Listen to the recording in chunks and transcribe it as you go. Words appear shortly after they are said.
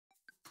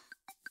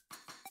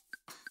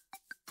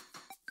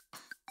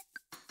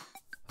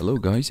Hello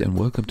guys, and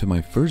welcome to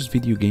my first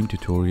video game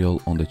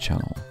tutorial on the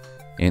channel.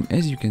 And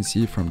as you can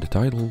see from the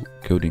title,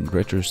 coding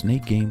retro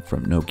Snake Game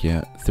from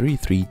Nokia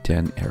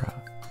 3310 era.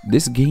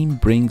 This game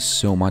brings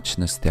so much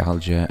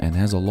nostalgia and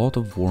has a lot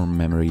of warm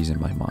memories in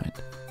my mind,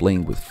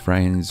 playing with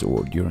friends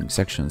or during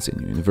sections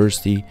in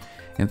university,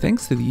 and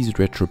thanks to these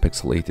retro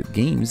pixelated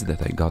games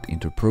that I got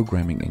into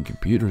programming and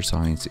computer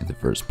science in the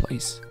first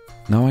place.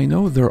 Now I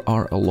know there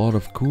are a lot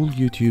of cool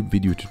YouTube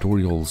video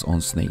tutorials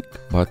on Snake,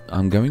 but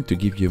I'm going to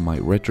give you my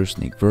retro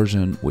Snake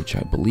version, which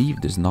I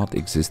believe does not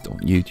exist on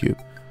YouTube,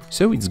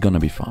 so it's gonna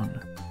be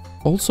fun.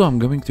 Also, I'm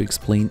going to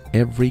explain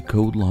every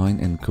code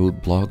line and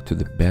code block to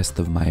the best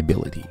of my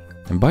ability.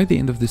 And by the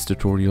end of this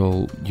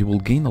tutorial, you will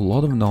gain a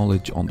lot of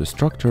knowledge on the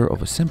structure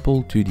of a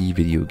simple 2D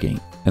video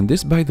game. And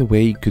this, by the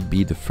way, could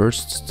be the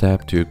first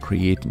step to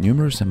create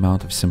numerous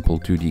amount of simple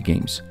 2D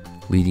games,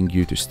 leading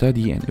you to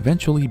study and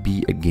eventually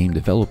be a game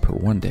developer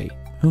one day.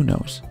 Who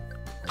knows?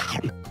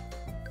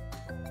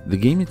 The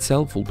game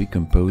itself will be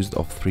composed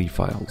of three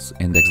files: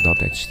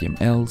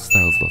 index.html,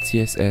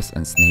 styles.css,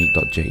 and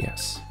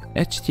snake.js.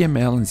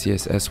 HTML and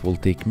CSS will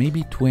take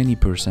maybe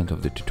 20%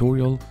 of the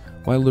tutorial,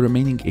 while the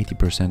remaining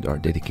 80% are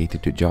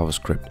dedicated to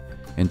JavaScript.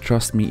 And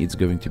trust me, it's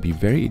going to be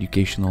very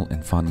educational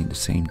and fun at the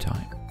same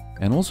time.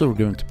 And also we're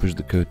going to push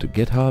the code to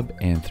GitHub,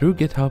 and through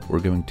GitHub we're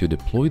going to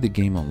deploy the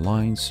game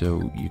online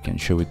so you can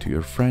show it to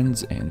your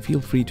friends and feel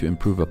free to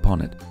improve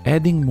upon it.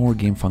 Adding more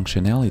game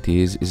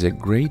functionalities is a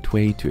great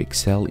way to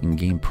excel in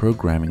game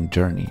programming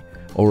journey,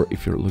 or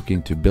if you're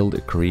looking to build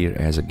a career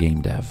as a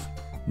game dev.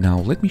 Now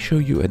let me show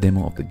you a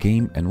demo of the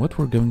game and what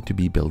we're going to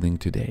be building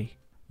today.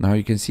 Now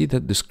you can see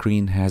that the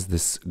screen has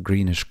this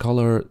greenish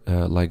color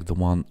like the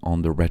one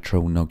on the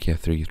retro Nokia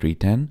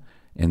 3310.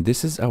 And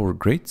this is our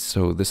grid,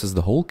 so this is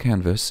the whole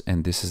canvas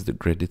and this is the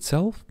grid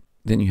itself.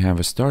 Then you have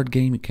a start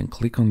game, you can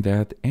click on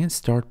that and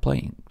start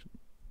playing.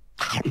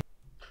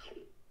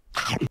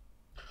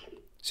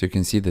 So you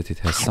can see that it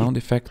has sound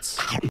effects.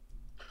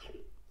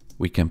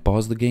 We can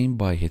pause the game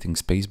by hitting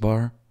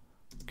spacebar.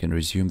 You can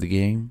resume the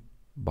game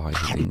by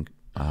hitting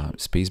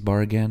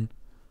spacebar again.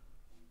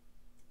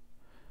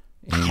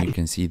 And you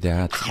can see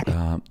that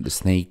the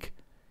snake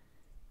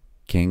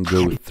can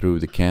go through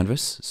the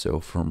canvas,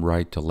 so from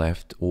right to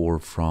left or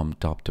from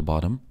top to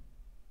bottom.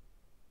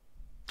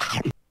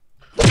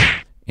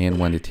 And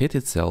when it hits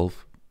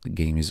itself, the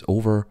game is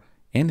over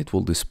and it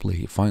will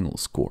display final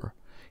score.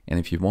 And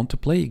if you want to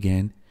play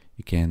again,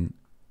 you can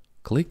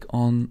click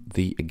on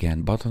the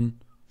again button,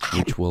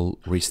 which will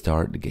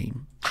restart the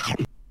game.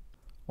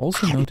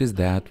 Also notice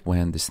that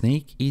when the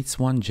snake eats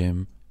one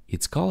gem,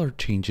 its color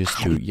changes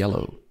to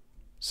yellow.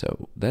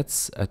 So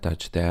that's a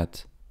touch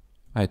that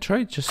I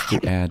tried just to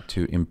add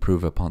to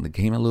improve upon the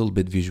game a little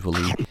bit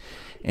visually.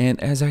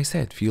 And as I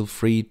said, feel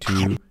free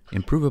to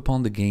improve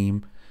upon the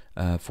game,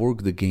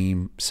 fork the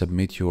game,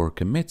 submit your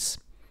commits,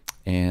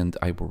 and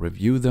I will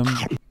review them.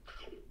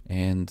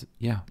 And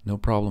yeah, no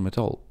problem at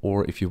all.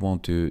 Or if you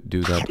want to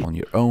do that on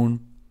your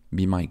own,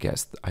 be my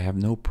guest. I have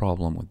no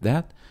problem with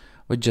that,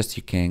 but just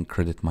you can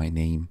credit my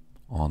name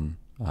on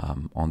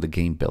the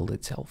game build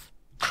itself.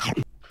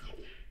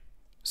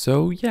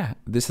 So yeah,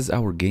 this is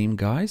our game,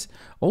 guys.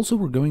 Also,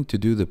 we're going to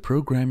do the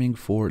programming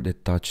for the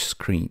touch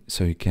screen,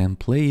 so you can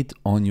play it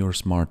on your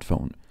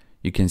smartphone.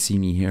 You can see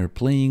me here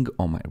playing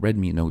on my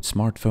Redmi Note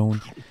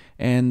smartphone,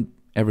 and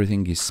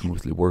everything is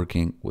smoothly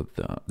working with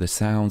the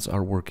sounds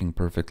are working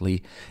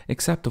perfectly,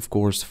 except of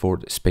course for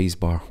the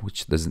spacebar,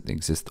 which doesn't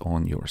exist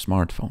on your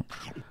smartphone.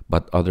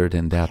 But other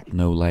than that,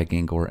 no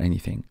lagging or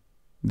anything.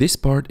 This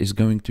part is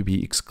going to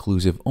be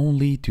exclusive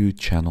only to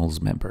channel's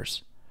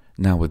members.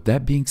 Now with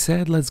that being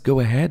said, let's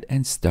go ahead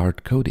and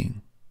start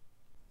coding.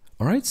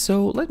 Alright,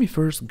 so let me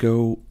first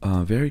go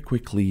very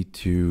quickly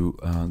to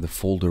the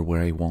folder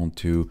where I want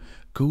to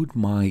code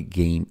my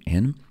game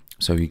in.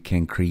 So you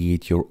can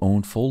create your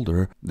own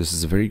folder. This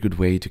is a very good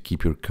way to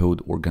keep your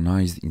code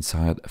organized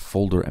inside a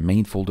folder, a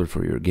main folder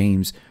for your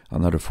games,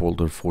 another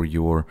folder for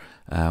your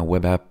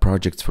web app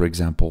projects, for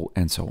example,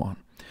 and so on.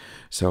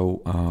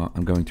 So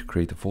I'm going to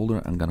create a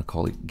folder. I'm going to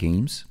call it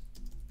games.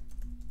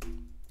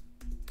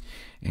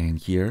 And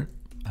here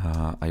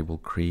I will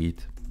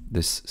create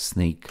this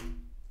snake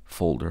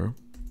folder,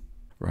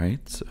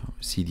 right? So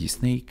cd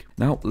snake.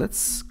 Now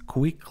let's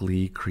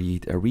quickly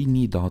create a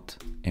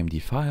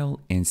readme.md file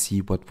and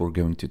see what we're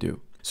going to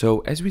do. So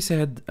as we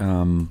said,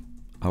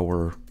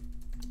 our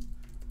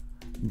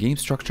game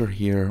structure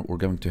here, we're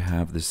going to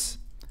have this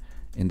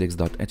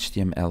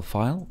index.html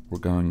file. We're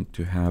going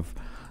to have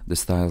the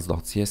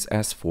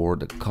styles.css for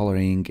the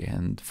coloring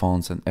and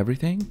fonts and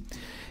everything.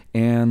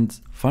 And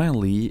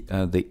finally,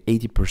 the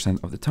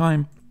 80% of the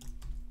time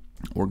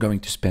we're going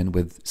to spend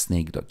with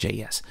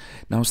snake.js.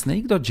 Now,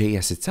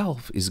 snake.js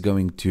itself is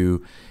going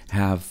to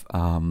have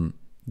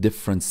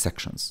different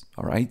sections.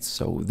 All right,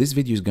 so this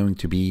video is going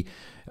to be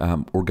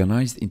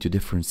organized into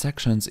different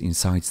sections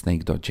inside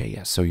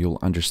snake.js, so you'll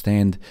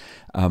understand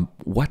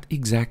what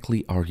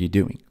exactly are you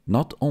doing.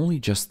 Not only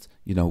just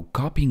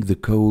copying the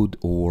code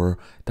or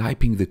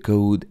typing the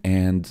code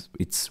and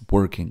it's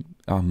working.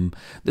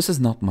 This is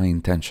not my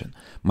intention.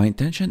 My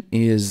intention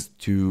is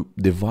to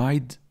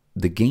divide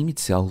the game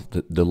itself,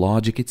 the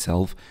logic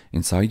itself,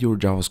 inside your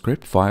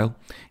JavaScript file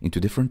into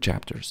different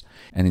chapters.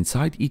 And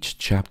inside each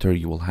chapter,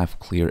 you will have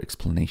clear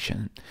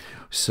explanation.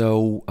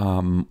 So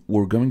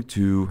we're going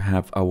to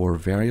have our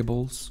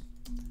variables,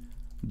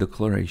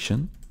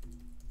 declaration,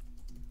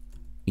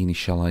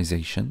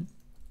 initialization.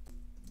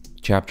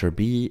 Chapter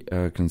B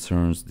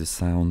concerns the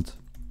sound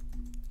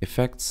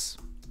effects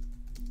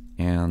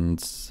and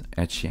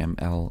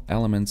HTML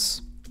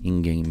elements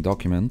in-game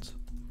document.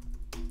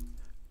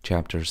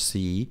 Chapter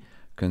C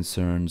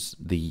concerns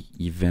the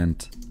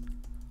event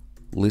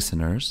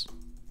listeners.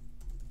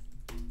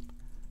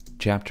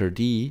 Chapter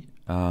D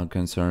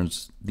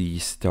concerns the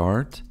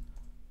start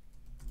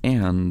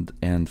and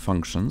end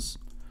functions.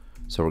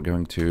 So we're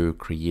going to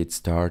create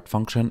start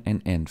function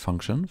and end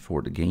function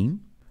for the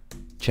game.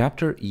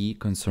 Chapter E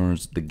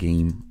concerns the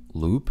game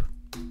loop.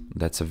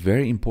 That's a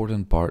very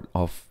important part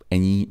of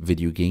any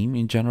video game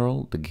in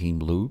general, the game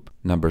loop.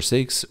 Number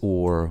 6,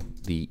 or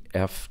the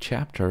F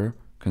chapter,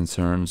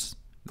 concerns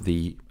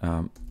the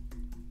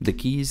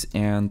keys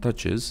and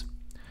touches.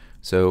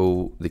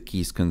 So the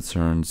keys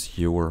concerns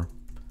your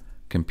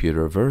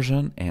computer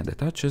version and the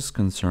touches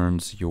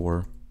concerns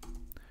your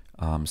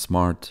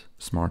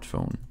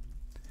smartphone.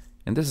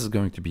 And this is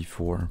going to be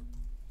for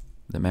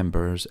the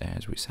members,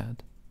 as we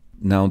said.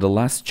 Now the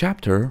last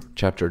chapter,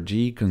 chapter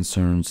G,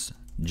 concerns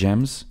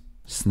gems,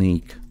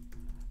 snake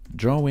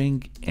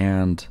drawing,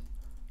 and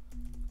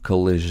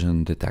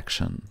collision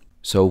detection.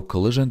 So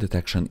collision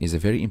detection is a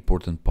very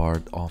important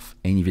part of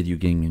any video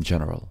game in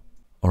general.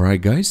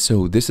 Alright guys,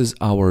 so this is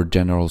our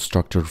general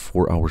structure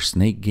for our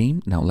Snake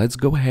game. Now let's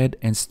go ahead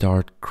and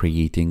start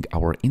creating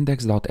our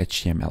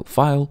index.html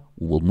file.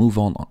 We'll move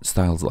on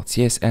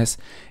styles.css,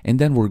 and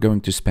then we're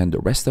going to spend the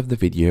rest of the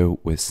video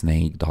with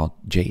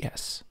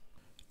snake.js.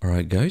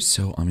 Alright guys,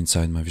 so I'm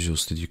inside my Visual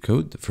Studio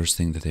Code. The first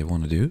thing that I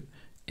want to do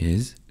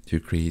is to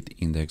create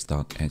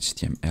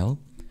index.html.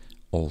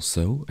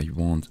 Also, I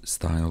want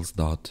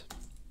styles.css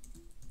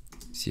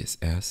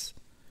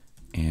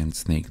and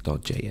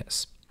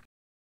snake.js.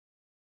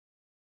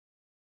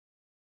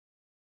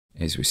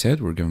 As we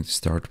said, we're going to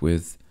start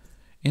with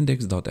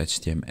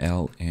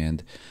index.html,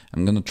 and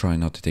I'm going to try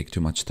not to take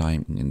too much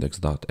time in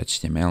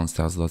index.html and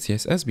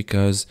styles.css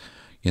because,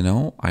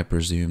 I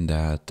presume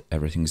that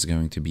everything is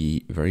going to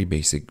be very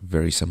basic,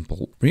 very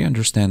simple, very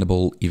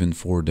understandable, even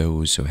for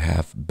those who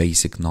have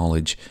basic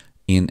knowledge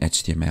in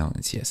HTML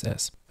and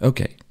CSS.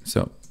 Okay,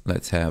 so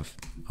let's have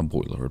a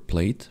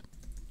boilerplate.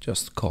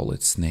 Just call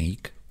it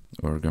Snake.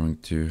 We're going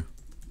to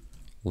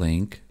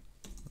link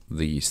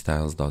the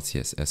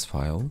styles.css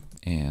file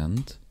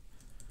and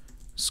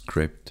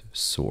script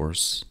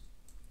source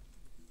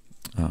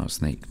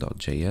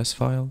snake.js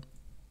file.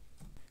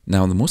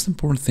 Now the most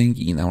important thing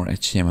in our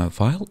HTML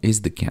file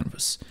is the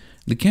canvas.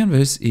 The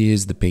canvas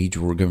is the page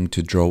where we're going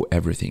to draw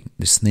everything: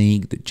 the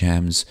snake, the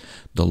gems,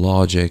 the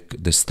logic,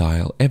 the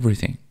style,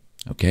 everything.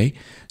 Okay,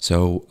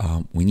 so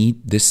we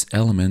need this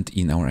element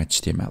in our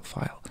HTML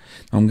file.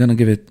 Now I'm gonna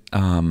give it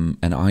an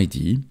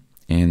ID,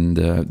 and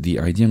the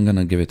ID, I'm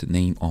gonna give it a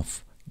name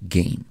of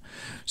game.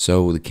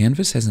 So the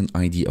canvas has an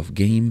ID of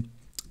game,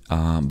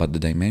 but the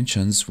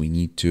dimensions, we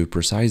need to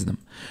precise them.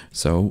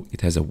 So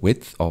it has a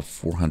width of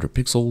 400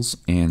 pixels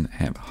and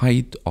have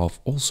height of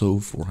also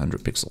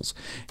 400 pixels,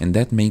 and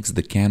that makes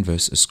the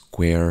canvas a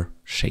square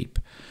shape.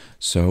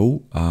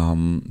 So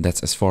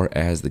that's as far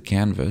as the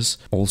canvas.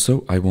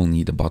 Also, I will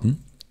need a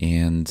button,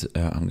 and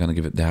I'm gonna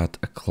give it that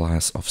a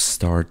class of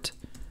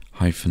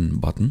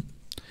start-button.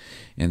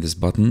 And this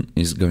button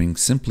is going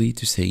simply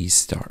to say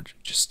start.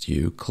 Just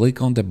you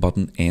click on the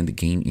button and the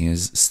game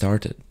is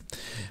started.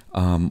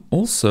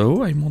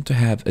 Also, I want to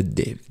have a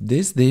div.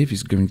 This div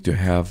is going to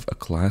have a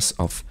class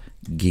of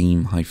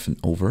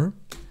game-over.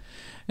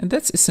 And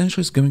that's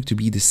essentially going to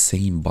be the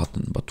same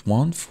button, but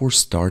one for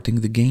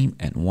starting the game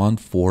and one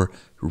for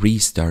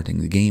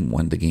restarting the game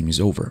when the game is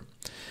over.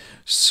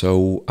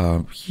 So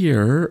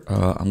here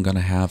I'm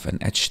gonna have an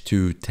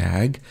h2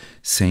 tag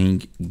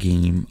saying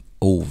game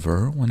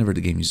over whenever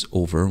the game is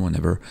over,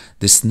 whenever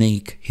the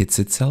snake hits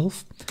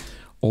itself.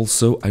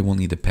 Also, I will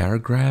need a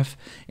paragraph,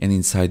 and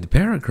inside the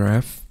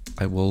paragraph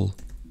I will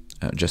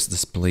just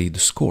display the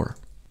score.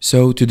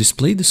 So to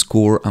display the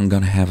score, I'm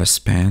gonna have a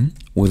span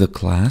with a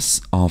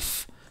class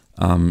of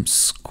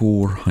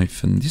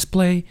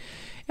score-display,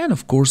 and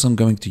of course I'm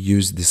going to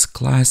use this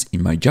class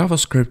in my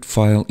JavaScript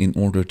file in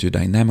order to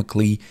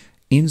dynamically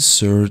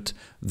insert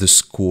the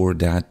score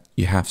that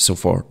you have so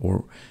far,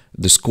 or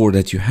the score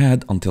that you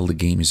had until the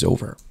game is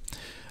over.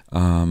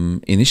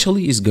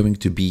 Initially is going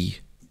to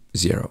be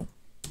 0,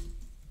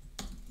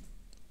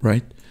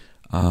 right?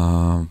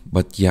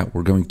 But yeah,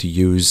 we're going to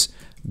use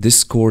this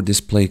score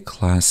display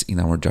class in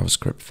our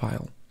JavaScript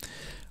file.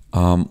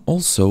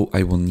 Also,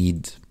 I will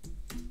need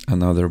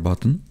another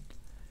button,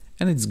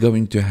 and it's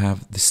going to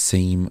have the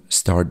same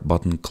start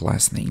button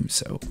class name.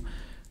 So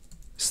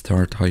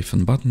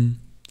start-button,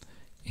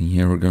 and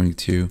here we're going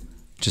to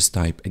just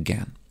type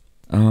again.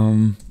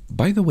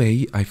 By the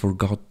way, I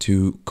forgot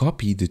to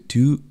copy the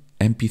two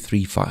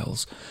MP3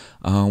 files.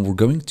 We're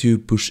going to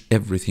push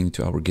everything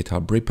to our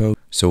GitHub repo.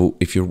 So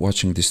if you're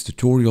watching this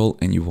tutorial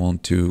and you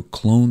want to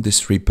clone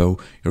this repo,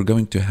 you're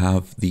going to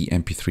have the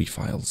MP3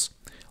 files.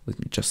 Let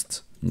me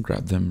just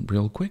grab them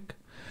real quick.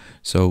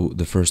 So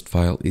the first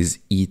file is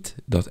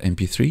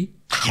eat.mp3.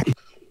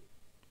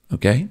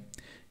 Okay.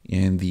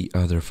 And the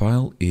other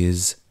file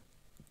is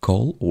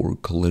call or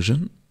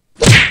collision.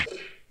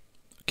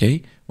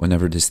 Okay.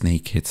 Whenever the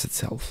snake hits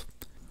itself.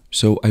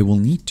 So I will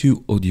need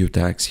two audio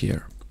tags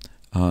here.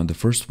 The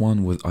first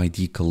one with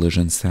ID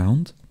collision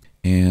sound,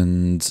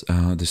 and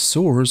the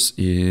source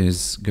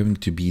is going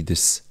to be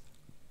this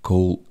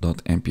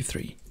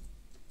call.mp3.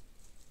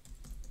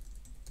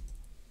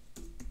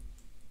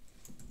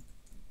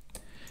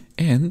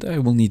 And I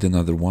will need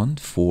another one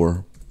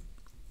for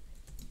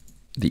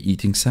the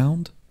eating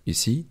sound, you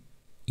see,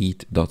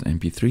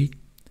 eat.mp3,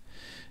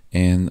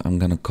 and I'm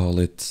gonna call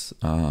it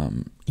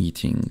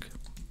eating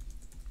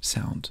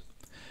sound.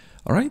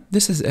 All right,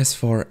 this is as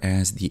far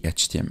as the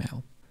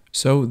HTML.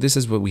 So this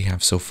is what we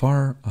have so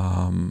far.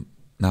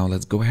 Now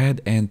let's go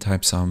ahead and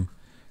type some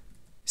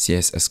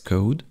CSS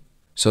code.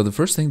 So the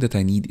first thing that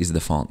I need is the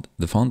font.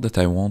 The font that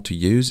I want to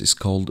use is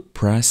called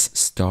Press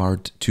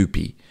Start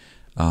 2P.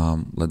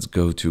 Let's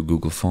go to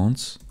Google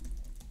Fonts.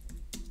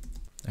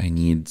 I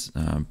need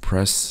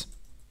Press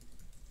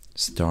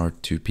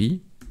Start 2P.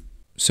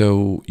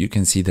 So you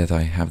can see that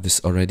I have this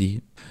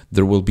already.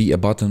 There will be a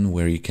button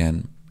where you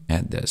can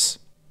add this.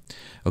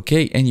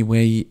 Okay,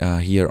 anyway,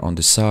 here on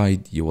the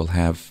side, you will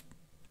have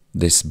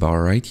this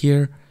bar right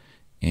here,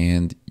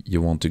 and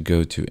you want to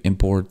go to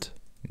import,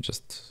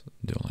 just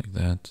do it like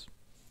that.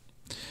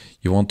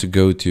 You want to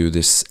go to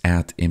this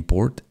 @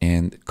 import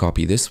and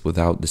copy this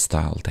without the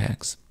style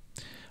tags,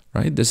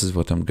 right? This is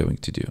what I'm going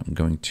to do. I'm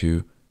going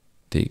to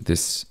take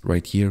this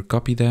right here,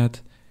 copy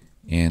that,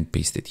 and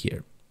paste it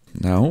here.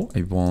 Now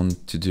I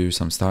want to do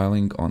some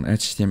styling on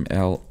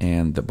HTML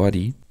and the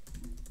body.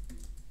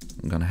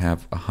 I'm gonna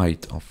have a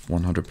height of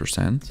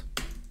 100%,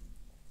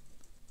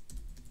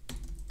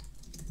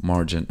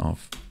 margin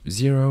of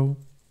 0,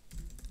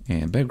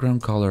 and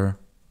background color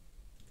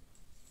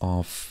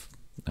of,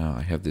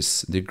 I have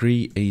this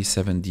degree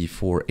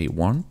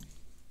A7D4A1.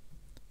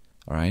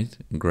 All right,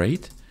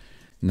 great.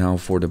 Now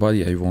for the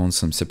body, I want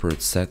some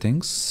separate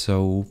settings.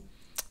 So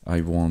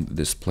I want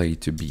display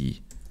to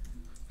be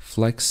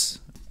flex.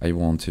 I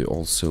want to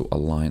also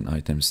align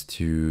items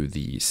to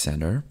the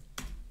center.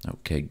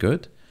 Okay,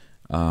 good.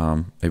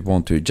 I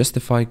want to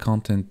justify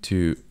content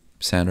to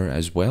center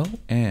as well,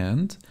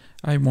 and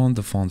I want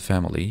the font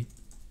family.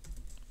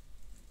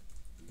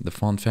 The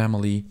font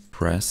family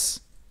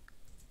Press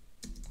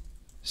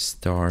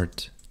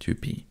Start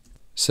 2P.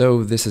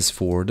 So this is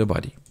for the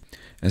body.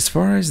 As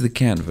far as the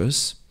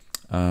canvas,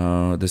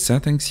 the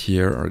settings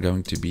here are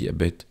going to be a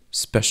bit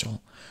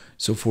special.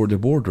 So for the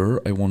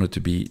border, I want it to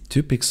be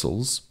 2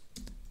 pixels,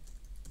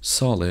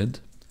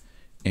 solid,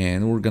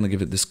 and we're gonna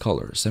give it this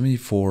color,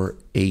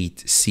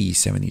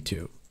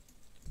 74.8C72.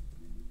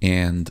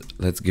 And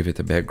let's give it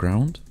a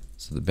background.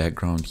 So the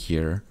background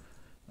here,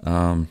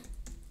 I'm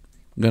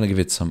gonna give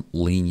it some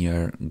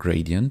linear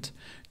gradient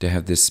to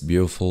have this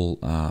beautiful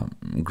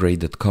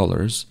graded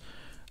colors,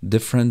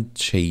 different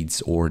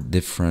shades or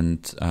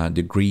different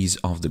degrees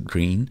of the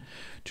green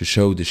to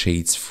show the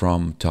shades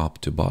from top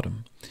to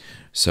bottom.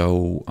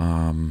 So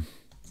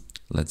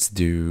let's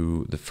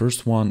do, the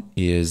first one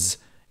is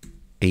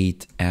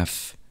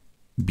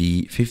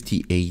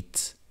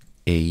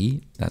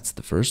 8FB58A, that's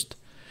the first.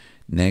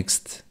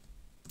 Next,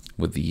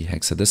 with the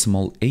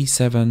hexadecimal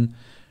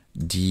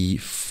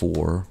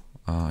A7D4,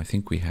 I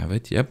think we have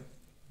it, yep,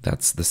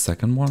 that's the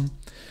second one.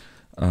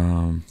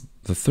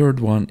 The third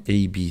one,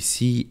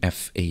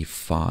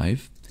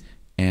 ABCFA5,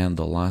 and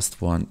the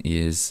last one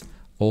is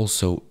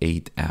also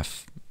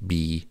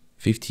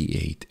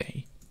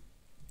 8FB58A.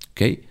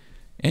 Okay,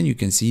 and you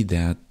can see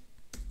that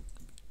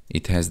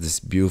it has this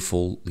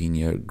beautiful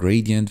linear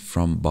gradient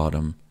from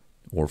bottom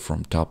or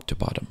from top to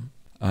bottom.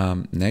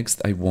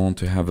 Next, I want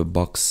to have a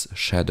box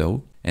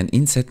shadow, and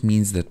inset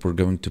means that we're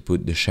going to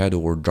put the shadow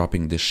or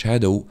dropping the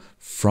shadow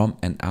from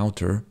an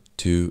outer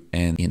to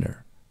an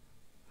inner.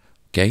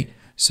 Okay,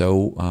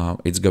 so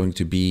it's going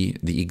to be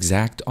the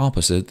exact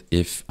opposite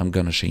if I'm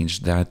gonna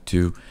change that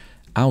to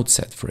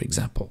outset, for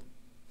example.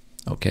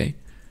 Okay,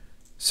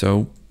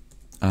 so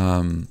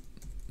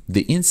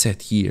the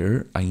inset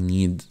here, I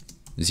need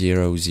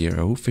 0,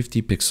 0,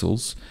 50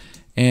 pixels,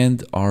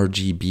 and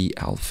RGB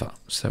alpha.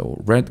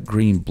 So red,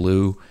 green,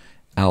 blue,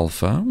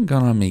 alpha. I'm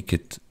gonna make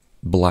it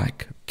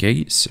black.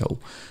 Okay, so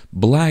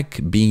black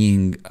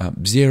being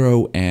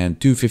 0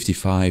 and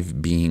 255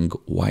 being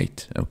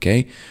white.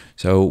 Okay,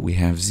 so we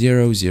have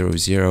 0, 0,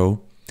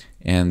 0,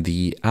 and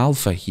the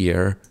alpha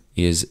here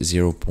is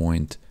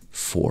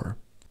 0.4,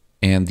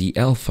 and the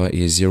alpha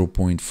is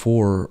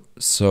 0.4.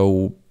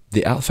 So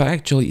the alpha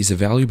actually is a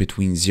value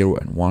between 0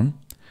 and 1.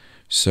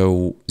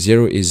 So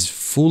 0 is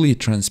fully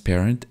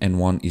transparent and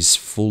 1 is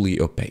fully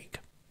opaque.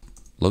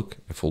 Look,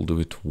 if we'll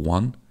do it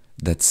 1,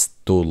 that's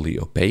totally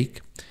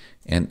opaque.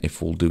 And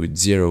if we'll do it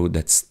 0,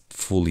 that's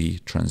fully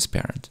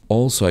transparent.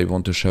 Also, I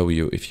want to show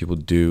you if you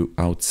would do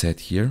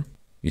outset here,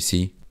 you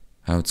see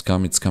how it's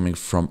coming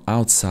from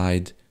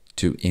outside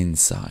to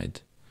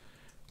inside.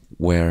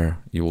 Where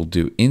you will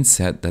do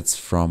inset, that's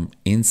from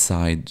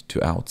inside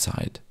to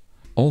outside.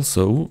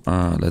 Also,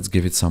 let's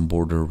give it some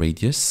border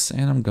radius,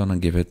 and I'm gonna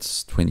give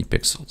it 20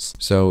 pixels.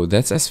 So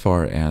that's as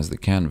far as the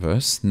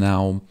canvas.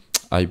 Now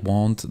I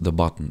want the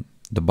button.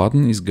 The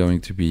button is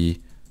going to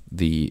be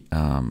the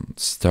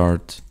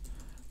start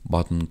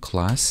button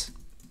class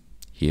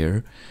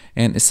here,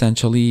 and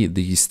essentially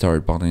the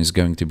start button is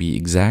going to be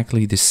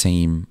exactly the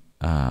same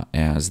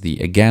as the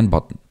again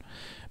button.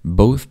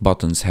 Both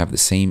buttons have the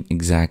same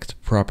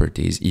exact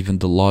properties. Even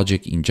the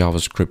logic in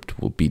JavaScript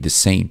will be the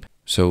same.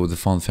 So the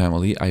font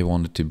family, I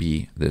want it to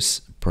be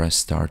this press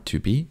start to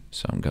be,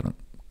 so I'm gonna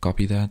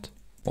copy that.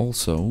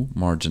 Also,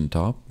 margin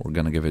top, we're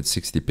gonna give it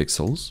 60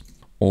 pixels.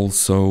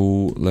 Also,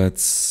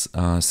 let's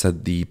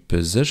set the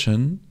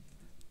position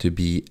to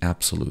be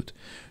absolute.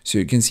 So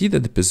you can see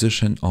that the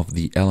position of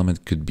the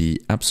element could be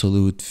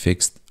absolute,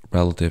 fixed,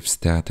 relative,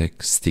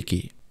 static,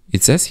 sticky.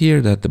 It says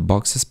here that the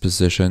box's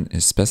position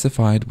is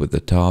specified with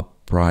the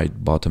top,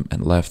 right, bottom,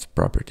 and left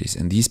properties.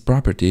 And these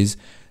properties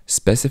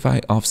specify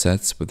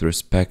offsets with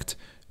respect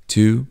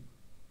to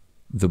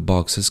the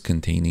boxes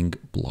containing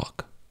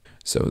block.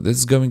 So this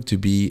is going to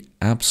be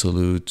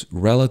absolute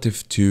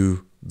relative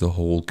to the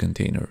whole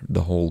container,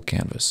 the whole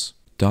canvas.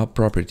 Top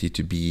property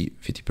to be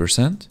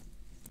 50%.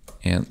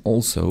 And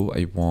also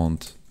I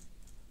want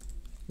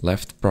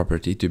left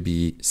property to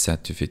be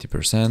set to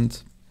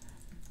 50%.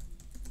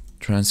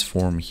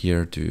 Transform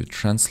here to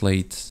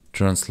translate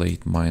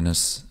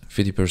minus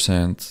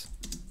 50%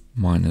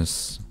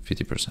 minus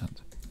 50%.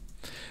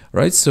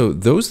 Right, so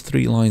those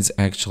three lines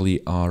actually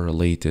are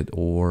related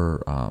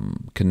or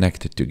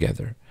connected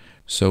together.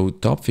 So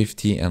top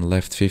 50 and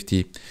left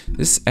 50,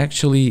 this is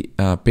actually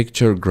a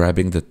picture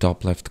grabbing the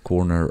top left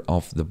corner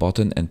of the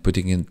button and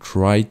putting it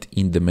right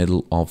in the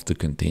middle of the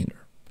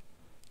container.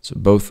 So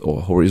both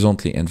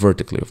horizontally and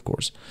vertically, of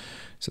course.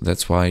 So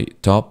that's why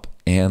top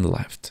and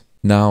left.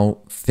 Now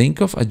think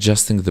of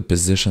adjusting the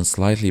position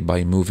slightly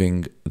by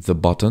moving the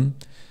button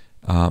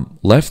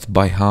left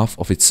by half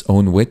of its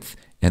own width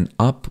and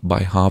up by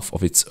half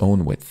of its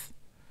own width.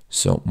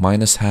 So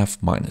minus half,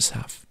 minus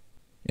half.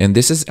 And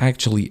this is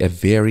actually a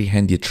very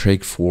handy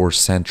trick for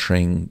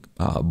centering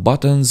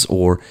buttons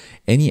or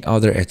any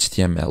other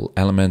HTML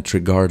element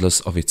regardless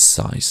of its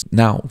size.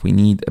 Now we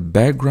need a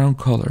background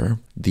color.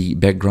 The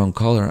background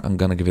color, I'm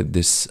gonna give it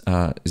this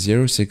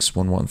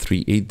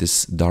 061138,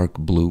 this dark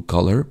blue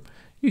color.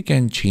 You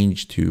can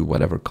change to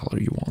whatever color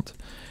you want.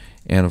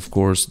 And of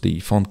course the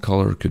font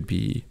color could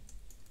be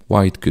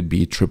white, could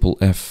be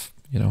FFF,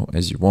 you know,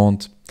 as you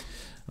want.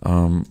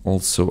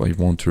 Also I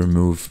want to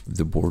remove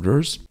the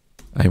borders.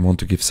 I want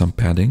to give some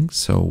padding,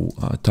 so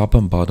top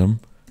and bottom,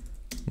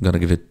 I'm gonna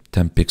give it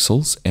 10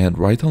 pixels, and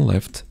right and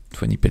left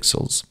 20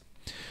 pixels.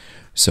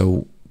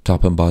 So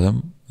top and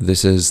bottom,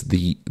 this is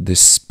the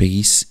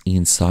space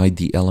inside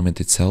the element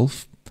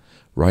itself,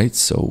 right?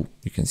 So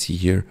you can see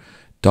here,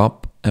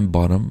 top and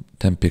bottom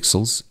 10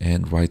 pixels,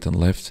 and right and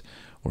left,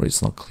 or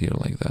it's not clear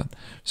like that.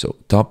 So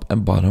top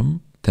and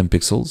bottom 10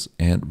 pixels,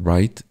 and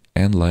right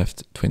and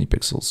left 20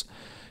 pixels.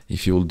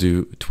 If you will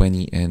do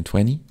 20 and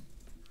 20,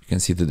 can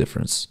see the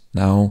difference.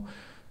 Now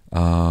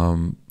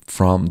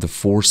from the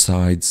four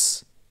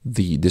sides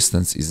the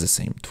distance is the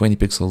same, 20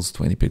 pixels,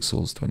 20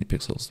 pixels, 20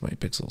 pixels, 20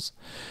 pixels.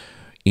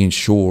 In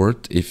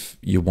short, if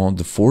you want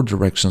the four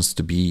directions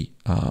to be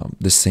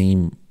the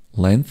same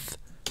length,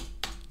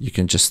 you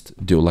can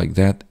just do like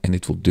that and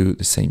it will do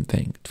the same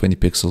thing, 20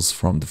 pixels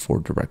from the four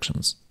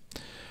directions,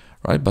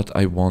 right? But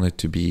I want it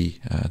to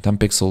be 10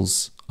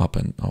 pixels up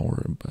and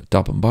or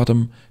top and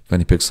bottom,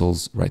 20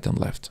 pixels right and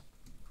left.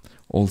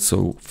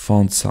 Also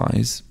font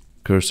size,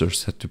 cursor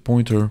set to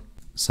pointer,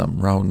 some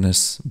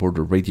roundness,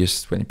 border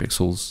radius 20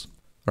 pixels.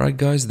 Alright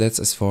guys, that's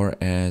as far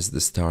as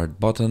the start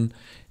button,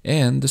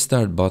 and the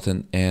start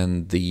button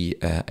and the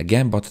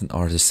again button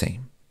are the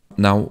same.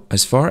 Now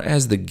as far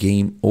as the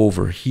game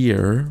over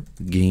here,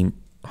 game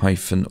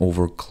hyphen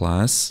over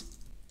class,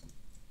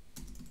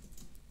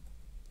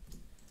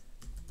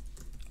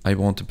 I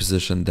want to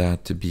position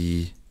that to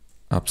be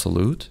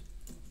absolute.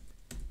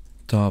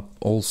 Top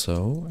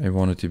also, I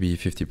want it to be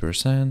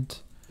 50%,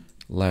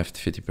 left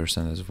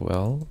 50% as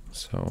well.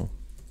 So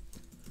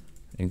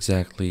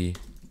exactly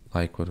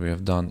like what we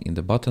have done in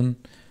the button.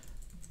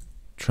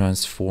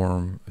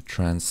 Transform,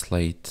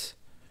 translate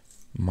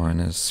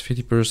minus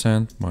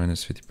 50%,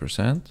 minus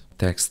 50%.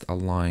 Text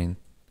align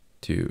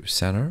to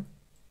center.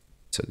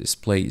 So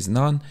display is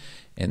none.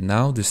 And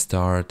now the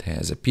start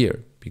has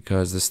appeared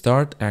because the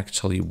start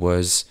actually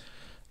was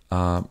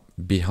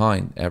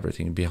behind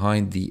everything,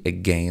 behind the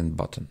again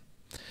button.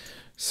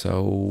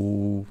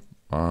 So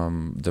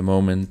the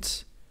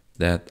moment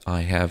that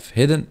I have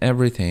hidden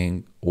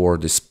everything or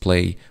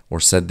display or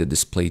set the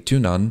display to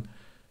none,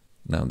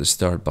 now the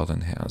start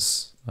button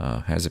has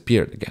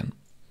appeared again.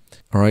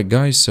 All right,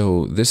 guys,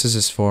 so this is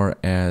as far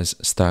as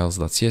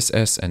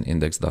styles.css and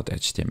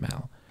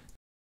index.html.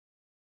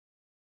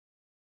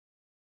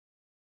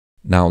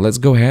 Now let's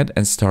go ahead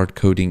and start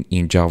coding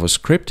in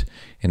JavaScript.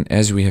 And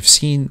as we have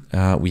seen,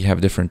 we have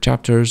different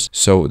chapters.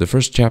 So the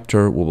first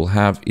chapter we will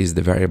have is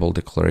the variable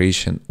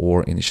declaration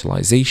or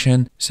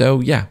initialization.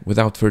 So yeah,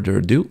 without further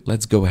ado,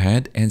 let's go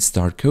ahead and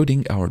start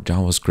coding our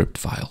JavaScript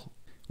file.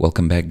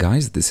 Welcome back,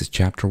 guys. This is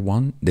chapter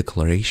 1,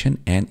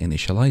 declaration and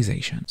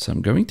initialization. So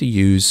I'm going to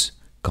use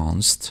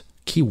const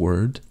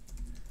keyword.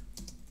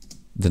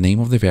 The name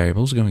of the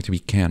variable is going to be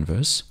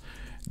canvas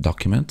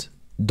document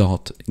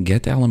dot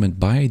get element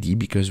by ID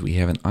because we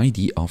have an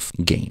ID of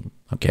game.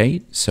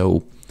 Okay,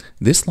 so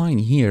this line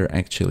here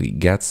actually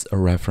gets a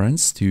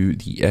reference to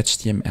the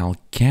HTML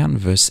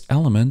canvas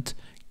element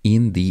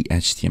in the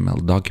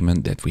HTML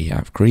document that we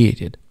have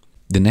created.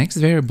 The next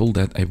variable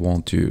that I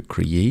want to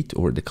create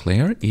or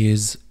declare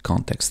is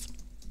context.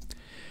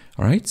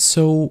 All right,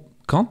 so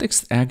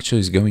context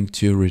actually is going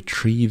to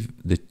retrieve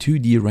the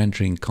 2D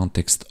rendering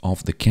context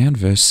of the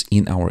canvas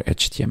in our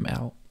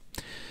HTML.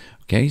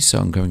 Okay, so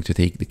I'm going to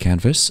take the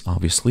canvas,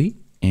 obviously,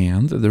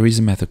 and there is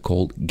a method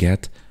called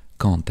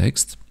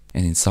getContext,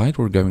 and inside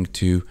we're going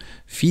to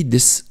feed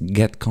this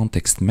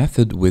getContext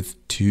method with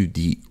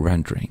 2D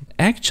rendering.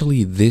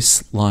 Actually,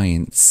 this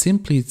line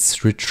simply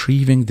it's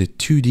retrieving the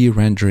 2D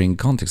rendering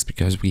context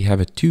because we have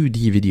a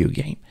 2D video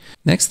game.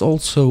 Next,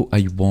 also,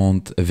 I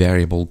want a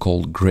variable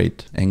called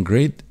grid, and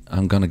grid,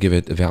 I'm gonna give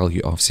it a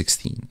value of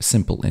 16, a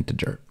simple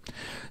integer.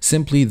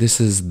 Simply,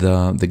 this is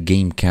the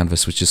game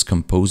canvas, which is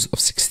composed of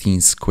 16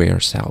 square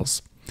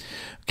cells.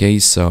 Okay,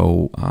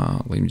 so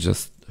let me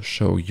just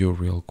show you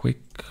real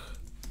quick.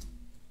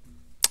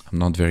 I'm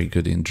not very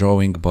good in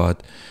drawing,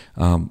 but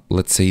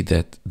let's say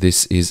that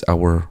this is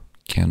our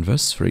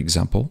canvas, for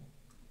example.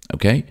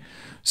 Okay,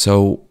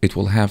 so it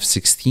will have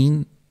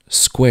 16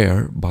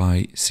 square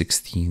by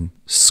 16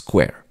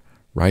 square,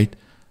 right?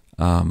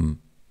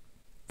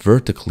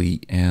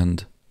 Vertically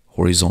and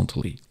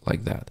horizontally,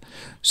 like that.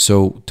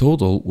 So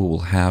total we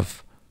will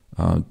have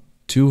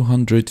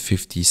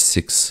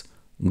 256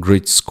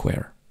 grid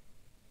square.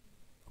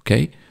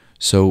 Okay,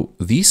 so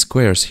these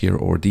squares here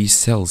or these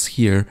cells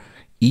here,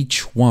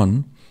 each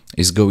one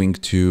is going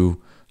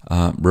to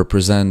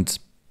represent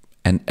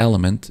an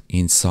element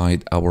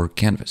inside our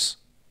canvas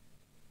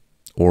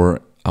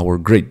or our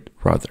grid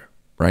rather,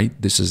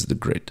 right? This is the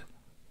grid,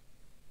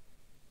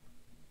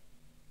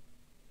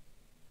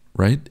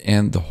 right?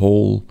 And the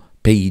whole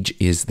page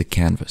is the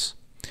canvas.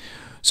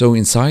 So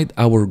inside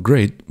our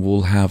grid,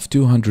 we'll have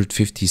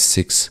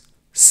 256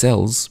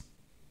 cells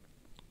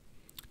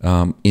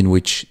in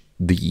which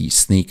the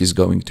snake is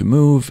going to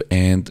move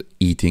and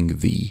eating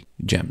the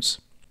gems.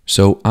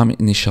 So I'm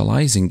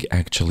initializing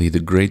actually the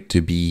grid to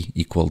be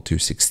equal to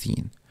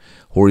 16.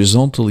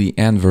 Horizontally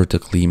and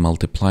vertically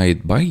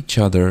multiplied by each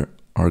other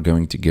are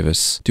going to give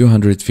us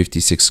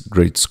 256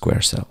 grid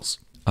square cells.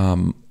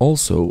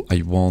 Also,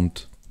 I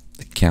want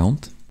the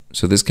count.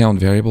 So this count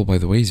variable, by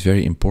the way, is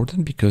very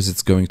important because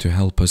it's going to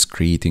help us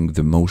creating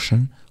the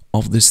motion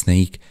of the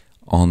snake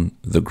on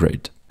the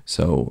grid.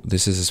 So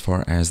this is as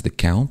far as the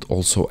count.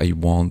 Also, I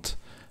want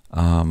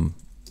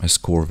a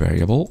score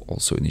variable,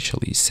 also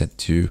initially set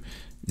to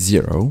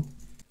 0.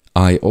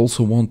 I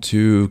also want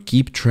to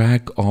keep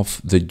track of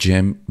the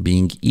gem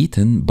being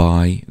eaten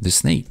by the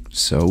snake.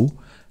 So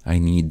I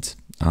need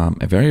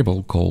a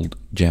variable called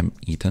gem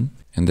eaten,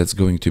 and that's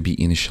going to be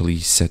initially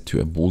set to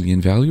a Boolean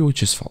value,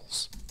 which is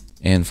false.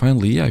 And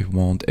finally, I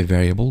want a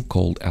variable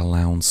called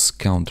allowance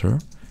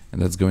counter,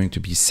 and that's going to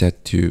be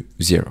set to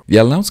 0. The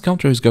allowance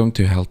counter is going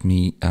to help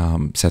me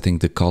setting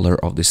the color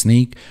of the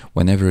snake.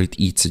 Whenever it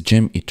eats a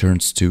gem, it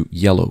turns to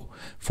yellow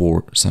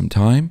for some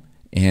time,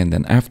 and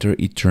then after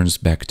it turns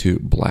back to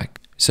black.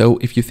 So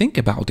if you think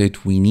about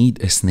it, we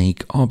need a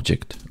snake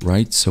object,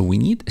 right? So we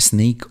need a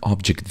snake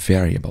object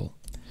variable.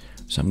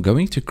 So I'm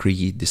going to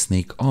create the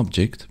snake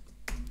object.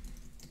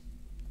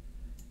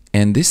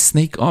 And this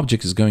snake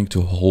object is going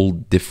to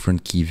hold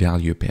different key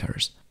value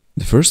pairs.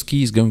 The first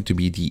key is going to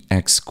be the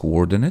X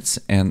coordinates,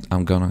 and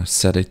I'm gonna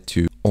set it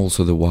to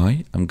also the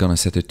Y. I'm gonna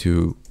set it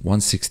to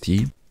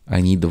 160.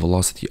 I need the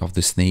velocity of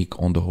the snake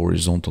on the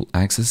horizontal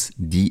axis,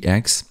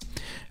 dx,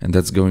 and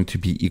that's going to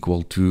be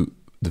equal to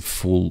the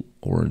full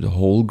or the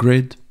whole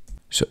grid.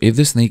 So if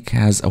the snake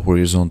has a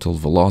horizontal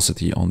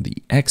velocity on the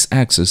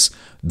x-axis,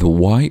 the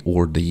y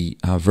or the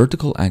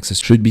vertical axis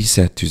should be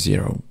set to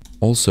 0.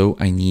 Also,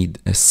 I need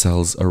a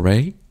cells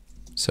array,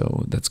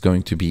 so that's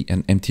going to be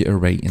an empty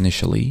array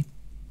initially.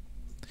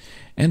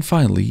 And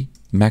finally,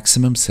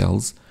 maximum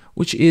cells,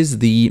 which is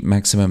the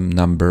maximum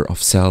number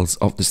of cells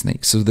of the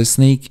snake. So the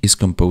snake is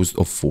composed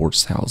of 4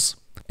 cells.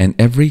 And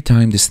every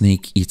time the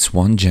snake eats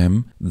one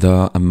gem,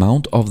 the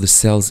amount of the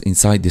cells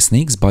inside the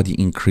snake's body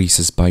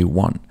increases by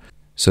 1.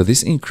 So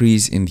this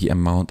increase in the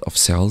amount of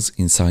cells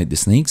inside the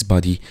snake's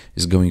body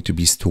is going to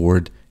be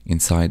stored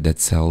inside that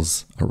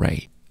cells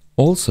array.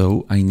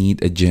 Also, I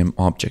need a gem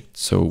object.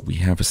 So we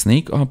have a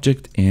snake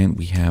object and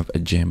we have a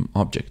gem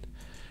object.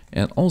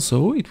 And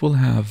also it will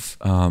have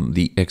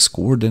the x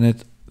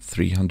coordinate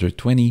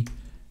 320,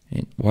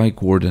 and y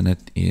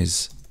coordinate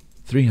is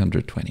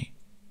 320.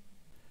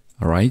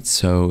 All right,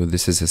 so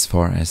this is as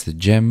far as the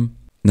gem.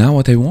 Now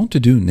what I want to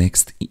do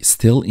next,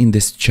 still in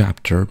this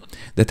chapter,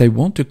 that I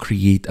want to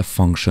create a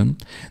function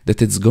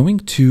that it's going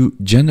to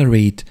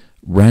generate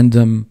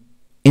random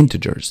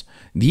integers.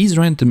 These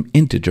random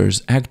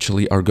integers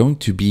actually are going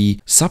to be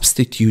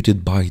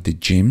substituted by the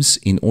gems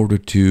in order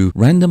to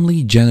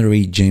randomly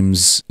generate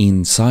gems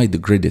inside the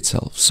grid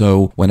itself.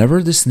 So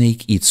whenever the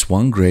snake eats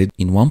one grid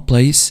in one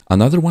place,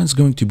 another one's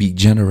going to be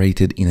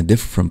generated in a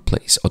different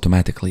place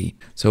automatically.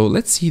 So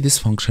let's see this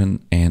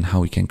function and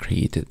how we can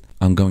create it.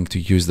 I'm going to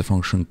use the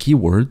function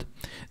keyword.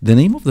 The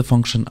name of the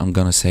function, I'm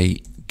going to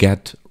say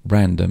get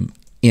random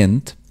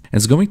int.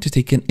 It's going to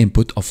take an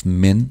input of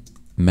min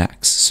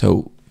max.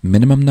 So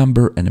minimum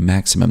number and a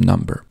maximum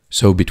number.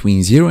 So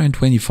between 0 and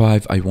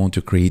 25, I want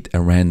to create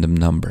a random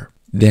number.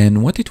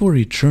 Then what it will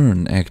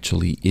return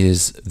actually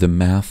is the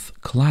math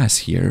class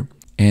here.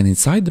 And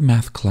inside the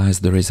math class,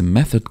 there is a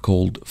method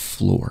called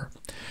floor.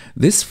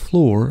 This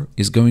floor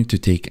is going to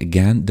take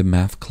again the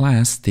math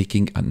class,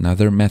 taking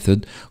another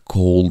method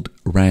called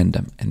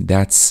random. And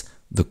that's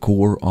the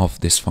core of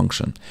this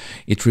function.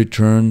 It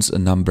returns a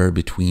number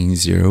between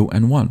 0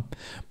 and 1.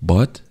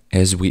 But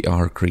as we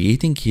are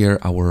creating here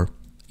our,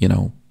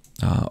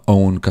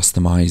 own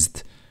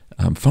customized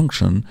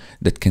function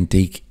that can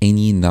take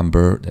any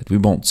number that we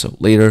want. So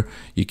later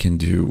you can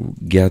do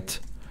get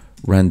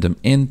random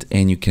int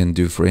and you can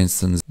do, for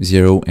instance,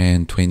 0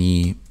 and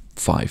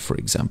 25, for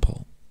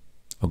example.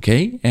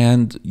 Okay,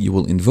 and you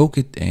will invoke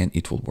it and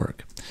it will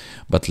work.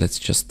 But let's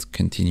just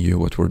continue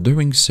what we're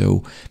doing.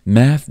 So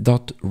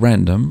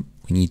math.random,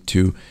 we need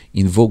to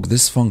invoke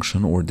this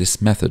function, or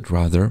this method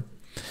rather,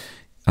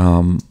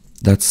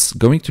 that's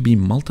going to be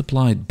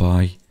multiplied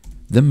by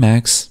the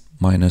max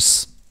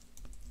minus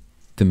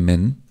the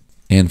min,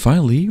 and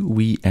finally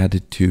we add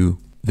it to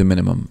the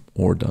minimum,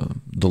 or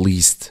the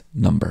least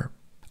number.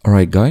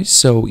 Alright guys,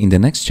 so in the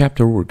next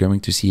chapter we're going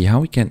to see how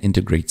we can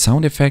integrate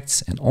sound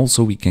effects, and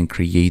also we can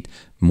create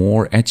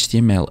more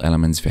HTML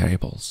elements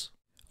variables.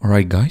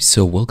 Alright guys,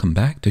 so welcome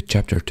back to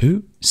chapter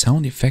 2,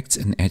 sound effects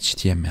and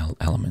HTML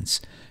elements.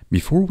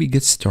 Before we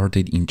get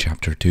started in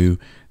chapter 2,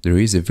 there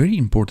is a very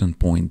important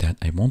point that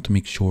I want to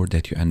make sure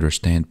that you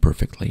understand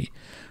perfectly.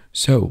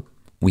 So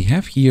we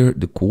have here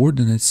the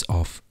coordinates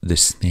of the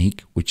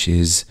snake, which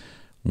is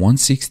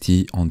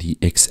 160 on the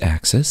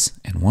x-axis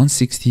and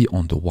 160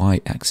 on the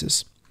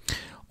y-axis.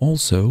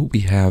 Also,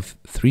 we have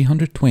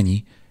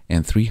 320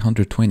 and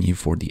 320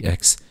 for the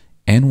x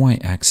and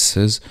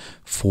y-axis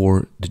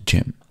for the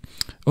gem.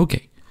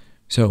 Okay,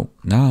 so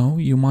now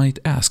you might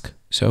ask,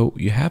 so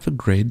you have a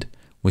grid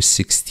with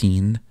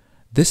 16.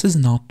 This is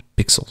not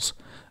pixels.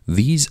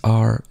 These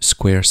are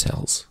square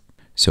cells.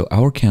 So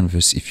our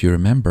canvas, if you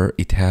remember,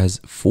 it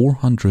has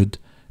 400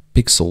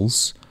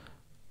 pixels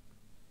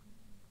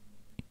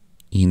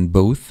in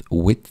both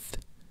width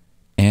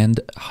and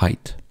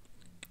height.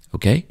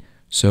 Okay,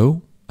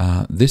 so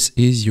this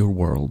is your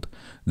world.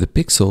 The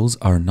pixels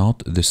are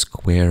not the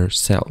square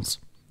cells.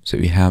 So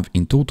you have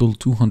in total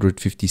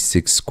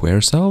 256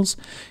 square cells,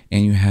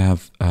 and you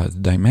have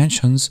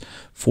dimensions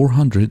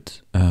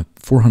 400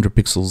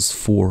 pixels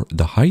for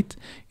the height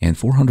and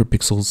 400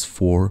 pixels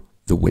for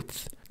the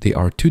width. They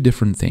are two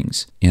different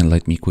things. And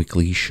let me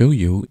quickly show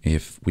you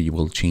if we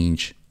will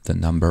change the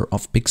number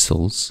of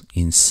pixels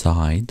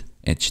inside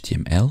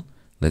HTML.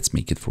 Let's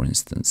make it, for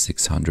instance,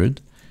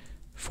 600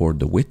 for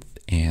the width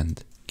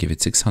and give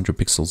it 600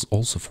 pixels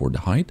also for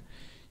the height.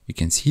 You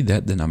can see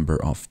that the number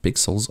of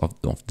pixels of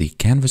the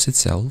canvas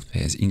itself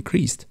has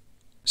increased.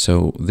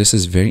 So this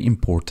is very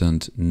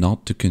important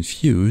not to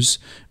confuse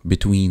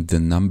between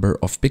the number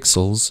of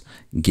pixels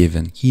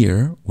given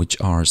here, which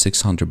are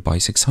 600 by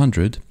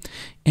 600,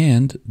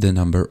 and the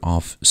number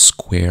of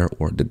square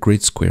or the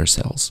grid square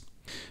cells.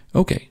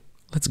 Okay,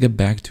 let's get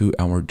back to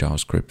our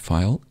JavaScript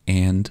file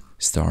and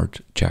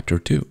start chapter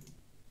 2.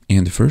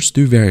 And the first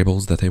two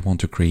variables that I want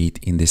to create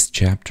in this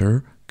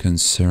chapter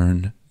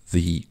concern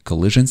the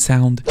collision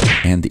sound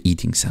and the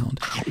eating sound.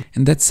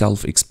 And that's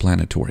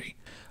self-explanatory.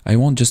 I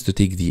want just to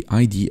take the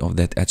ID of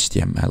that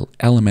HTML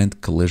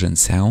element collision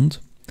sound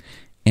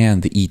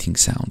and the eating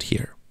sound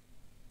here,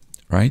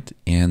 right?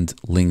 And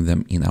link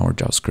them in our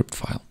JavaScript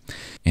file.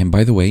 And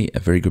by the way, a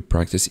very good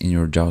practice in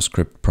your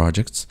JavaScript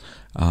projects,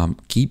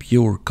 keep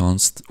your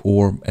const,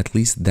 or at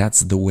least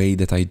that's the way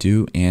that I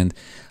do, and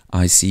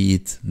I see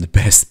it the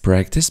best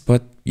practice,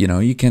 but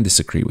you can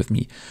disagree with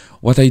me.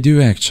 What I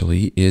do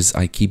actually is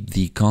I keep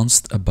the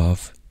const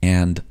above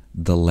and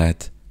the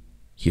let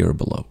here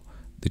below.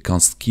 The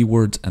const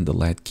keywords and the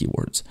let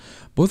keywords.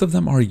 Both of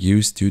them are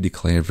used to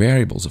declare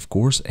variables, of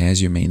course,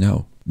 as you may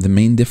know. The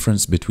main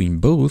difference between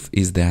both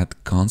is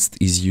that const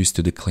is used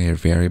to declare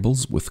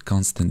variables with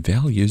constant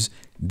values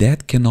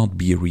that cannot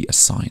be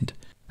reassigned.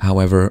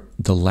 However,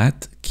 the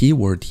let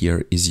keyword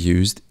here is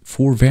used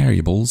for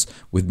variables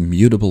with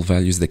mutable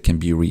values that can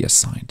be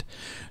reassigned.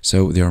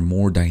 So they are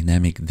more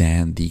dynamic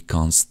than the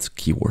const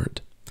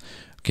keyword.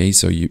 Okay,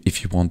 so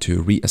if you want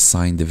to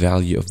reassign the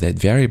value of that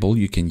variable,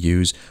 you can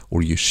use,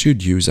 or you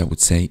should use, I would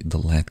say, the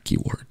let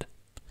keyword,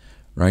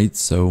 right?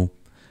 So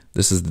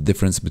this is the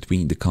difference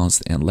between the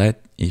const and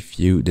let, if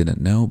you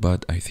didn't know,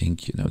 but I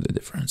think you know the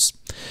difference.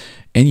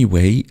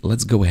 Anyway,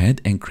 let's go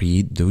ahead and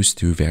create those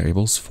two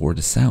variables for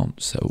the sound.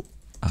 So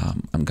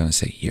I'm gonna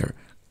say here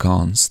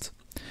const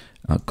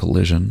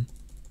collision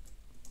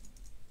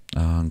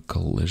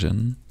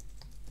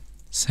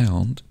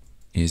sound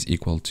is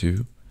equal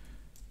to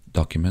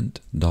document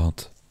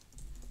dot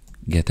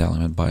get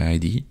element by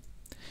ID,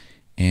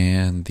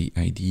 and the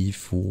ID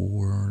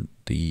for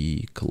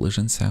the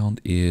collision sound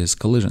is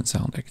collision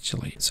sound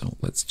actually. So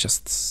let's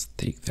just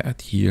take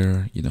that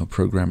here. You know,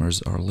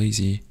 programmers are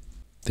lazy,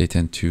 they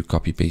tend to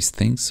copy paste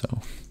things,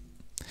 so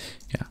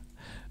yeah.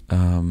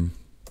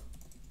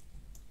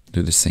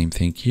 Do the same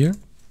thing here,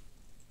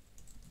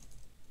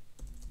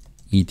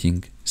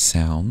 eating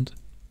sound,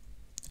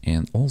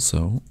 and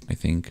also I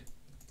think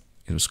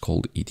it was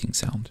called eating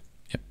sound.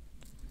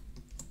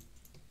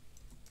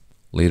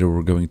 Later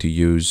we're going to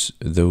use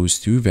those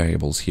two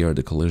variables here,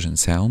 the collision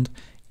sound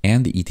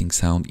and the eating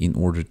sound, in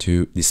order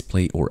to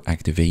display or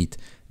activate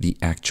the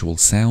actual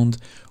sound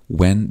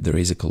when there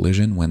is a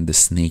collision, when the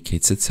snake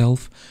hits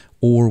itself,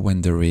 or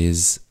when there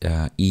is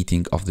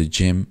eating of the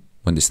gem,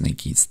 when the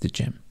snake eats the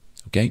gem.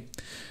 Okay.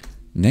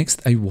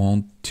 Next, I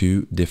want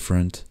two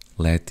different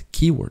let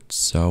keywords.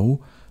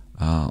 So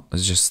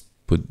let's just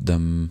put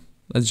them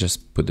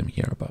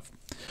here above.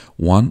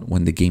 One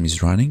when the game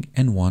is running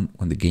and one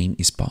when the game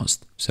is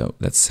paused. So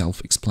that's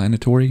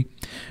self-explanatory.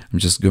 I'm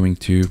just going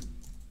to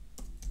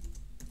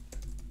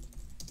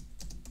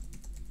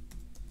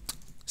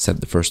set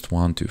the first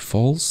one to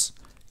false,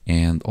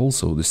 and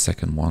also the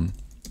second one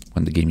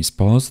when the game is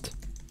paused,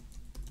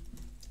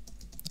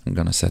 I'm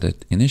gonna set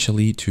it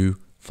initially to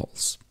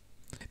false.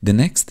 The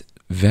next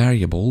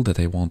variable that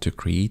I want to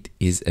create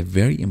is a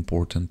very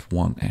important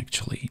one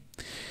actually,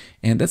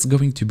 and that's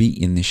going to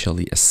be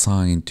initially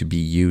assigned to be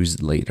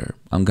used later.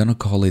 I'm gonna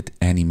call it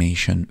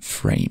animation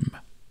frame.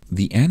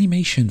 The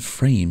animation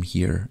frame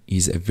here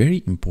is a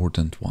very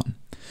important one.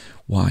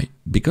 Why?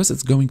 Because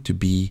it's going to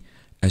be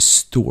a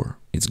store.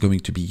 It's going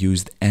to be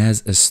used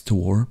as a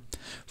store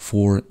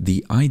for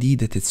the ID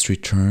that it's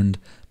returned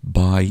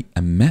by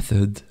a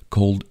method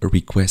called a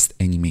request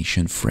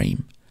animation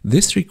frame.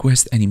 This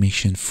request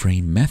animation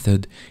frame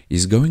method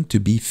is going to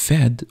be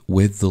fed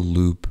with the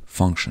loop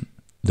function,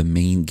 the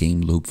main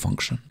game loop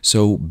function.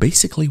 So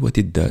basically what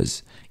it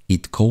does,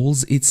 it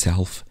calls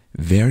itself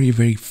very,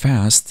 very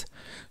fast.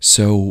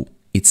 So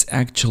it's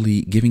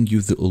actually giving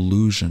you the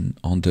illusion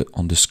on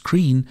the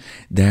screen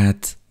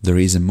that there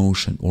is a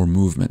motion or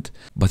movement.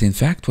 But in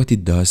fact, what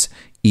it does,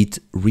 it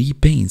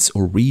repaints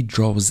or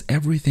redraws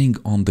everything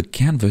on the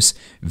canvas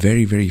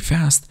very, very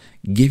fast,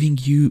 giving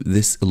you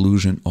this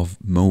illusion of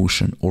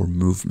motion or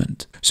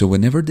movement. So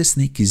whenever the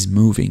snake is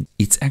moving,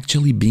 it's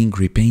actually being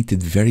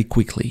repainted very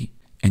quickly.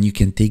 And you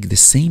can take the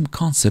same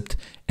concept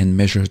and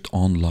measure it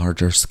on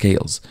larger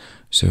scales.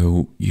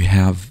 So you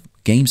have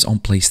games on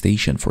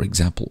PlayStation, for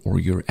example, or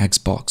your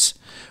Xbox,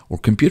 or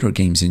computer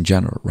games in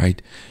general, right?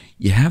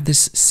 You have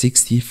this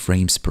 60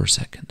 frames per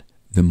second.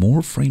 The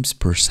more frames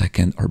per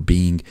second are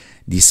being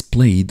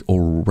displayed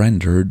or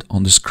rendered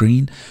on the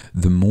screen,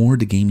 the more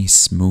the game is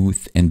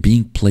smooth and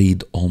being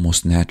played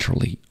almost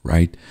naturally,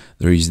 right?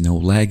 There is no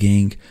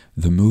lagging,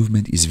 the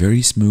movement is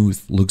very smooth,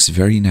 looks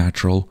very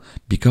natural,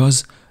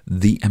 because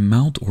the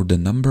amount or the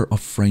number of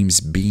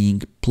frames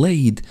being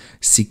played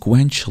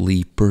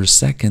sequentially per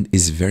second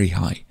is very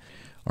high.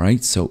 All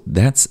right, so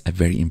that's a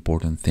very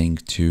important thing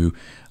to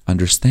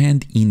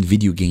understand in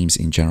video games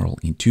in general,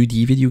 in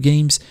 2D video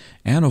games,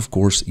 and of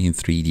course in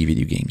 3D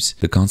video games.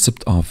 The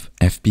concept of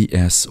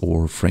FPS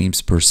or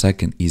frames per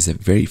second is a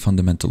very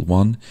fundamental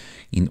one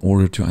in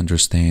order to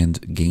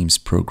understand games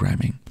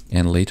programming.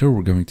 And later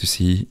we're going to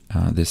see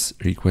this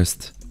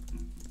request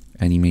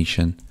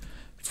animation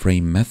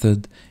frame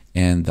method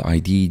and the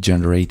ID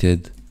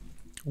generated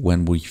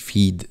when we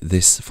feed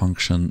this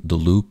function, the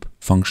loop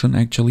function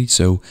actually.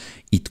 So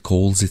it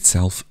calls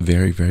itself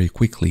very, very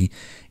quickly.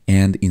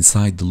 And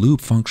inside the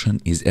loop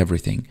function is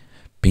everything: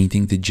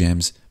 painting the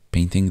gems,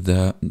 painting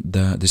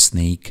the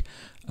snake,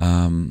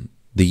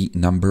 the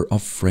number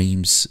of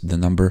frames, the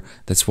number.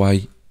 That's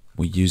why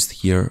we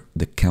used here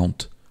the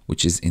count,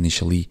 which is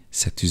initially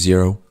set to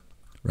 0,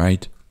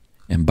 right?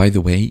 And by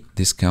the way,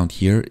 this count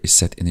here is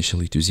set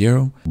initially to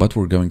 0, but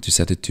we're going to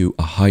set it to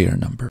a higher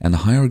number. And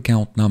a higher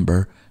count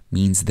number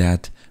means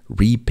that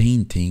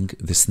repainting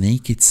the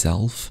snake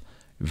itself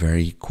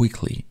very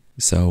quickly.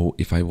 So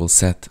if I will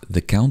set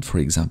the count, for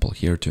example,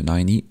 here to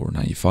 90 or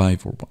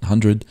 95 or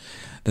 100,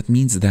 that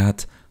means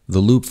that the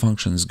loop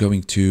function is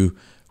going to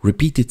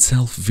repeat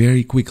itself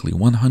very quickly,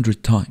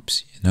 100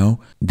 times, you know?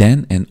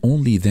 Then and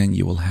only then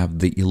you will have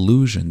the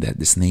illusion that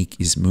the snake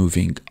is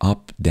moving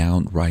up,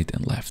 down, right,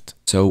 and left.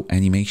 So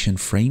animation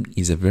frame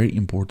is a very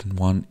important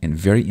one and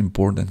very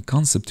important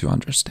concept to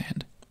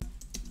understand.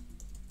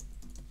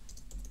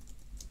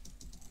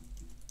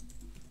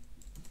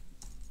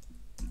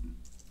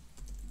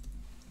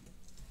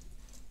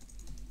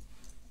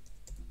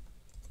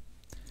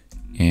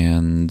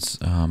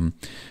 and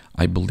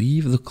I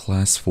believe the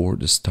class for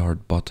the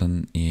start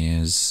button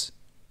is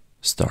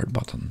start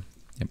button.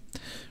 Yep.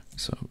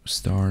 So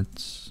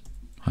start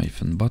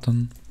hyphen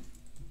button.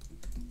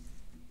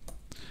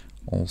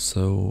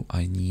 Also,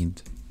 I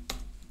need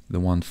the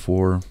one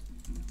for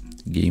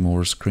game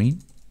over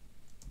screen.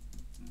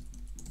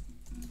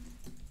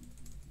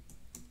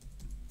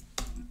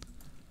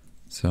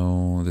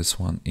 So this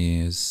one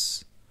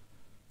is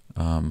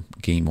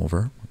game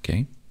over,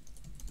 okay.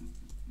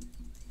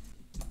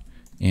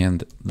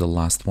 And the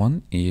last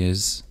one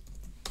is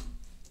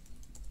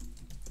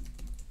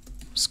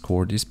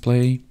score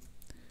display,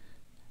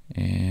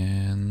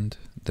 and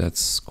that's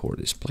score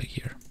display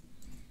here.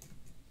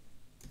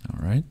 All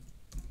right.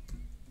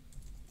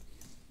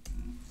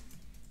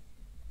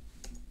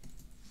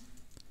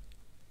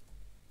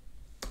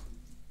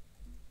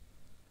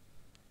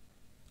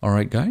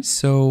 Alright guys,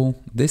 so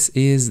this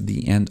is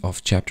the end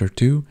of chapter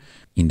 2.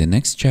 In the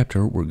next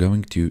chapter, we're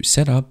going to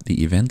set up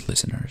the event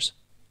listeners.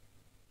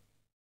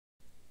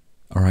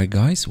 Alright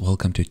guys,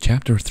 welcome to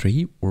chapter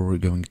 3, where we're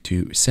going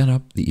to set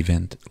up the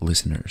event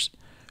listeners.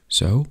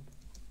 So,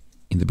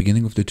 in the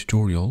beginning of the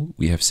tutorial,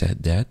 we have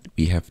said that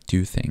we have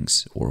two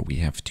things, or we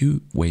have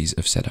two ways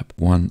of setup.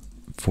 One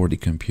for the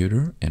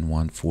computer and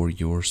one for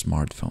your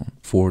smartphone.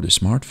 For the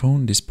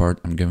smartphone, this part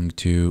I'm going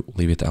to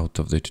leave it out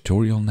of the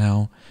tutorial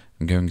now.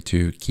 I'm going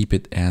to keep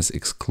it as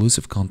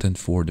exclusive content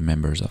for the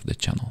members of the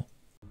channel.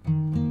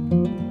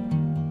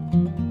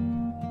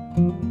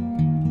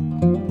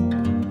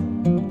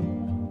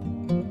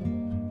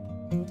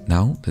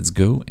 Now let's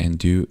go and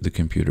do the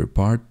computer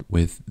part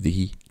with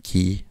the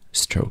key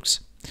strokes.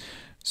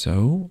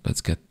 So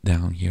let's get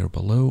down here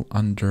below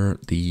under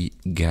the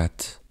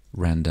get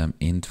random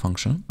int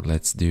function.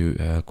 Let's do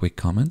a quick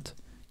comment.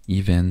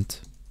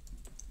 Event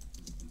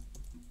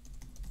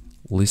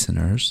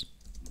listeners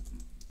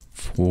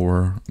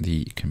for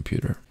the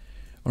computer.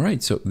 All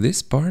right, so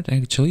this part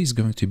actually is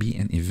going to be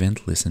an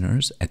event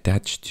listeners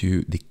attached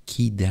to the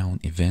key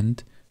down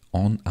event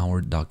on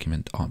our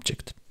document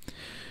object.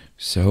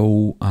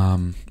 So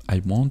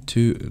I want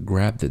to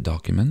grab the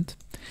document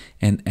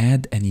and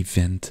add an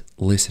event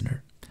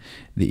listener.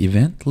 The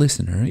event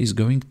listener is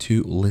going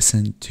to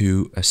listen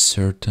to a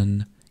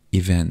certain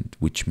event,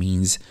 which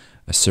means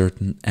a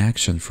certain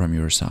action from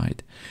your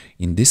side.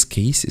 In this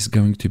case, it's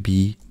going to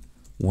be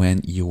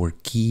when your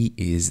key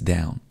is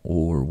down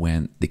or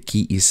when the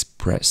key is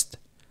pressed.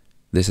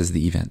 This is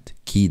the event,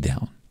 key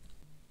down.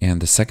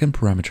 And the second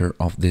parameter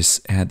of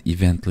this add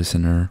event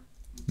listener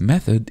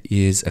method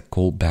is a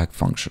callback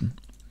function.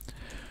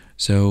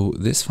 So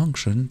this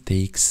function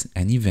takes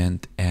an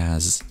event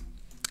as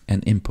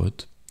an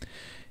input,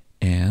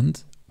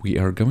 and we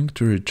are going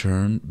to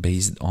return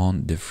based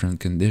on different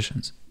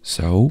conditions.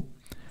 So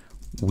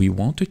we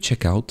want to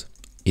check out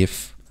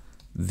if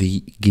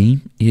the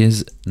game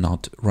is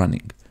not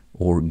running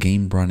or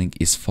game running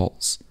is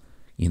false.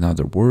 In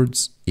other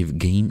words, if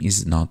game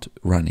is not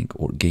running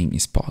or game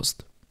is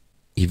paused.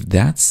 If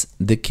that's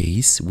the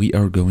case, we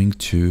are going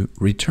to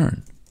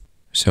return.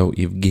 So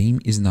if game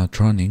is not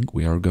running,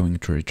 we are going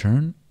to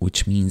return,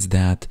 which means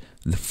that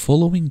the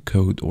following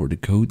code or the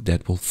code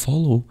that will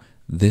follow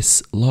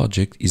this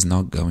logic is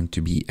not going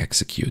to be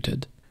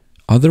executed.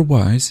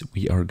 Otherwise,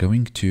 we are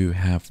going to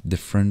have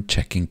different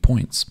checking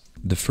points.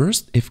 The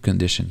first if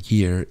condition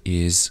here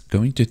is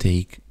going to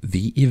take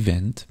the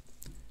event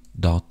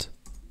dot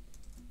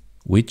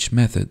which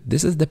method.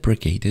 This is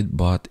deprecated,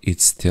 but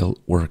it's still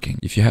working.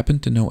 If you happen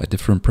to know a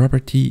different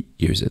property,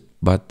 use it,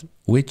 but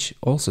which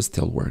also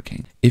still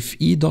working. If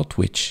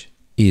e.which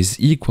is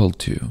equal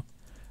to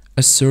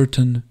a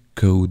certain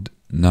code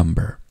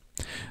number.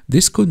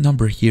 This code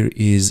number here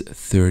is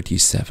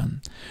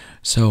 37.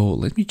 So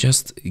let me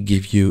just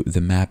give you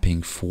the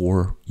mapping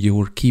for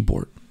your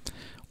keyboard,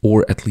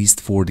 or at least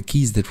for the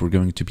keys that we're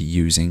going to be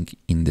using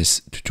in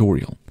this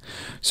tutorial.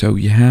 So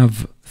you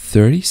have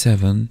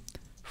 37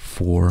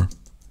 for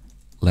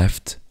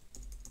left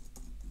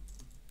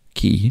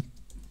key,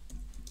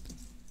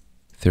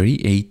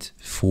 38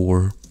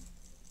 for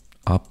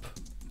up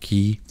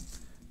key,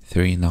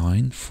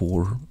 39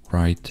 for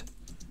right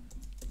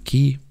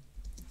key,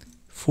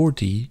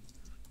 40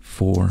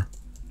 for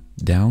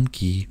down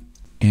key,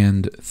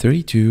 and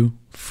 32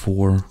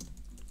 for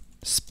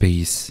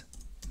space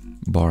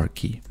bar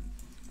key.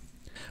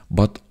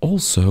 But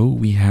also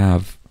we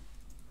have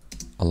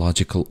a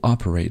logical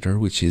operator,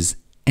 which is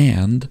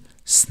and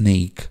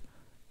snake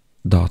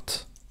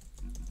dot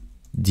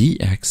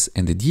dx,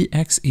 and the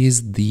dx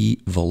is the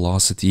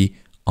velocity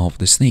of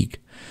the snake.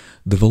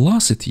 The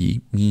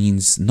velocity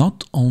means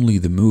not only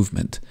the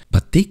movement,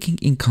 but taking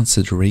in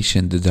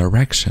consideration the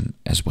direction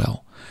as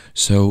well.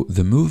 So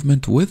the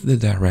movement with the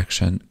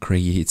direction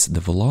creates the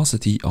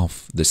velocity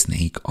of the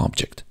snake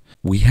object.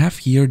 We have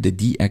here the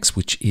dx,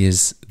 which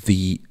is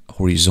the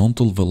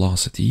horizontal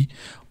velocity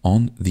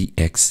on the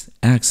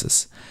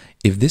x-axis.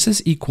 If this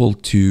is equal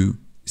to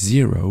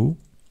 0,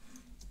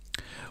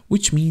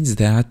 which means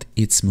that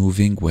it's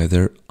moving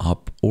whether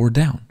up or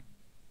down,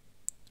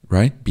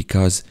 right?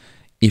 Because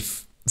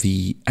if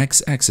the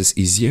x-axis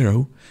is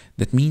 0,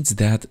 that means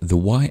that the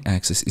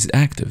y-axis is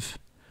active.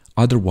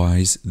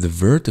 Otherwise, the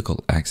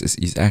vertical axis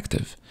is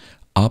active,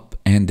 up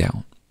and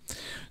down.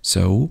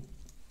 So,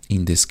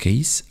 in this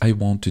case, I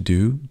want to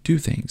do two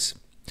things.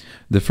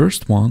 The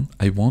first one,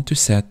 I want to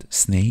set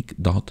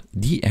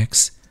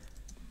snake.dx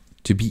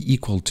to be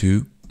equal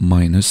to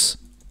minus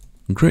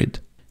grid.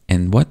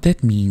 And what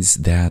that means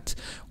that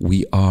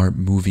we are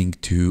moving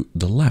to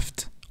the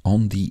left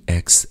on the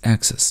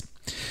x-axis.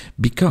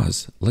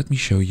 Because, let me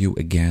show you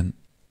again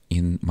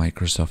in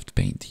Microsoft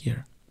Paint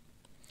here.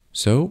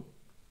 So,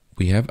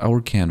 we have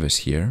our canvas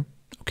here,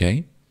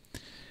 okay?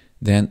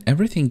 Then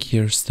everything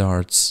here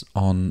starts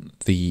on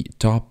the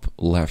top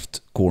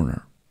left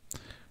corner.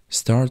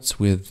 Starts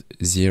with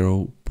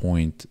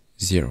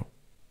 0.0,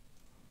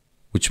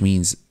 which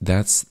means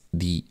that's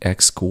the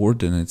x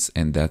coordinates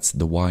and that's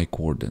the y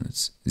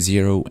coordinates.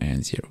 0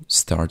 and 0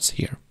 starts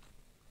here.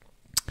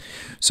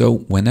 So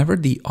whenever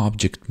the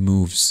object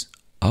moves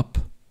up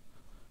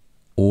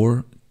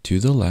or to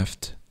the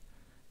left,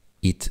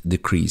 it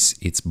decreases.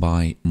 It's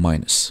by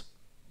minus.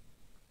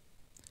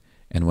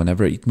 And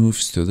whenever it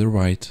moves to the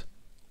right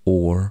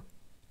or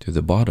to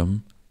the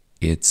bottom,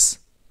 it's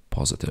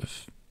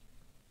positive.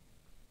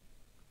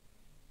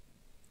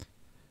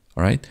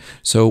 All right,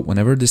 so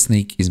whenever the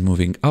snake is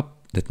moving up,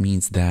 that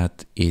means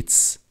that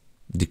it's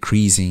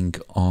decreasing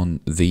on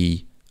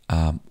the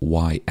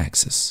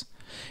y-axis.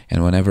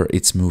 And whenever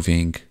it's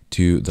moving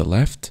to the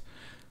left,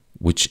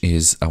 which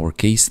is our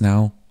case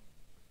now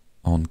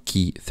on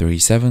key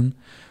 37,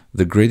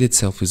 the grid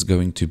itself is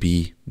going to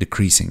be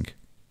decreasing.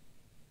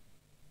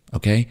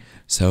 Okay,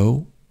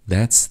 so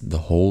that's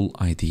the whole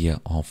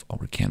idea of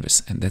our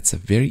canvas, and that's a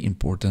very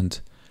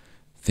important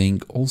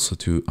thing also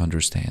to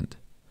understand.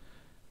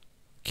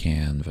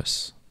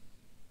 Canvas.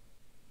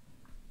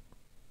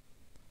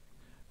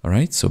 All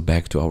right, so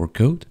back to our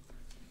code.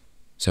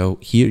 So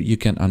here you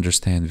can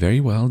understand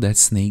very well that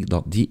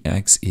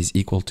snake.dx is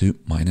equal to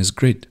minus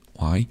grid.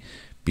 Why?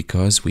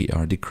 Because we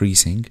are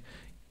decreasing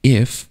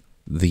if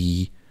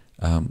the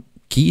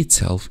key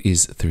itself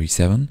is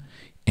 37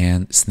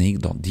 and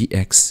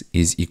snake.dx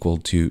is equal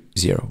to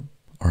 0.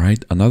 All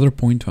right, another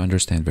point to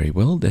understand very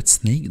well, that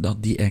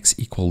snake.dx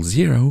equals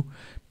 0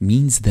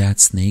 means that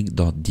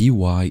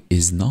snake.dy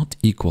is not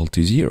equal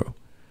to 0,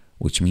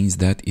 which means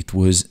that it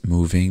was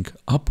moving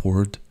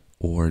upward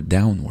or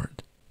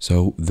downward.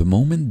 So the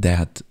moment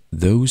that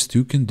those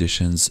two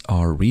conditions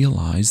are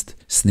realized,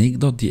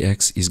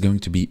 snake.dx is going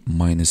to be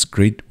minus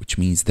grid, which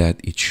means that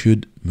it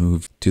should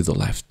move to the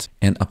left.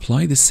 And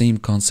apply the same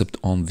concept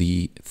on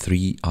the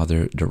three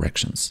other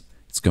directions.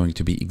 It's going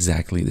to be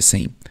exactly the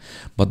same.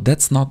 But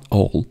that's not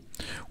all.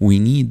 We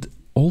need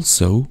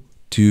also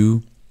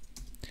to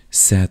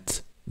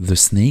set the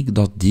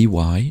snake.dy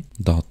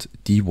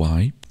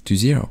to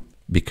 0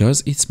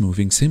 because it's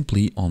moving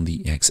simply on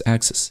the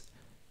x-axis.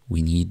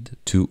 We need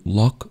to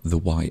lock the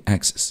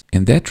y-axis,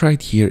 and that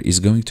right here is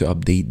going to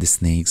update the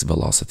snake's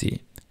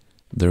velocity.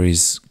 There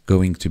is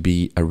going to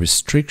be a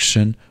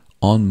restriction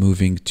on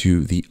moving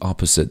to the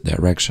opposite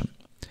direction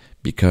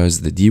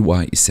because the dy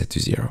is set to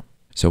 0.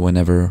 So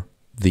whenever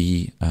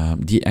the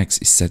dx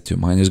is set to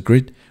minus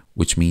grid,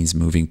 which means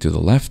moving to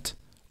the left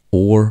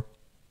or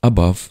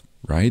above,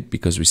 right?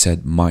 Because we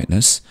said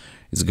minus,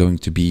 is going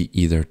to be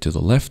either to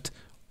the left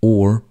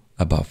or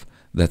above.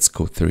 That's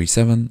code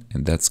 37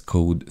 and that's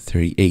code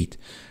 38.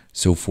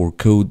 So for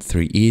code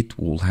 38,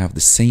 we'll have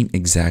the same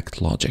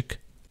exact logic.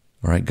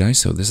 All right, guys,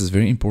 so this is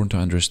very important to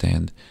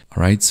understand.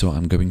 All right, so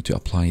I'm going to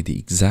apply the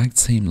exact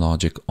same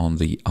logic on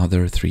the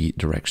other three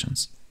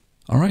directions.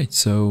 All right,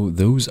 so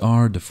those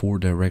are the four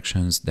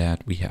directions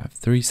that we have: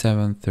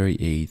 37,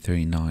 38,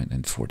 39,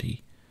 and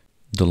 40.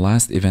 The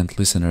last event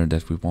listener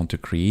that we want to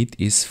create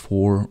is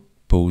for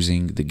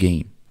pausing the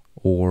game,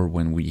 or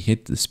when we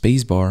hit the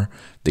spacebar,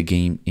 the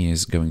game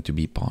is going to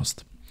be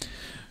paused.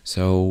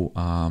 So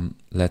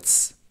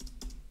let's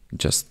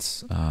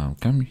just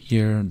come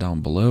here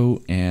down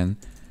below and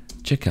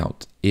check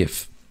out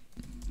if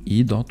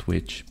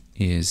e.which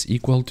is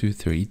equal to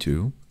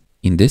 32.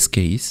 In this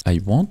case, I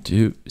want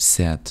to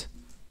set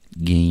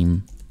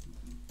game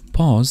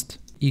paused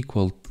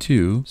equal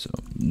to, so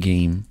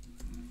game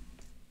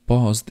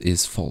paused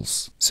is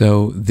false.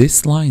 So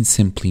this line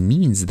simply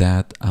means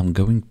that I'm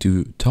going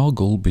to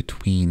toggle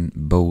between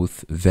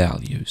both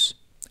values.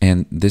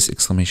 And this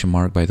exclamation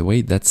mark, by the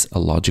way, that's a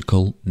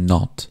logical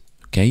not.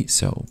 Okay,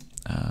 so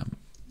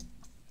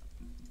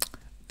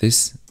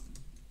this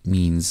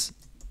means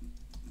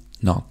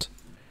not.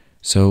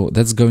 So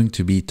that's going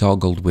to be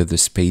toggled with the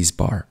space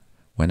bar.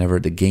 Whenever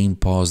the game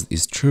paused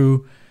is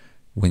true,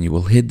 when you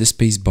will hit the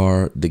space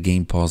bar, the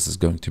game pause is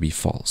going to be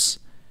false.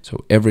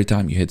 So every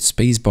time you hit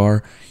space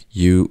bar,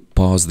 you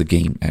pause the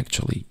game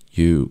actually.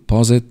 You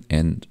pause it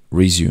and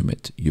resume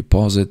it. You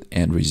pause it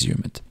and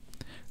resume it.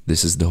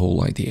 This is the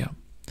whole idea.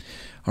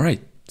 All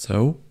right,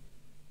 so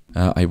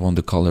I want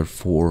the color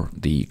for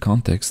the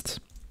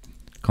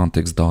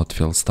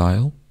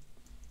context.fill-style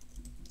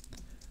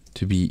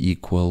to be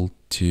equal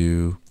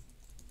to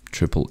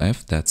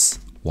FFF, that's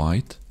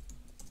white.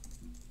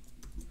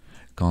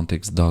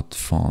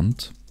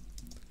 context.font.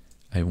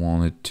 I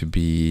want it to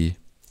be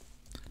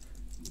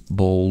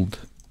bold,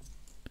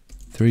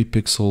 3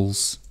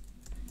 pixels,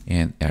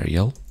 and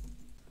Arial.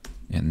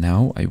 And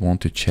now I want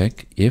to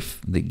check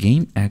if the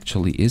game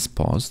actually is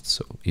paused.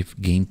 So if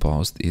game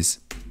paused is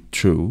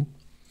true,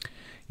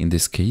 in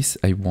this case,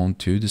 I want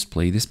to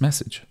display this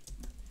message.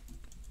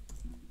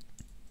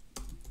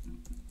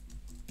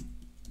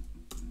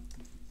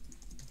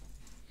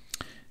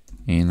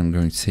 And I'm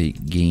going to say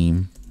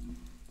game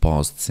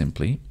paused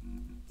simply.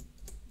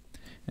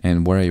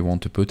 And where I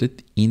want to put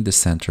it, in the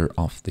center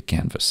of the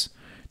canvas.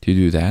 To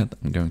do that,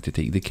 I'm going to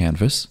take the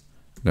canvas,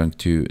 I'm going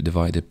to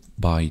divide it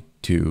by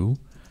 2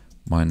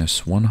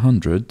 minus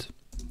 100,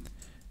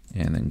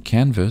 and then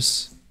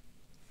canvas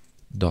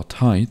dot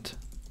height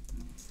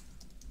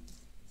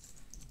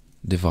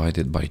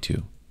divided by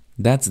 2.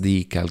 That's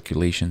the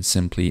calculation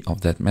simply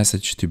of that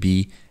message to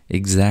be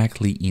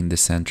exactly in the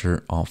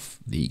center of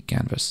the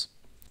canvas.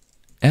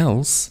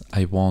 Else,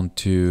 I want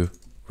to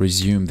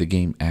resume the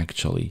game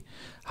actually.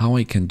 How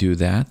I can do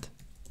that?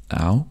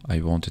 Now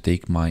I want to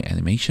take my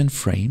animation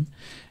frame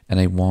and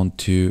I want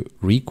to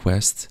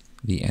request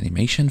the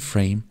animation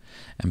frame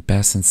and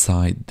pass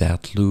inside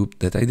that loop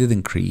that I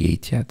didn't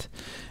create yet,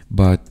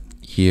 but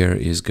here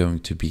is going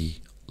to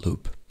be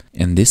loop.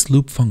 And this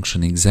loop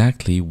function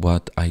exactly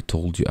what I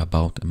told you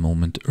about a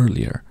moment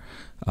earlier,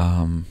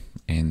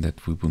 and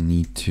that we will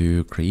need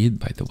to create,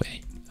 by the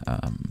way,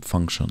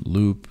 function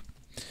loop.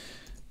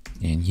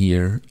 And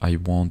here I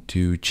want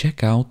to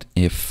check out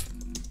if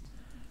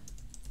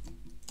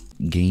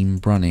game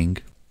running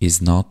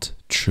is not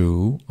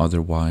true,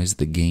 otherwise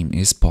the game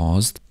is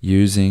paused,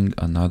 using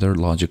another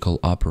logical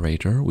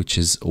operator, which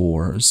is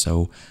OR.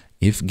 So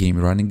if game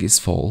running is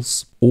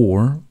false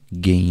or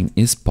game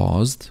is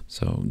paused,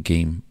 so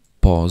game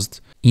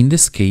paused, in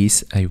this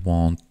case I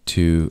want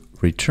to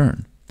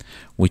return,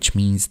 which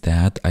means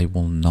that I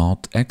will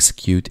not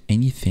execute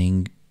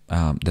anything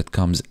that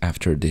comes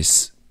after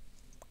this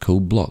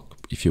code block,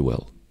 if you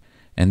will.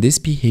 And this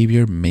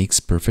behavior makes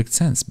perfect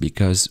sense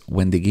because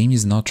when the game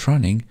is not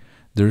running,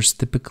 there's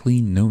typically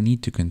no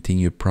need to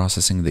continue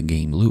processing the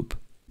game loop.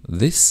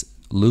 This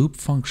loop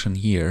function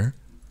here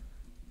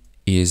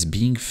is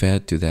being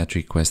fed to that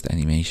request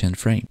animation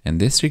frame. And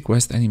this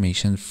request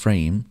animation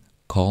frame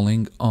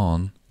calling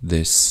on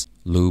this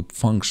loop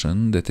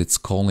function that it's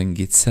calling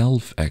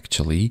itself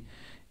actually,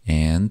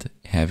 and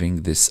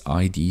having this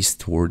ID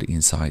stored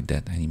inside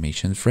that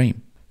animation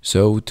frame.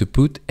 So to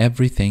put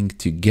everything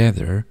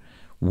together,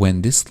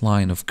 when this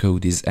line of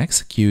code is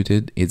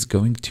executed, it's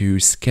going to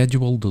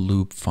schedule the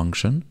loop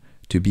function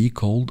to be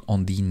called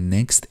on the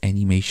next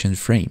animation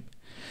frame,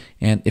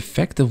 and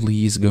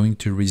effectively is going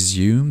to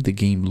resume the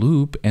game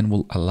loop and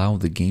will allow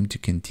the game to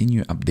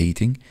continue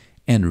updating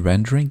and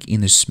rendering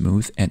in a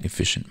smooth and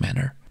efficient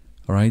manner.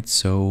 Alright,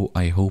 so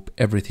I hope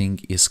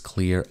everything is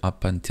clear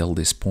up until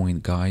this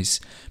point,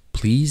 guys.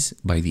 Please,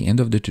 by the end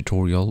of the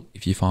tutorial,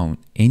 if you found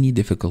any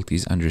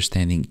difficulties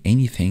understanding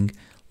anything,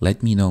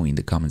 let me know in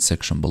the comment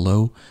section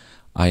below.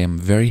 I am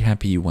very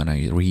happy when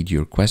I read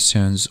your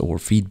questions or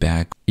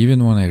feedback,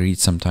 even when I read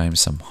sometimes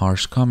some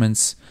harsh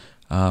comments.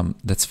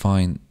 That's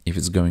fine if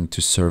it's going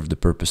to serve the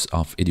purpose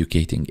of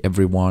educating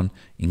everyone,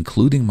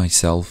 including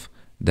myself.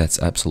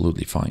 That's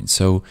absolutely fine.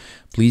 So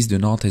please do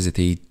not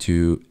hesitate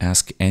to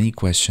ask any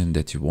question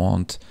that you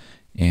want,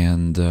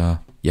 and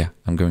yeah,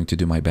 I'm going to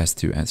do my best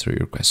to answer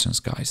your questions,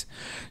 guys.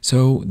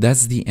 So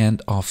that's the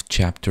end of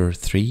chapter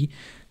 3.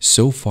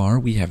 So far,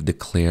 we have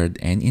declared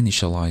and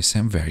initialized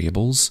some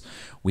variables.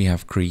 We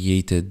have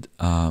created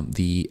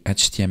the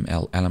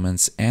HTML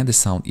elements and the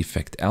sound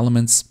effect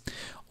elements.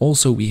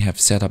 Also, we have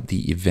set up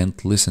the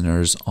event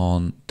listeners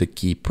on the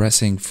key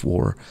pressing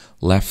for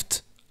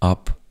left,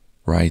 up,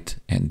 right,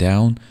 and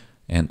down,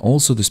 and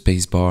also the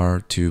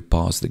spacebar to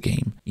pause the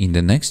game. In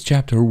the next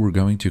chapter, we're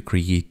going to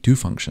create 2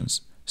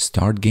 functions,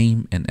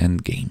 startGame and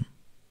endGame.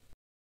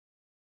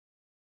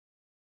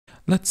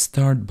 Let's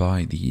start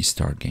by the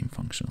startGame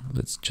function.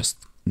 Let's just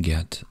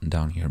get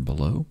down here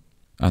below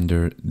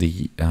under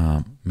the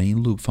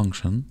main loop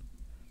function.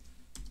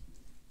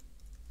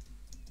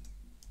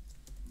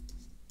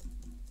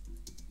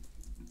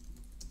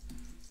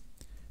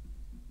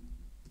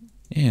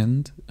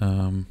 And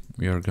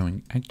we are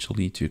going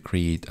actually to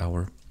create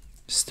our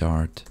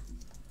start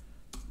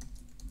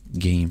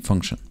game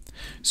function.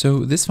 So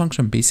this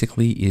function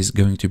basically is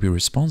going to be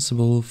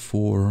responsible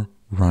for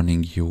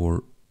running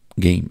your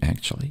game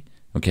actually.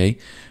 Okay,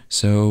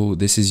 so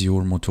this is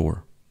your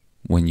motor.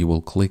 When you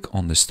will click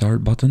on the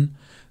start button,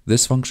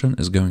 this function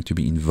is going to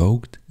be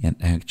invoked and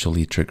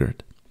actually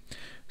triggered.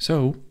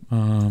 So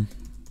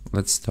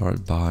let's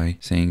start by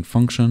saying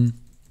function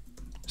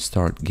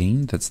start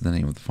game. That's the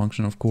name of the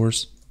function, of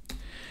course.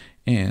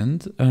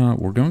 And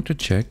we're going to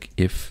check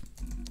if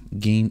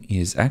game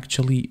is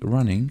actually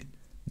running,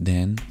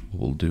 then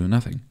we'll do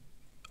nothing.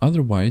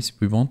 Otherwise,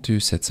 we want to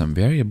set some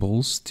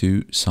variables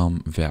to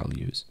some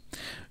values.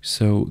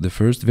 So the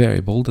first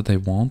variable that I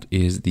want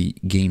is the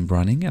game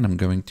running, and I'm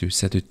going to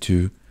set it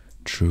to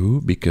true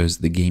because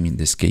the game in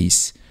this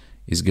case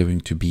is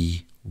going to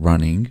be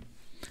running.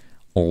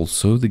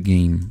 Also, the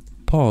game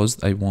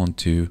paused, I want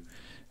to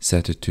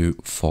set it to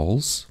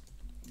false,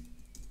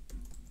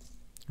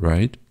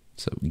 right?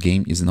 So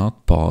game is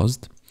not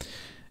paused.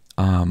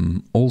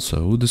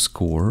 Also, the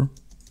score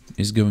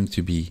is going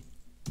to be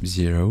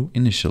 0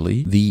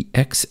 initially. The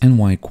X and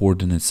Y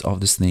coordinates of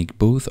the snake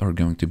both are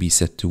going to be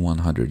set to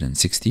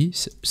 160.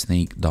 So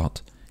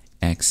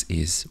snake.x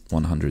is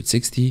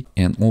 160,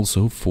 and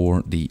also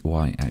for the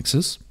Y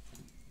axis.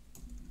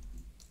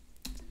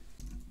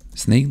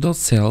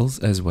 Snake.cells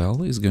as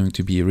well is going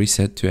to be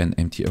reset to an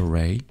empty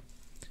array.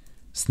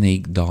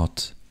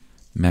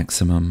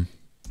 Snake.maximum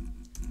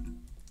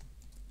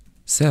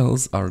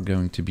cells are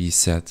going to be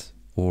set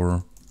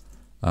or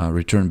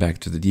return back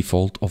to the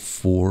default of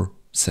 4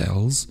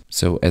 cells.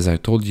 So as I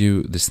told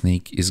you, the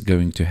snake is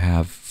going to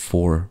have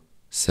 4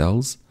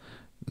 cells.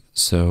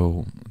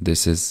 So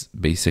this is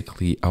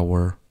basically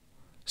our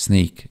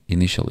snake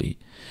initially.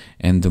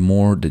 And the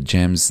more the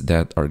gems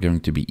that are going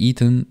to be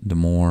eaten, the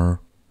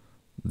more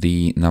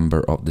the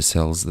number of the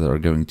cells that are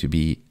going to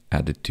be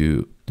added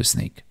to the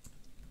snake.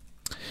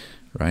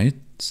 Right?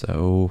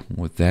 So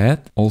with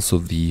that, also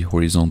the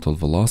horizontal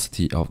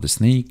velocity of the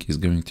snake is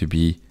going to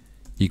be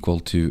equal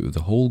to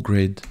the whole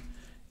grid,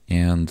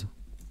 and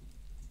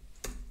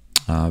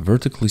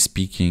vertically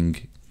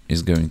speaking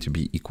is going to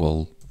be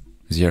equal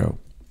 0.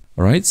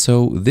 All right,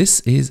 so this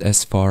is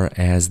as far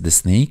as the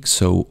snake.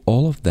 So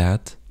all of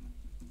that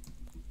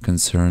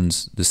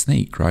concerns the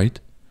snake, right?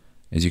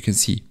 As you can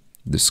see,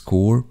 the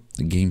score,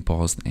 the game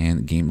paused,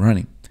 and game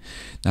running.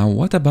 Now,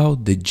 what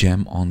about the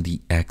gem on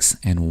the X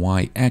and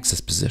Y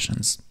axis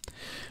positions?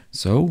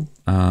 So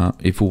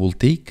if we will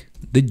take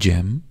the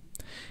gem,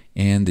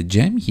 and the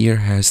gem here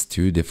has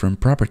 2 different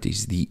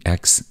properties, the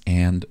X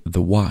and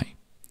the Y.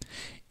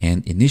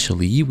 And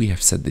initially we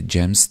have set the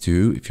gems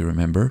to, if you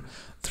remember,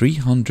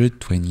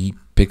 320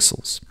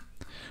 pixels.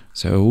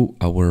 So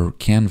our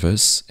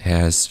canvas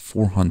has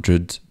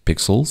 400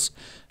 pixels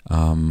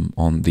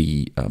on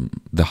the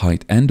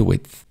height and the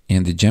width.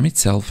 And the gem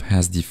itself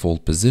has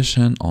default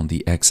position on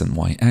the X and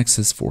Y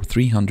axis for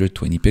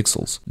 320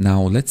 pixels.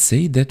 Now let's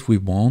say that we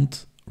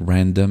want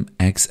random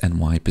X and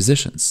Y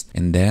positions,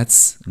 and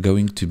that's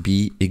going to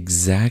be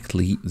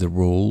exactly the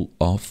role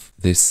of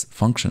this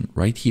function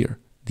right here,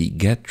 the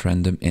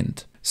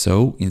getRandomInt.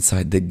 So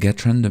inside the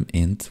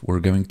getRandomInt, we're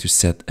going to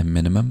set a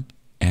minimum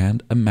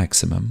and a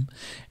maximum,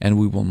 and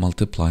we will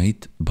multiply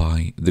it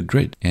by the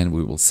grid, and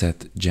we will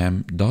set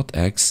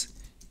gem.x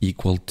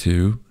equal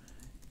to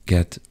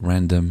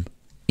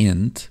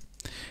getRandomInt,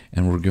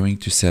 and we're going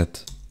to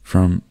set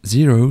from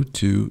 0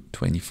 to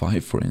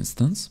 25, for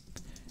instance,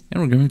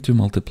 and we're going to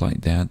multiply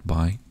that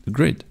by the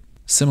grid.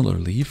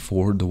 Similarly,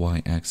 for the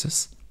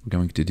y-axis, we're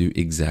going to do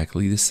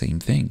exactly the same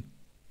thing.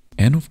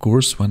 And of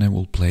course, when I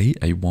will play,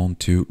 I want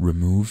to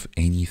remove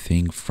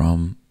anything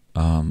from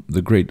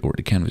the grid or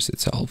the canvas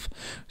itself.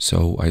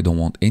 So I don't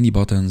want any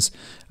buttons,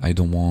 I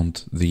don't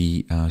want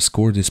the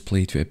score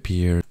display to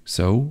appear.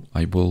 So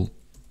I will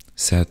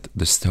set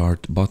the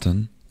start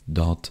button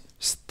dot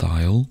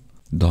style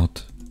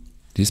dot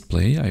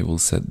display. I will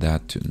set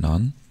that to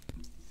none.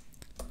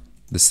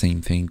 The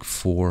same thing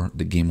for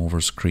the game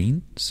over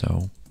screen.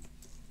 So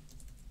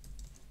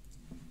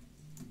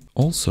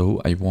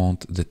also I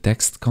want the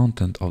text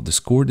content of the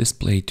score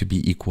display to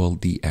be equal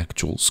the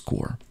actual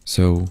score.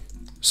 So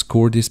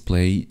score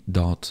display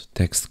dot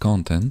text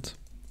content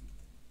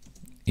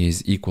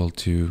is equal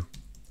to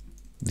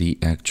the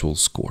actual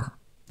score.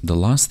 The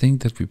last thing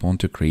that we want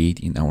to create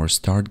in our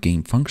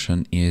startGame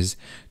function is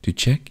to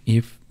check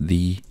if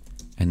the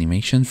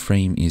animation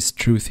frame is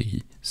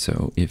truthy.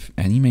 So if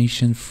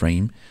animation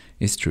frame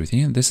is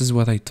truthy, and this is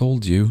what I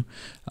told you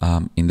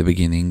in the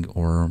beginning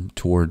or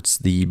towards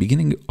the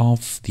beginning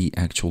of the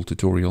actual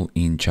tutorial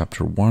in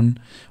chapter 1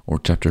 or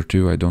chapter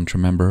 2, I don't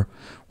remember,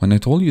 when I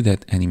told you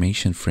that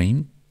animation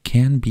frame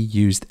can be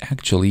used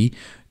actually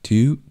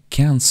to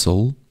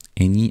cancel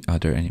any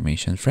other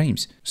animation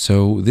frames.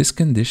 So this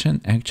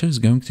condition actually is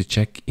going to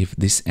check if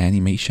this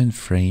animation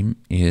frame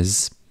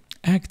is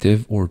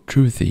active or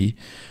truthy.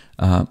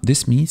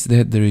 This means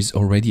that there is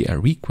already a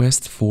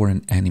request for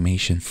an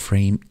animation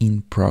frame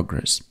in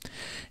progress.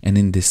 And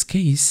in this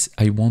case,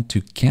 I want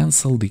to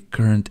cancel the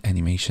current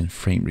animation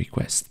frame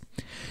request.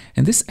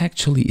 And this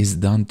actually is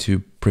done to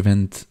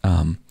prevent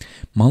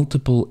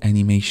multiple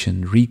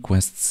animation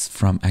requests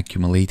from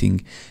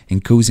accumulating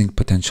and causing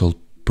potential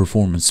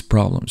performance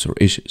problems or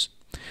issues.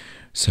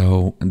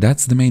 So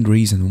that's the main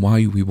reason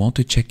why we want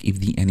to check if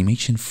the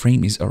animation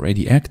frame is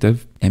already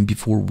active, and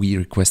before we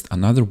request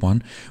another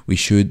one, we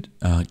should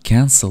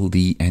cancel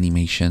the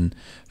animation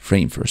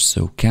frame first.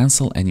 So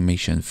cancel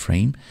animation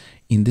frame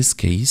in this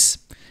case,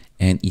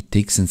 and it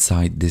takes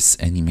inside this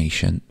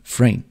animation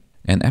frame.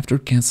 And after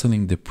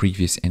canceling the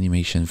previous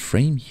animation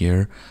frame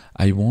here,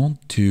 I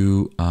want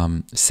to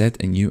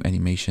set a new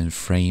animation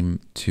frame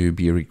to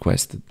be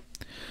requested.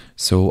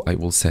 So I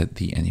will set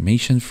the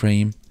animation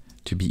frame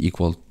to be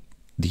equal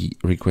the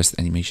request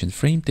animation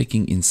frame,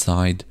 taking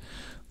inside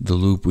the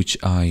loop which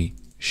I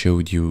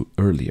showed you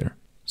earlier.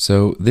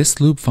 So this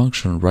loop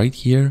function right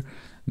here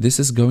this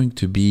is going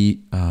to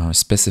be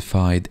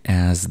specified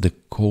as the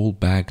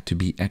callback to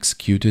be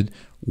executed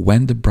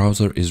when the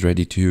browser is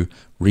ready to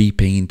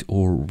repaint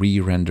or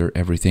re-render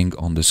everything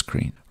on the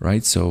screen,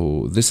 right?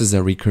 So this is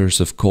a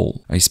recursive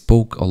call. I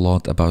spoke a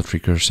lot about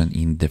recursion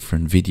in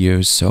different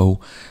videos. So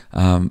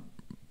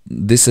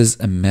this is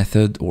a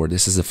method, or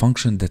this is a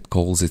function that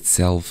calls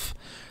itself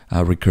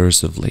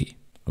recursively.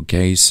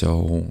 Okay,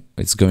 so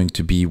it's going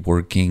to be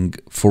working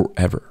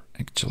forever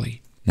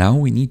actually. Now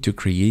we need to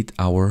create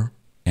our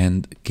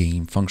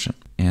endGame function.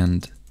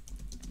 EndGame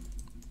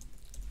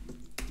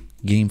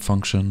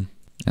function,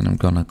 and I'm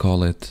gonna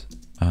call it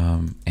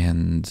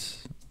endGame,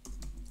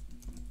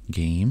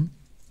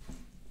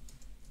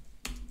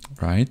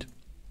 right?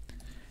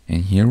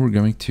 And here we're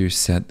going to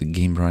set the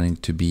game running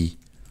to be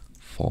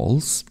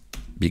false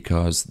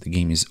because the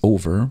game is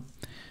over,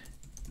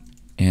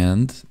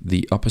 and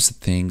the opposite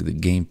thing, the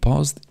game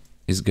paused,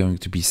 is going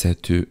to be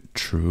set to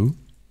true,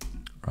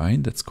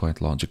 right? That's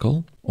quite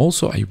logical.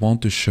 Also, I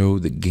want to show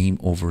the game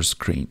over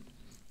screen,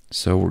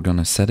 so we're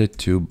gonna set it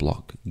to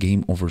block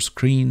game over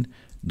screen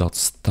dot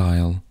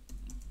style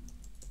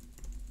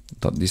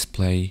dot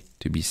display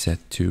to be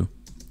set to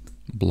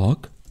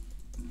block.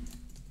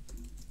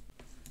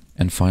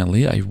 And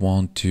finally, I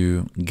want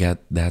to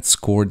get that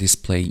score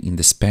display in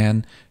the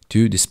span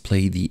to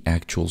display the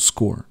actual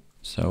score.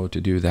 So to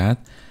do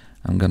that,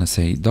 I'm gonna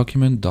say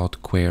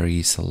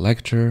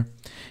document.querySelector,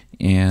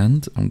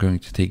 and I'm going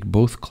to take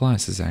both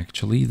classes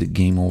actually, the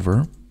game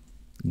over,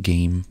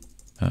 game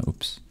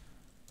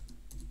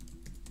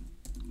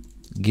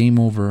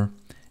over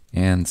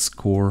and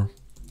score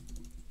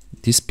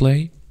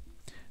display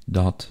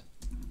dot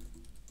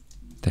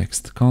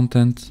text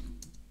content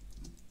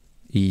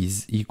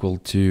is equal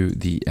to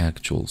the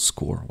actual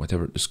score,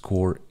 whatever the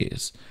score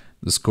is.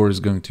 The score is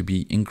going to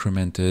be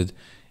incremented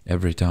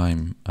every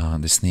time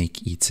the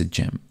snake eats a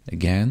gem.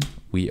 Again,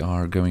 we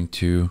are going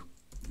to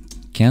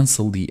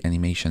cancel the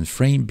animation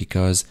frame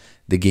because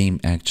the game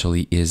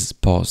actually is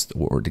paused,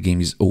 or the game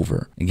is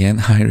over.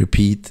 Again, I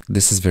repeat,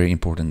 this is very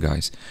important,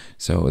 guys.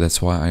 So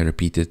that's why I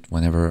repeat it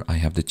whenever I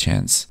have the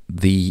chance.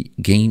 The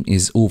game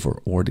is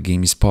over, or the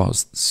game is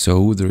paused.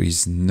 So there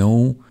is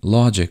no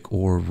logic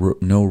or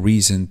no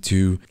reason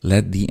to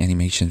let the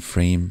animation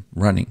frame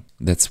running.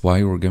 That's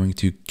why we're going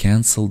to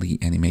cancel the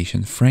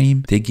animation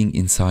frame, taking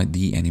inside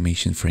the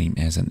animation frame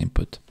as an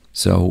input.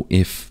 So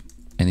if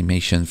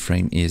animation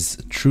frame is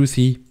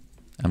truthy,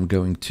 I'm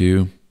going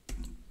to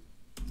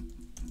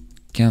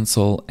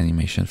cancel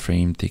animation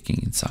frame,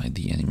 taking inside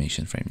the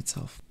animation frame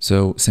itself.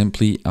 So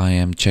simply I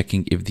am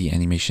checking if the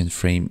animation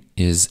frame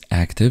is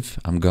active.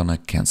 I'm gonna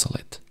cancel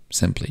it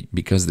simply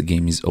because the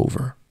game is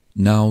over.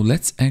 Now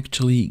let's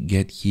actually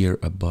get here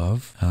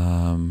above.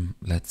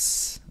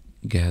 Let's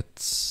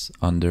get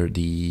under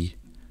the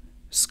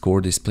score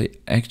display,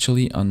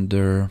 actually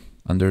under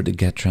the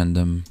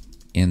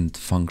getRandomInt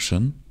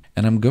function.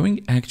 And I'm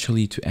going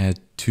actually to add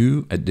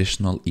 2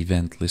 additional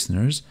event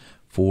listeners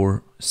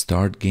for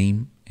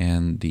startGame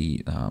and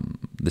the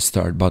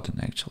start button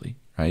actually,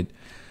 right?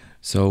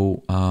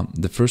 So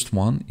the first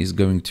one is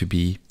going to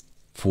be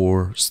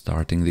for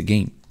starting the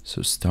game.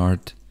 So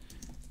start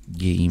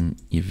game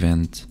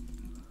event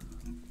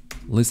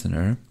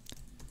listener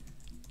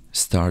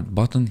start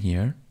button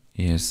here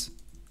is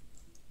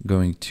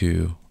going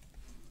to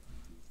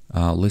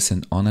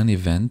listen on an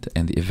event,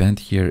 and the event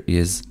here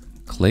is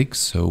click.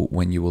 So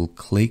when you will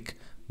click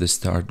the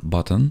start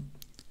button,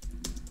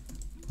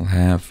 we'll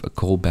have a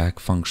callback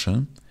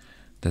function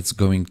that's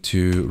going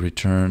to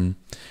return,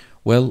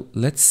 well,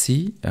 let's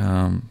see,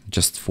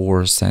 just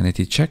for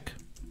sanity check,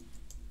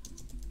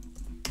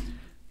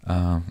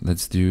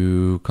 let's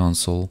do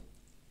console.log,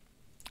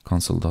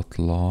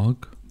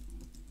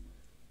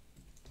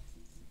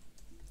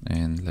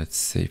 and let's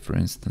say, for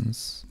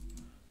instance,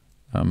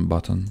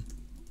 button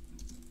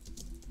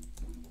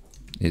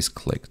is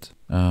clicked.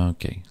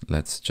 Okay,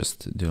 let's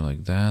just do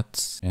like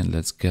that, and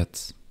let's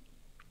get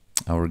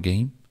our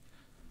game.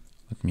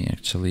 Let me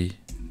actually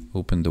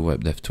open the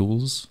web dev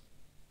tools.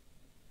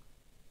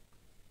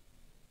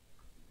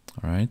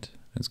 All right,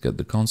 let's get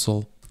the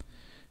console,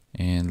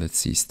 and let's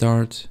see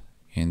start,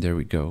 and there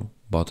we go,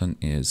 button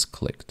is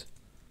clicked.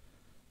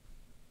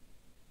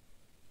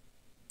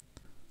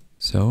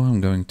 So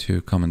I'm going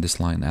to comment this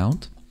line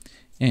out,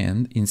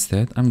 and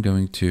instead I'm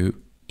going to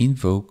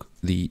invoke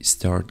the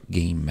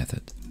startGame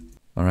method.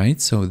 All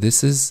right, so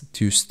this is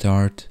to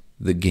start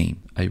the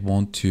game. I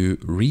want to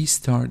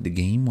restart the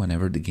game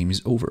whenever the game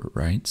is over,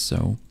 right?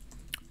 So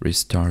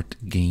restart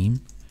game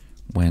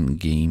when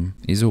game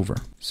is over.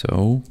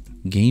 So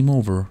game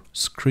over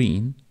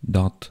screen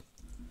dot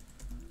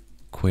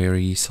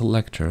query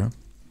selector,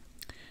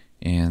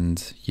 and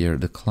here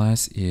the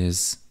class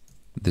is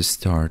the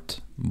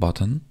start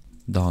button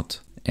dot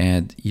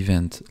add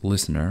event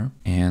listener,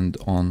 and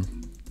on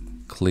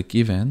click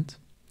event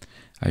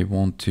I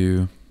want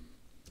to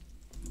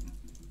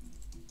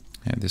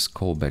have this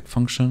callback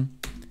function,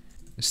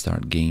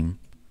 start game.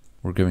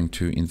 We're going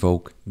to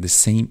invoke the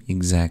same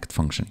exact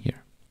function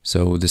here.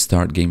 So the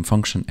start game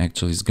function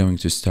actually is going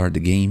to start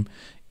the game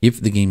if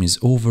the game is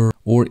over,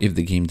 or if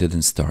the game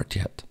didn't start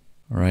yet.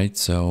 All right,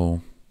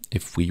 so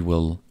if we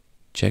will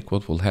check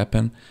what will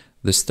happen,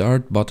 the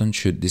start button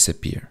should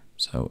disappear.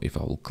 So if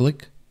I will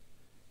click,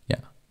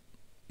 yeah,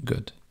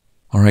 good.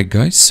 All right,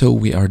 guys, so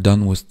we are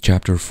done with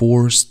chapter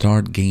 4,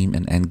 start game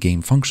and end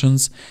game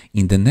functions.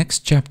 In the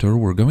next chapter,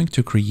 we're going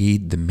to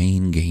create the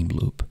main game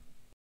loop.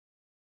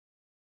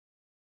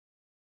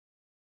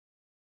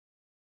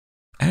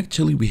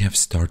 Actually, we have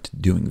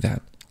started doing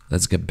that.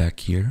 Let's get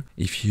back here.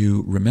 If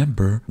you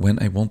remember when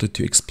I wanted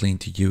to explain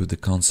to you the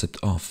concept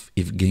of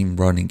if game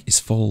running is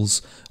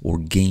false or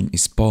game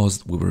is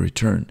paused, we will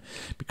return,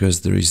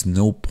 because there is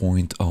no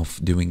point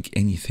of doing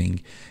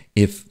anything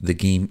if the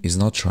game is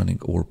not running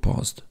or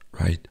paused,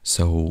 right?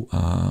 So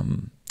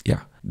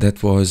yeah,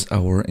 that was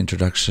our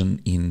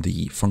introduction in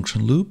the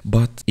function loop.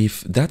 But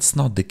if that's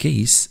not the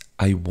case,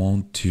 I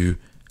want to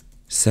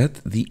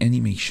set the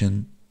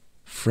animation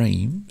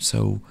frame.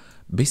 So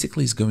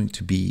basically it's going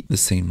to be the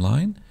same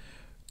line.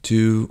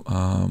 To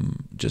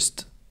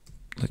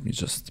let me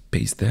just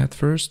paste that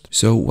first.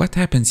 So what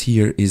happens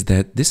here is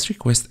that this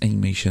request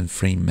animation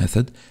frame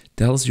method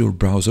tells your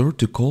browser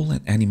to call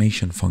an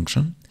animation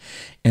function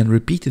and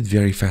repeat it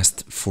very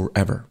fast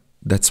forever.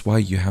 That's why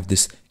you have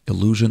this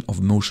illusion of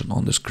motion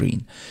on the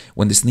screen.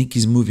 When the snake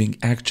is moving,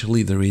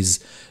 actually there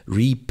is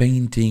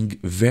repainting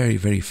very,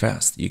 very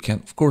fast. You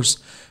can, of course,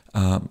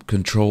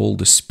 control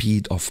the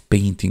speed of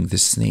painting the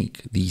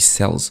snake. These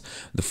cells,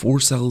 the 4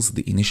 cells,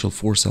 the initial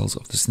 4 cells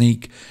of the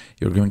snake,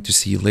 you're going to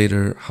see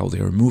later how they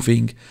are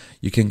moving.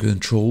 You can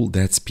control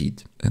that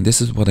speed. And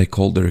this is what I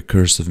call the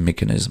recursive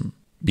mechanism,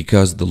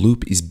 because the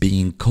loop is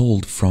being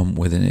called from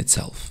within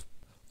itself.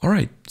 All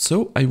right,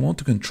 so I want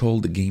to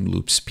control the game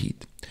loop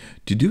speed.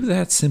 To do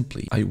that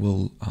simply, I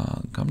will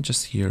come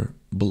just here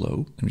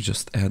below and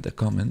just add a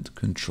comment,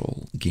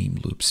 control game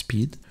loop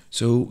speed.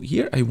 So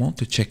here I want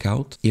to check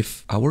out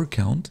if our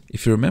count,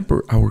 if you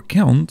remember our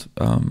count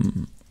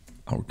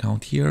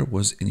here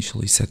was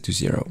initially set to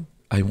 0.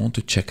 I want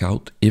to check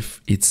out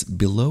if it's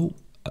below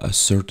a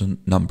certain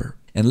number.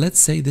 And let's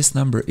say this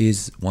number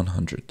is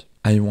 100.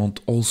 I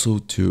want also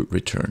to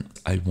return.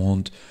 I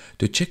want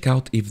to check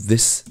out if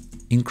this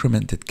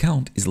incremented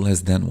count is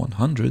less than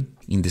 100.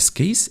 In this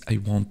case, I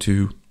want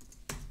to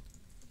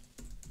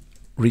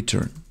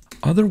return.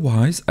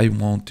 Otherwise, I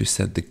want to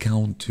set the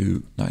count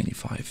to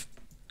 95.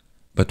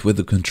 But with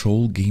the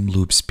control game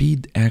loop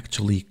speed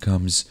actually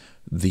comes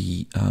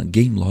the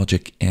game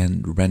logic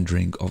and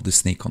rendering of the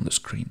snake on the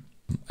screen.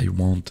 I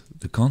want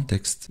the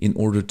context in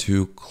order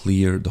to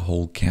clear the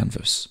whole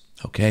canvas,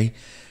 okay?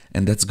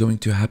 And that's going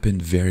to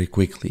happen very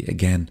quickly.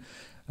 Again,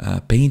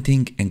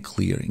 painting and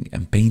clearing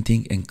and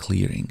painting and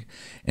clearing.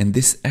 And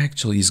this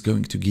actually is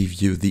going to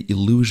give you the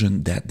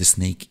illusion that the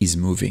snake is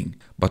moving.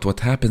 But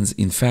what happens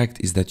in fact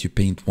is that you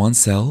paint one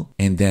cell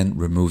and then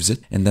removes it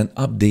and then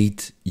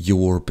update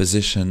your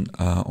position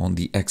on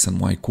the X and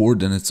Y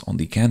coordinates on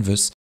the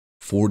canvas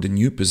for the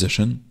new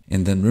position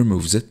and then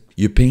removes it.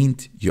 You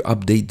paint, you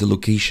update the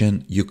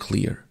location, you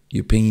clear.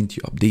 You paint,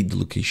 you update the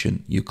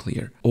location, you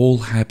clear. All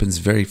happens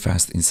very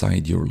fast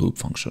inside your loop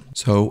function.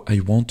 So I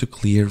want to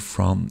clear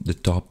from the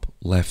top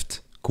left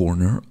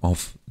corner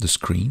of the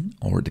screen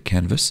or the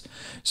canvas.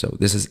 So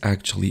this is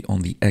actually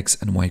on the X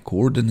and Y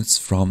coordinates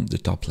from the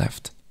top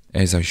left.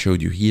 As I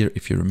showed you here,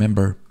 if you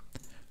remember,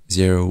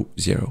 0,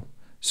 0.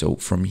 So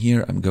from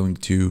here, I'm going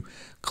to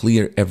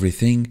clear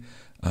everything,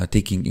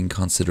 taking in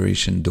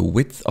consideration the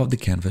width of the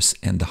canvas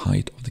and the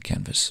height of the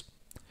canvas.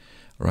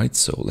 Right,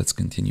 so let's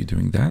continue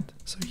doing that.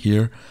 So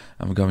here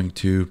I'm going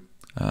to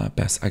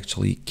pass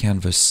actually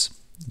canvas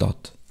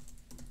dot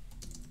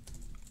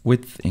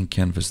width and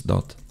canvas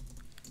dot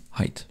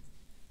height.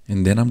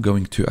 And then I'm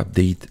going to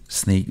update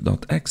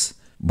snake.x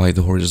by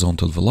the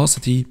horizontal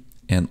velocity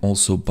and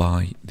also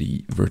by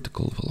the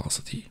vertical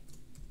velocity.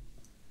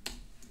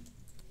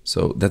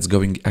 So that's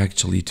going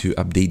actually to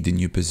update the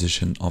new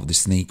position of the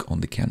snake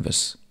on the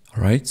canvas.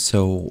 All right,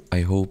 so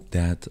I hope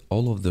that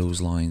all of those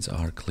lines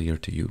are clear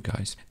to you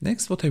guys.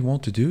 Next, what I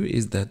want to do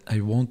is that I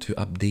want to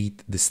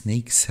update the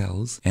snake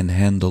cells and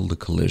handle the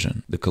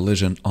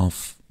collision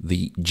of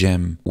the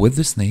gem with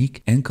the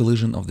snake and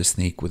collision of the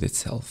snake with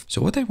itself. So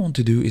what I want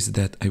to do is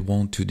that I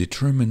want to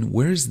determine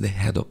where's the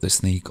head of the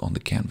snake on the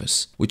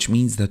canvas, which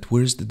means that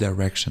where's the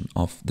direction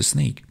of the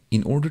snake.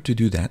 In order to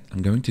do that,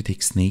 I'm going to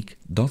take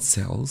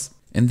snake.cells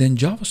and then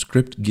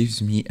JavaScript gives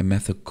me a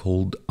method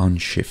called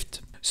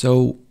unshift.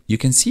 So you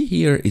can see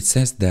here it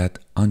says that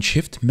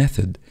unshift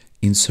method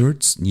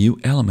inserts new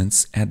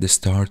elements at the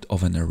start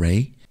of an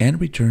array and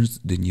returns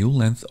the new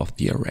length of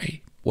the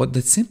array. What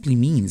that simply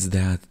means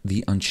that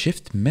the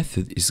unshift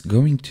method is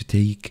going to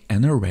take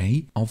an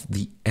array of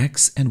the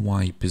X and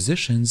Y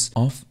positions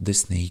of the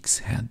snake's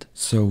head.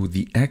 So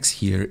the X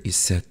here is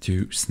set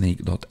to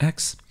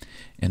snake.x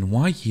and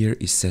Y here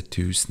is set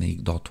to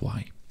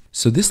snake.y.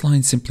 So this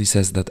line simply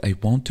says that I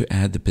want to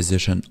add the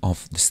position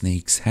of the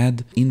snake's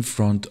head in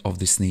front of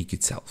the snake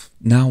itself.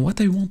 Now what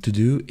I want to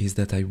do is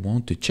that I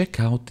want to check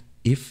out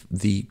if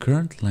the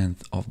current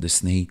length of the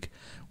snake,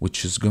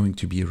 which is going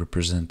to be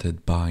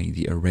represented by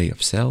the array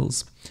of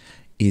cells,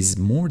 is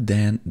more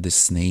than the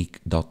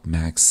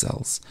snake.max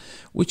cells,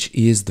 which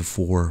is the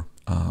four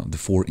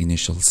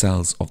initial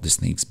cells of the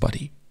snake's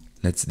body.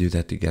 Let's do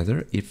that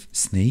together. If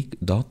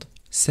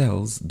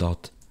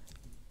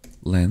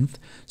snake.cells.length,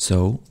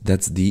 so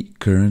that's the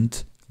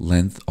current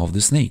length of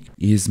the snake,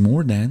 is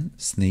more than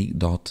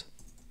snake.max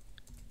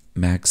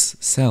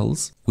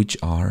cells, which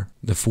are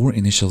the four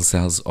initial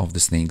cells of the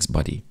snake's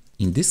body.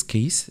 In this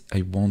case,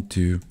 I want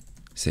to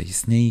say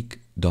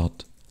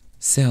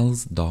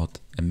snake.cells.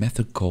 A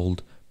method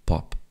called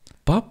pop.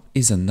 Pop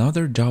is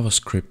another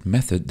JavaScript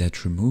method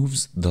that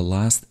removes the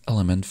last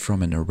element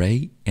from an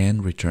array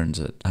and returns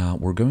it.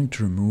 We're going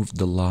to remove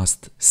the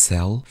last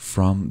cell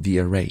from the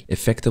array,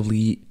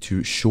 effectively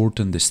to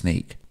shorten the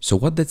snake. So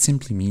what that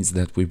simply means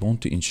that we want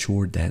to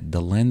ensure that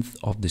the length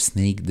of the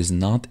snake does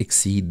not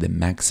exceed the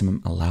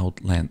maximum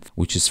allowed length,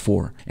 which is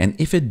 4. And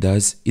if it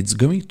does, it's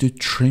going to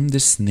trim the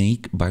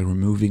snake by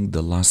removing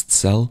the last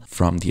cell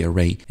from the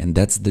array. And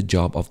that's the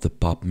job of the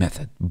pop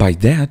method. By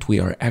that, we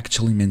are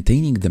actually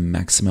maintaining the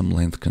maximum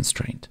length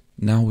constraint.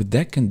 Now, with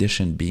that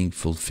condition being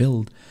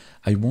fulfilled,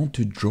 I want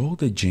to draw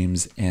the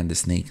gems and the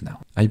snake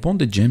now. I want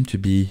the gem to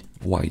be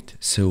white.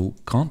 So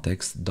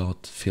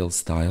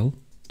context.fillStyle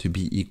to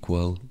be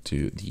equal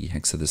to the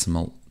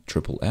hexadecimal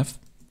FFF,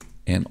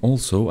 and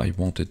also I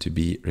want it to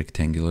be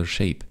rectangular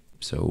shape.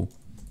 So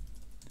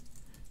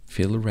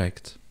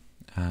fillRect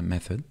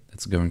method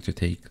that's going to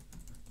take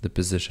the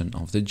position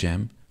of the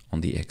gem on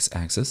the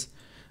x-axis,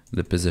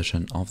 the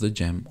position of the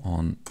gem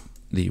on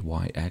the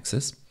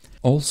y-axis.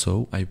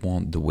 Also, I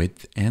want the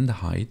width and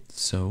the height,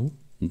 so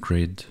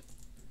grid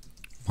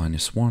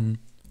 -1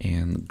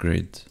 and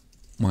grid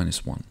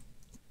 -1.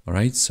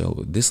 Alright,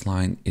 so this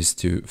line is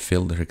to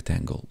fill the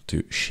rectangle,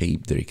 to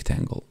shape the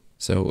rectangle.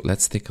 So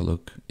let's take a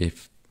look.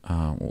 If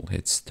we'll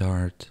hit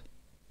start.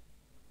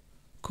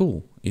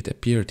 Cool, it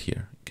appeared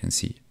here, you can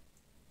see.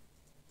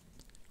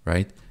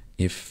 Right,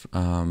 if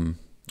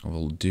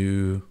we'll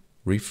do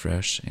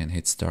refresh and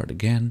hit start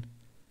again,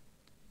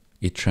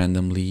 it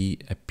randomly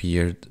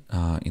appeared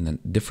in a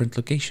different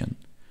location.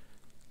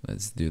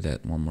 Let's do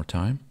that one more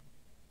time.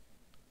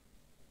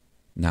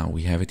 Now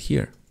we have it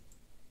here.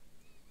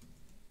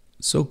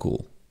 So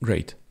cool,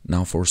 great.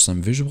 Now for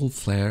some visual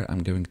flair,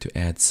 I'm going to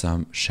add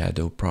some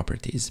shadow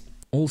properties.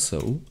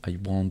 Also, I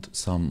want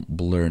some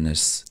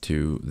blurriness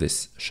to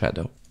this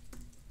shadow.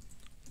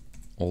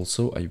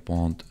 Also, I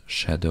want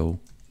shadow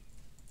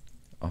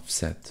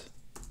offset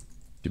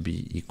to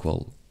be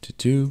equal to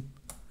 2.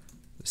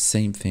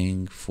 Same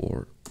thing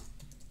for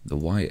the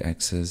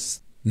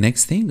y-axis.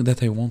 Next thing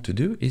that I want to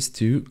do is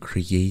to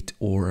create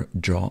or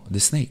draw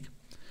the snake.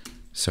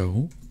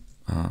 So,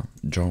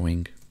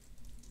 drawing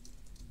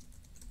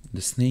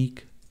the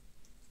snake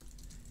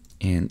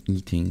and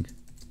eating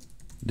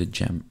the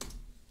gem.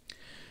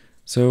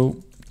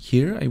 So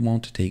here I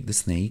want to take the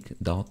snake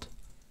dot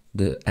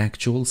the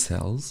actual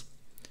cells,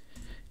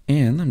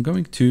 and I'm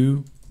going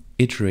to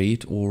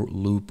iterate or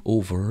loop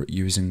over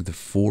using the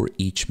for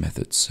each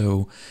method.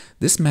 So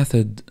this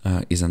method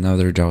is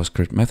another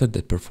JavaScript method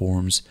that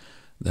performs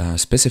the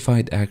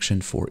specified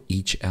action for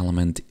each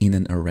element in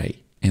an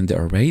array. And the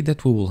array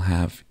that we will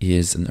have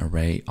is an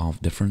array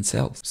of different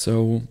cells.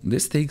 So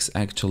this takes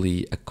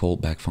actually a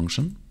callback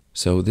function.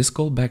 So this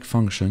callback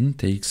function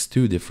takes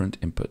two different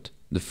input.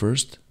 The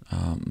first,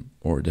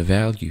 or the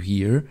value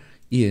here,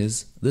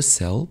 is the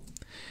cell,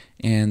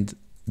 and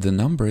the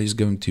number is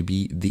going to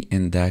be the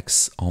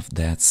index of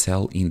that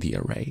cell in the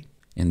array.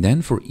 And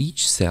then for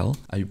each cell,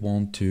 I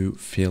want to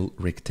fill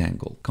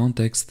rectangle.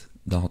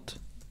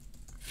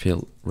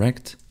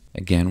 Context.fillRect.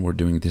 Again,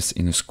 we're doing this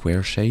in a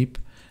square shape,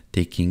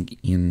 taking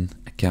in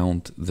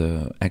account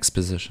the x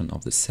position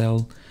of the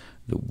cell,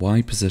 the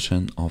y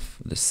position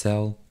of the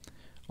cell,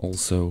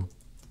 also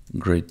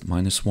grid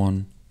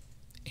 -1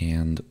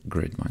 and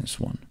grid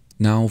 -1.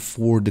 Now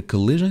for the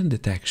collision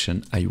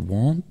detection, I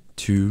want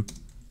to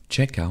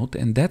check out,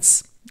 and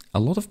that's, a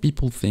lot of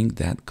people think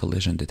that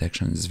collision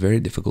detection is a very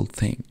difficult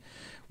thing.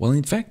 Well,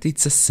 in fact,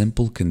 it's a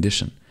simple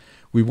condition.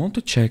 We want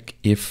to check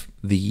if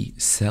the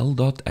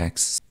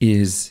cell.x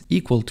is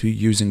equal to,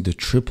 using the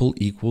triple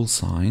equal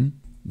sign,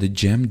 the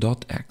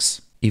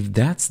gem.x. If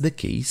that's the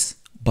case,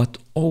 but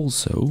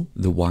also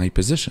the y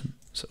position.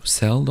 So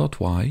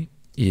cell.y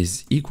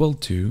is equal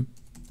to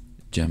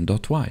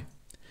gem.y.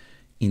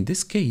 In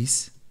this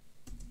case,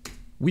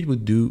 we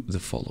would do the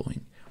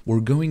following.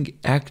 We're going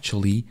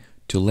actually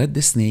to let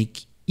the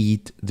snake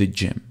eat the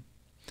gem.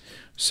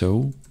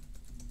 So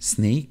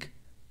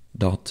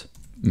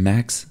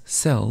snake.max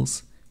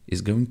cells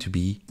is going to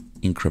be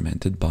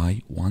incremented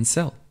by 1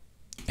 cell.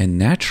 And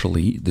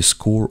naturally, the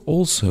score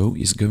also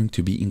is going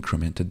to be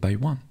incremented by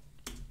 1.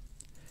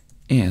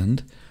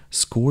 And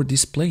score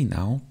display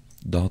now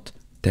dot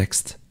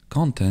text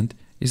content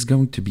is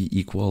going to be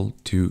equal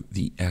to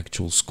the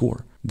actual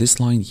score. This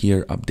line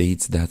here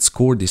updates that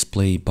score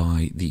display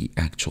by the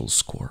actual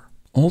score.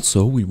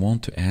 Also, we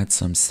want to add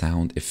some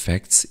sound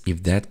effects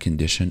if that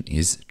condition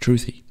is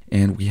truthy.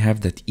 And we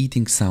have that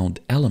eating sound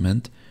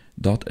element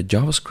dot a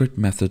JavaScript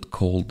method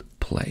called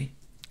play.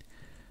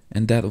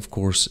 And that, of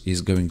course,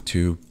 is going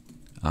to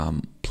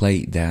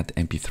play that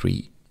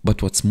MP3.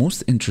 But what's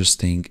most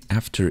interesting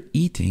after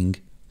eating,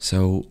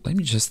 so let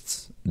me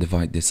just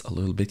divide this a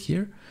little bit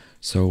here.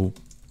 So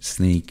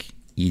Snake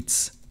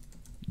eats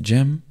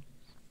gem.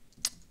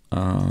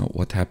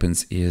 What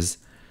happens is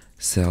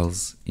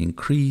cells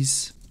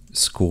increase,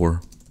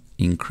 score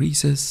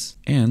increases,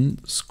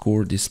 and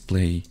score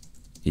display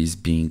is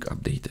being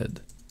updated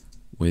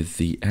with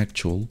the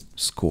actual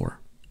score.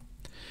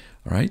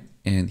 All right,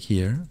 and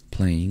here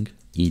playing,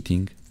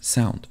 eating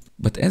sound.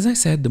 But as I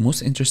said, the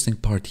most interesting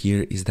part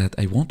here is that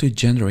I want to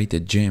generate a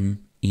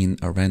gem in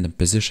a random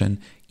position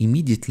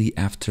immediately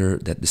after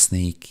that the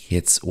snake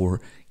hits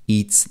or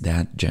eats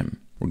that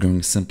gem. We're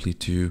going simply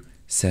to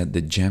set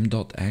the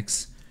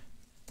gem.x,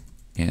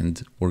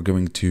 and we're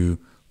going to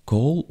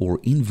call or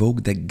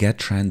invoke the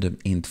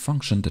getRandomInt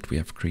function that we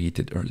have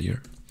created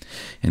earlier.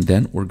 And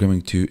then we're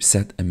going to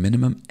set a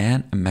minimum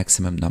and a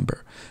maximum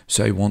number.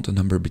 So I want a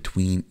number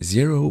between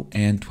 0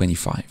 and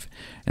 25,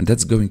 and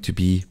that's going to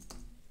be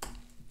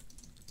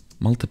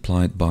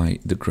multiplied by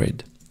the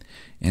grid.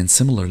 And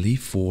similarly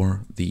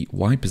for the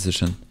Y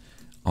position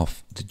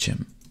of the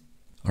gem.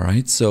 All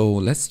right, so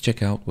let's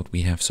check out what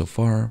we have so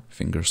far.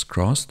 Fingers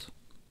crossed.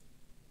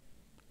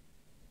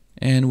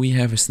 And we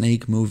have a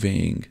snake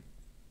moving.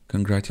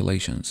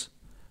 Congratulations.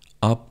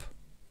 Up,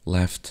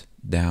 left,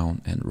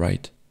 down, and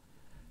right.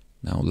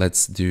 Now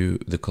let's do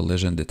the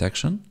collision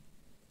detection.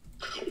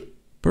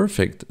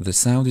 Perfect. The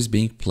sound is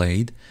being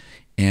played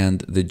and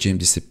the gem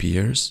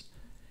disappears,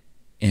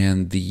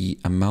 and the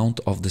amount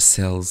of the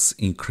cells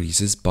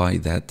increases by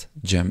that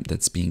gem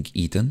that's being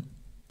eaten.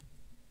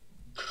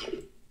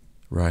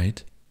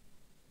 Right?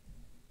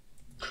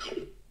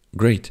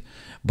 Great.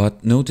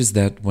 But notice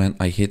that when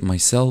I hit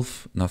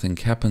myself, nothing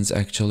happens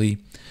actually.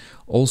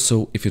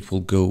 Also, if it will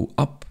go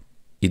up,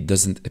 it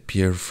doesn't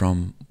appear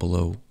from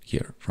below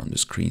here from the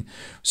screen.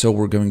 So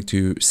we're going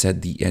to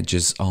set the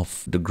edges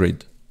of the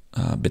grid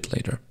a bit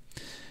later.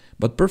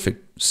 But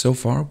perfect. So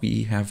far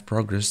we have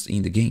progressed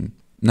in the game.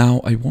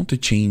 Now I want to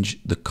change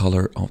the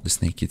color of the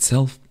snake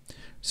itself.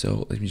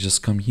 So let me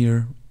just come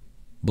here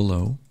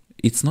below.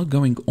 It's not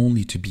going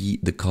only to be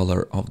the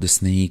color of the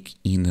snake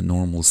in the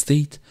normal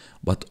state,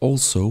 but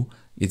also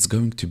it's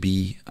going to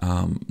be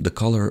the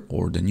color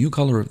or the new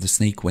color of the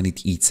snake when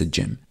it eats a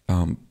gem.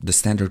 The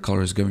standard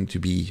color is going to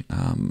be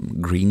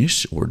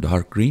greenish or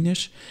dark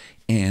greenish,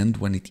 and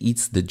when it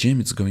eats the gem,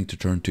 it's going to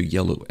turn to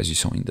yellow, as you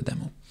saw in the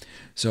demo.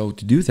 So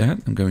to do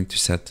that, I'm going to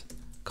set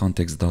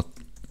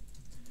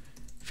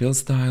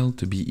context.fillStyle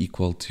to be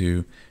equal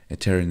to a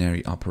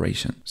ternary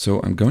operation.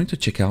 So I'm going to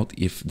check out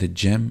if the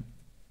gem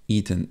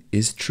eaten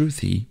is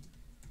truthy.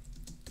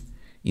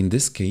 In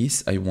this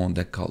case, I want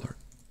that color.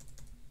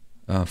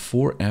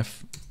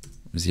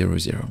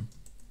 4F00.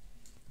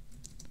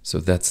 So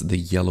that's the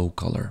yellow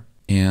color.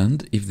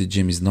 And if the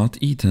gem is not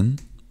eaten,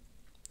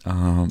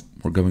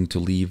 we're going to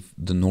leave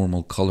the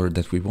normal color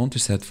that we want to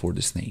set for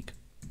the snake,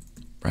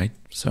 right?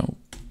 So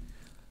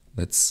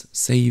let's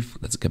save,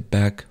 let's get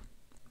back.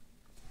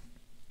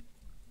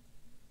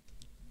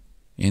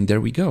 And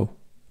there we go.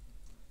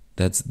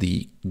 That's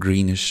the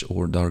greenish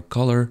or dark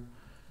color.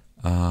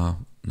 Now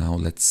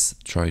let's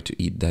try to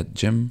eat that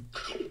gem.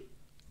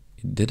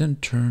 It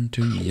didn't turn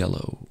to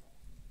yellow.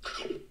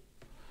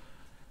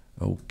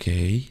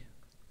 Okay.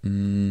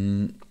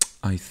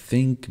 I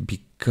think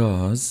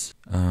because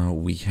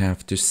we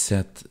have to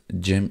set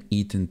gem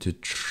eaten to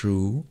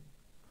true.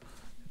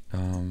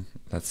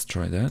 Let's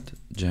try that.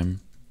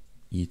 Gem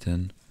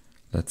eaten.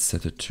 Let's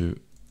set it to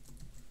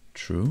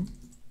true.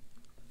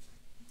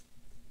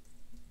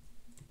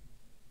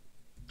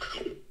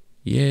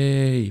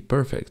 Yay,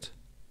 perfect.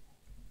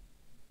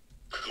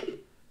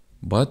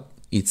 But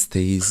it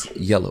stays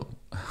yellow.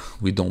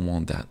 We don't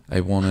want that.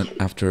 I want it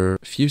after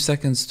a few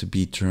seconds to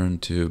be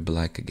turned to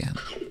black again.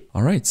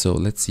 All right, so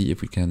let's see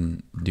if we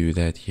can do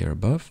that here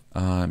above.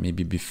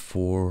 Maybe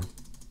before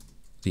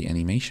the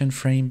animation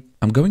frame.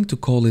 I'm going to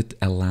call it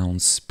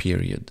allowance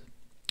period.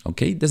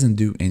 Okay, it doesn't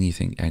do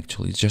anything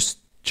actually, it's just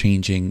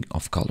changing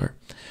of color.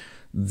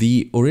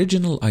 The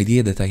original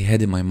idea that I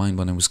had in my mind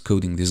when I was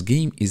coding this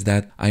game is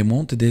that I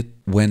wanted it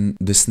when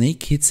the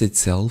snake hits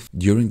itself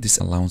during this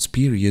allowance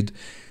period,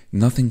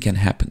 nothing can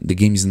happen. The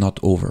game is not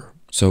over.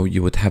 So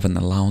you would have an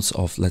allowance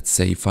of, let's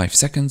say, 5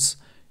 seconds.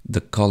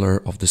 The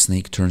color of the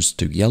snake turns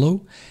to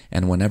yellow,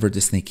 and whenever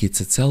the snake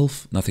hits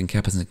itself, nothing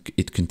happens,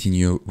 it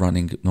continues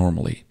running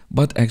normally.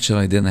 But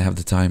actually I didn't have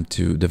the time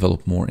to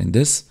develop more in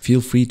this.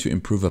 Feel free to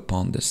improve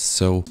upon this.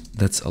 So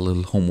that's a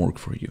little homework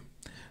for you.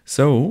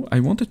 So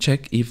I want to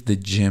check if the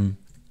gem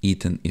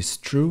eaten is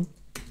true.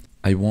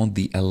 I want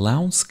the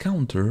allowance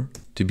counter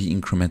to be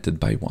incremented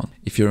by 1.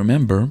 If you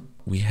remember,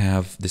 we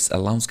have this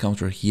allowance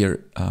counter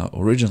here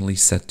originally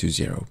set to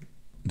 0.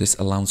 This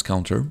allowance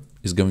counter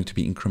is going to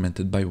be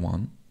incremented by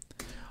 1.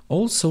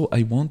 Also,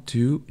 I want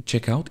to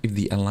check out if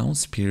the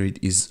allowance period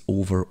is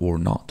over or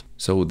not.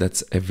 So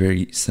that's a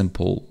very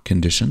simple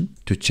condition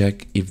to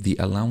check if the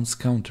allowance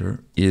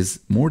counter is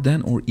more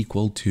than or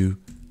equal to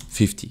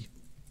 50.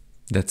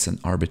 That's an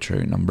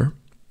arbitrary number.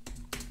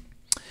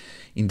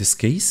 In this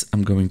case,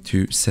 I'm going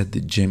to set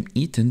the gem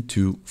eaten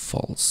to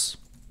false.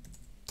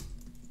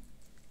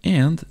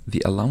 And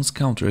the allowance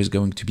counter is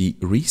going to be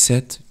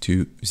reset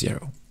to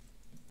 0.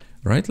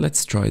 Right,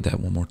 let's try that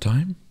one more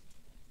time.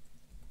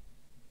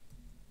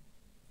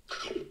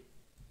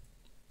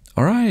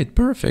 All right,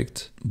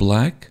 perfect.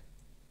 Black,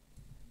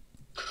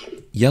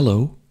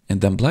 yellow, and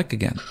then black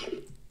again.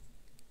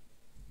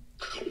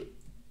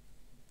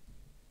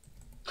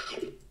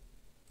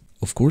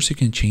 Of course, you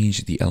can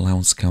change the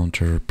allowance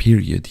counter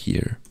period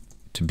here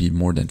to be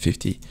more than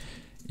 50.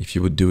 If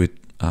you would do it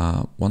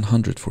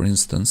 100, for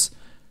instance,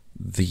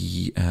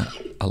 the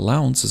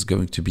allowance is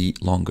going to be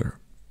longer.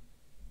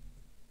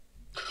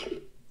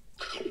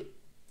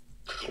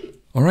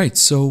 Alright,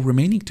 so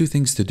remaining two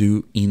things to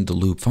do in the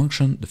loop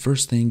function. The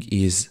first thing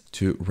is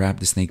to wrap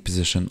the snake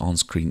position on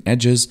screen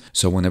edges.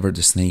 So whenever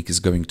the snake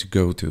is going to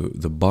go to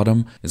the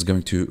bottom, it's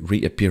going to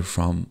reappear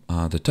from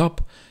the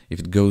top. If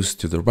it goes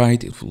to the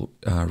right, it will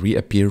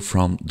reappear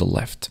from the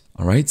left.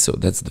 Alright, so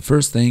that's the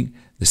first thing.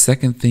 The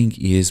second thing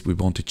is we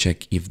want to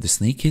check if the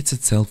snake hits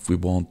itself, we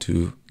want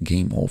to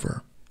game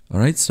over.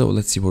 Alright, so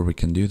let's see where we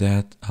can do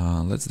that.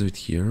 Let's do it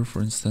here,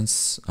 for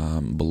instance,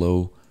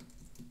 below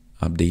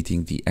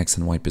updating the X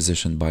and Y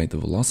position by the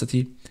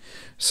velocity.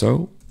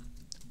 So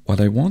what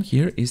I want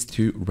here is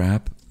to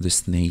wrap the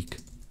snake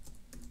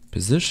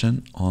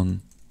position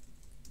on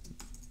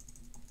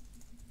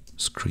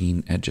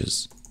screen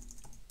edges.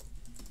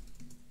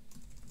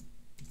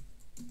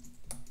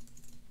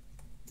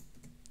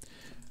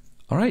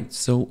 Alright,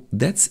 so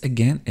that's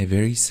again a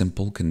very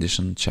simple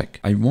condition check.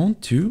 I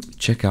want to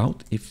check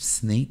out if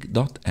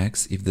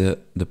snake.x, if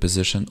the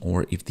position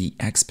or if the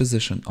x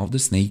position of the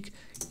snake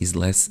is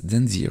less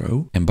than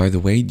 0. And by the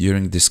way,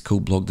 during this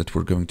code block that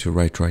we're going to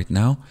write right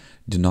now,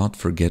 do not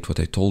forget what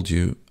I told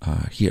you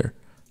here,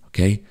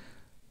 okay?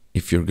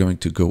 If you're going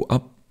to go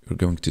up, you're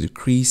going to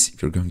decrease.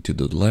 If you're going to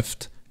the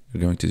left,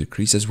 you're going to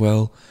decrease as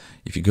well.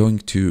 If you're going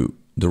to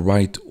the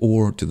right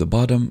or to the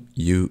bottom,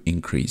 you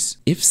increase.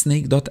 If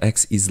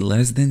snake.x is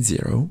less than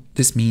 0,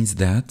 this means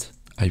that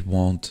I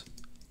want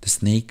the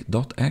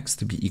snake.x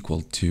to be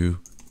equal to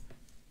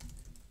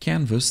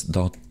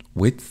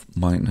canvas.width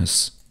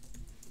minus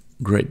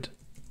grid.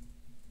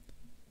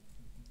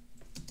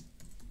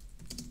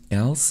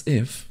 Else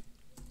if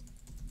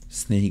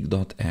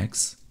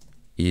snake.x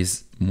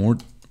is more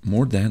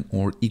than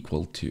or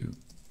equal to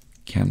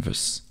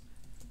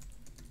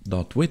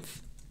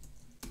canvas.width,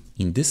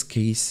 in this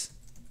case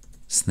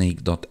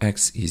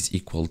snake.x is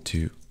equal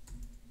to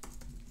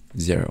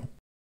 0.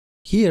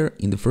 Here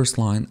in the first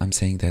line, I'm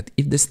saying that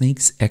if the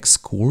snake's x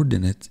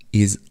coordinate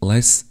is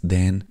less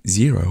than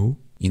 0,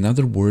 in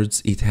other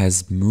words, it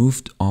has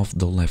moved off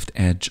the left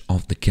edge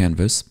of the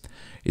canvas,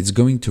 it's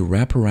going to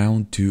wrap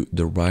around to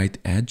the right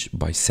edge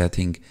by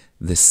setting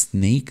the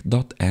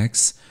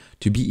snake.x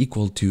to be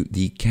equal to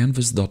the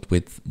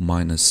canvas.width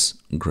minus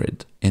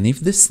grid. And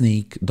if the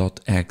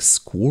snake.x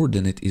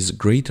coordinate is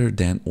greater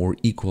than or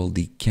equal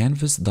the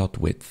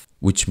canvas.width,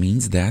 which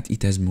means that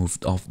it has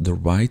moved off the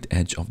right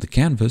edge of the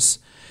canvas,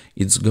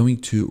 it's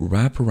going to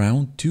wrap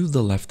around to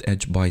the left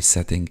edge by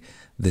setting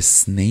the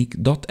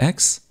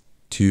snake.x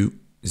to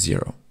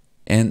 0.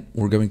 And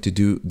we're going to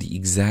do the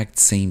exact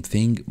same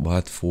thing,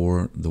 but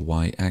for the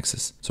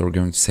y-axis. So we're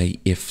going to say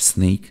if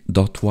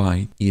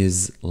snake.y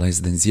is less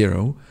than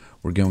 0,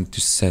 we're going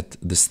to set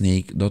the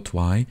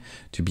snake.y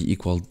to be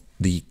equal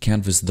the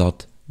canvas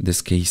dot, in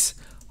this case,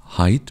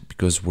 height,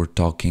 because we're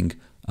talking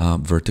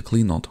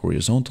vertically, not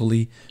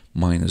horizontally,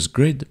 minus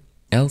grid.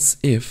 Else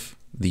if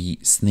the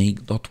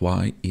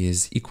snake.y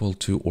is equal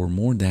to or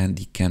more than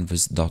the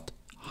canvas dot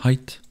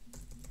height,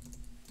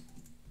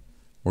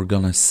 we're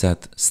gonna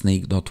set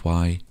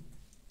snake.y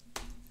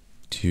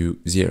to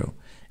 0.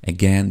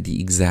 Again, the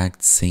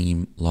exact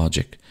same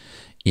logic.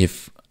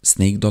 If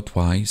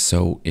snake.y,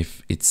 so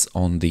if it's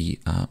on the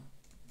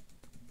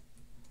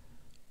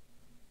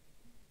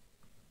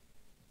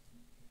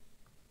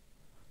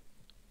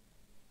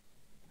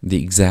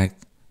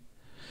exact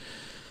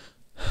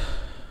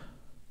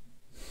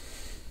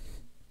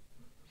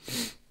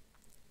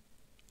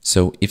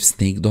so if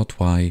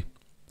snake.y,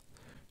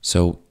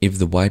 so if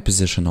the y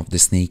position of the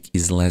snake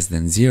is less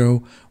than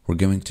 0, we're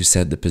going to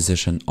set the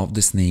position of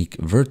the snake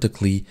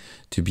vertically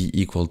to be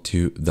equal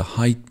to the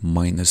height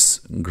minus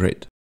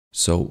grid.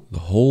 So the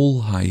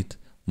whole height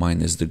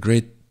minus the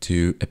grid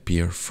to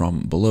appear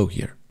from below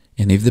here.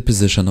 And if the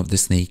position of the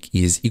snake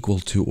is equal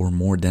to or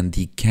more than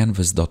the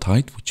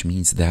canvas.height, which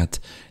means that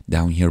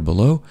down here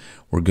below,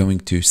 we're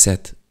going to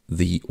set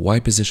the y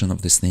position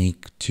of the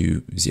snake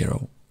to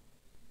 0.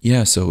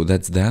 Yeah, so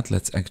that's that.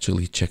 Let's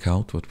actually check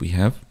out what we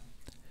have.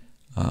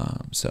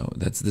 So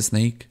that's the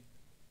snake.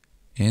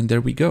 And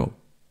there we go.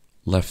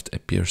 Left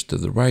appears to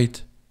the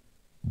right,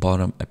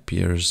 bottom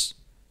appears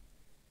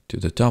to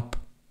the top,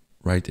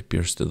 right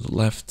appears to the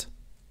left,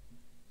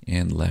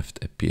 and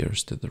left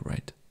appears to the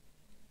right.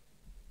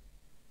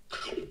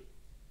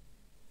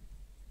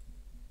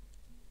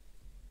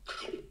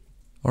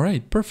 All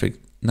right,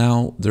 perfect.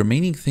 Now, the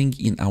remaining thing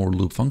in our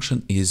loop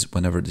function is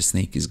whenever the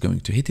snake is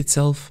going to hit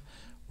itself,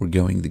 we're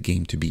going the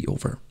game to be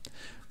over.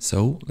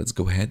 So let's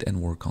go ahead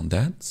and work on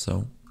that.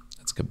 So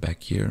let's get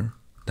back here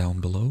down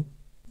below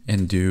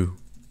and do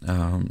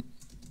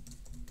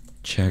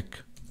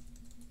check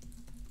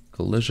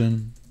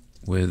collision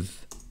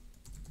with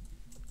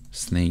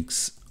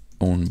snake's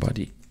own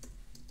body.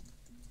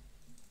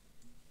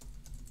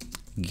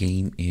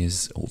 Game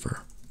is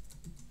over.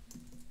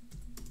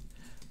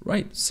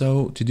 Right,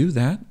 so to do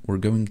that, we're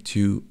going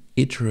to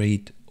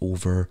iterate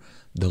over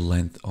the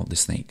length of the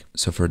snake.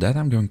 So for that,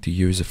 I'm going to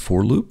use a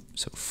for loop.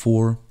 So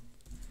for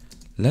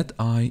let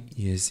I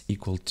is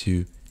equal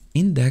to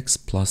index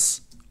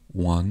plus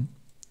 1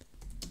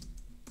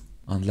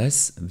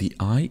 unless the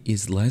I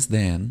is less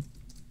than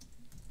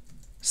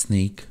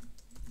snake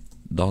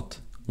dot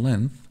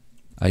length.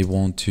 I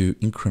want to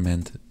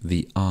increment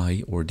the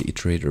I or the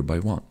iterator by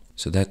 1.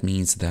 So that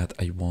means that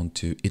I want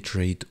to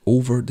iterate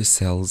over the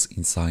cells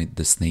inside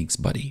the snake's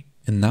body.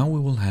 And now we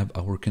will have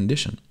our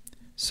condition.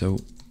 So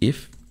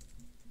if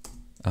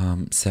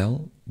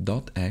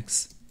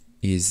cell.x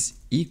is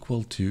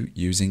equal to,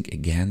 using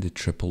again the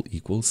triple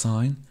equal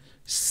sign,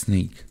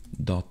 snake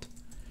dot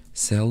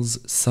cells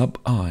sub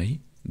I,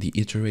 the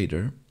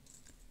iterator,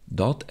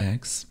 dot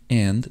x,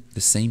 and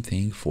the same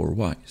thing for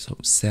y. So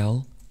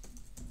cell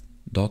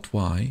dot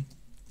y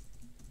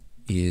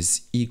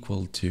is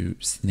equal to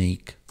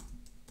snake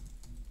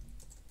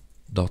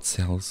dot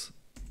cells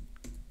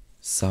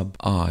sub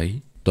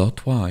I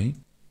dot y.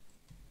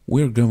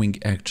 We're going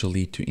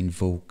actually to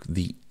invoke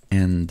the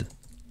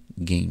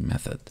endGame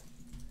method.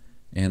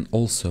 And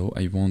also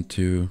I want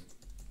to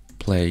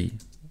play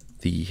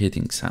the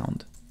hitting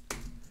sound.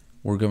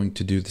 We're going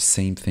to do the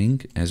same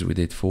thing as we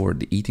did for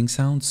the eating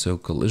sound. So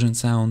collision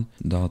sound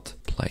dot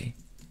play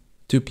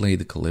to play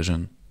the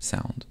collision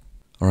sound.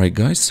 Alright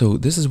guys, so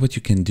this is what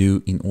you can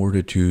do in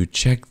order to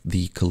check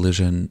the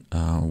collision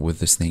with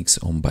the snake's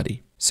own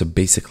body. So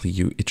basically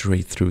you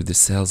iterate through the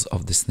cells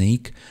of the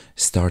snake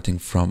starting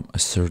from a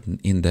certain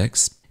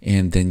index,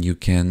 and then you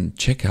can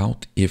check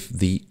out if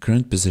the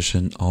current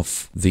position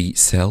of the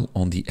cell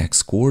on the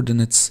x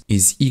coordinates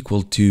is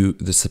equal to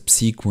the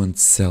subsequent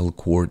cell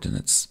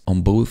coordinates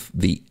on both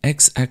the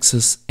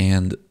x-axis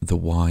and the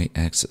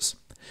y-axis.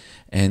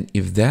 And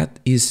if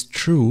that is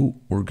true,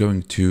 we're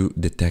going to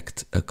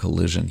detect a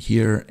collision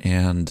here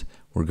and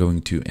we're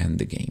going to end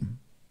the game.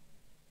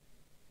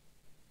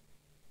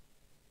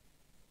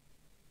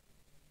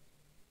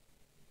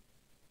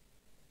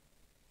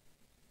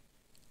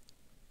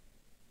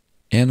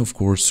 And of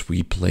course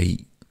we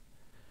play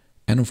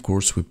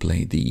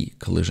the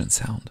collision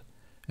sound.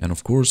 And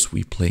of course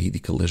we play the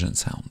collision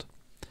sound.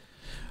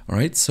 All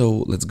right, so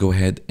let's go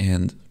ahead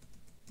and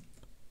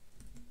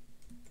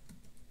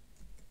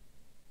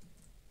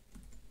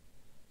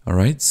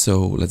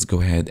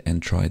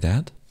try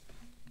that.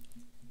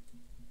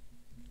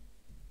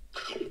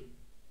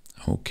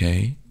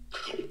 Okay.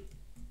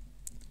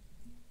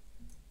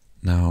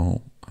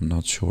 Now I'm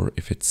not sure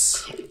if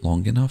it's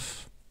long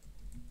enough.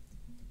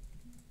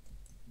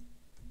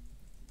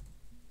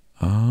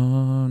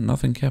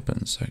 Nothing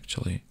happens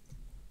actually.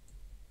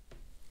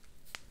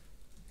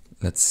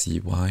 Let's see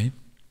why.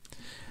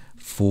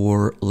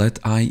 For let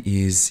I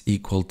is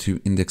equal to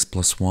index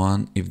plus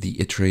 1 if the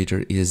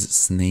iterator is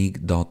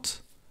snake dot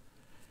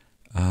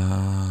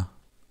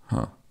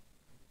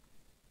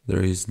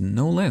there is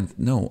no length.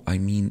 No, I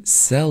mean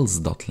cells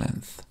dot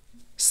length.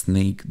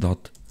 Snake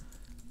dot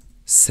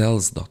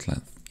cells dot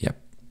length. Yep.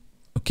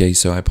 Okay,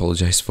 so I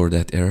apologize for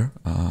that error.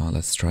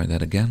 Let's try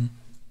that again.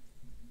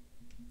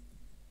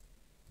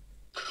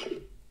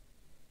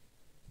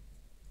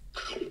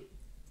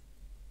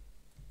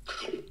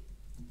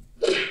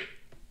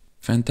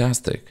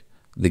 Fantastic.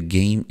 The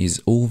game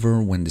is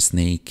over when the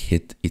snake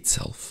hit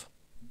itself.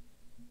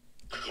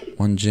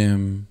 1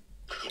 gem,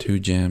 2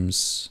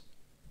 gems,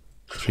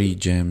 3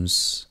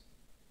 gems.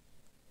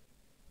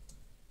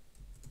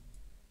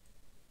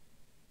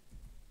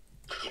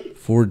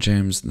 4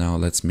 gems. Now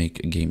let's make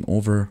a game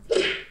over.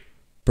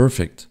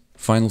 Perfect.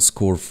 Final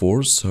score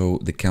 4, so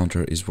the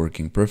counter is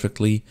working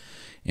perfectly.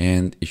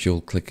 And if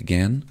you'll click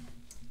again,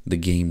 the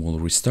game will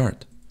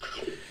restart.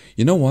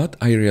 You know what?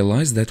 I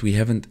realized that we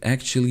haven't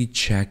actually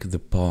checked the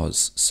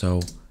pause.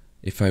 So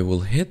if I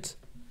will hit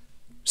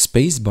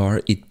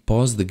spacebar, it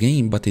paused the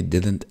game, but it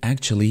didn't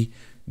actually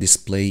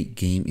display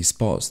game is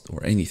paused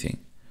or anything.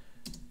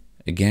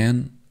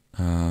 Again,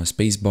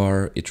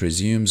 spacebar, it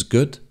resumes.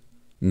 Good.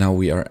 Now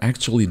we are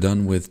actually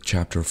done with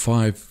chapter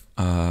 5.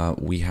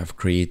 We have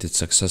created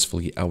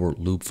successfully our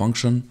loop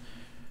function.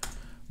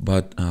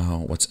 But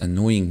what's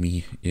annoying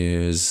me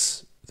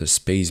is the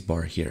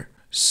spacebar here.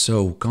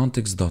 So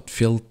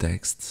context.fill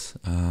text,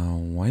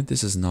 why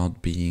this is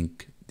not being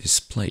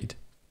displayed?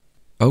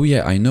 Oh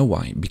yeah, I know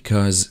why.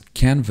 Because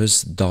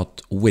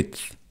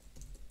canvas.width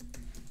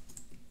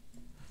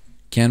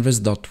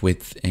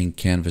and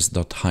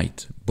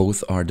canvas.height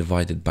both are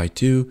divided by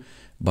 2,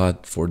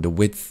 but for the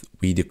width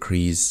we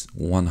decrease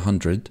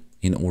 100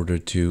 in order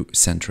to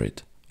center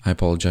it. I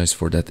apologize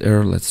for that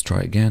error. Let's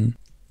try again.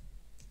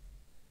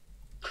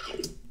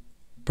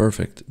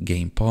 Perfect.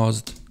 Game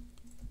paused,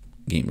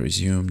 game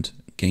resumed,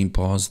 Game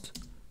paused,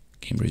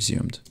 game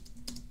resumed.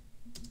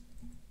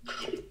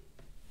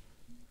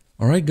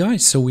 Alright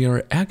guys, so we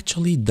are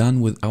actually done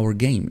with our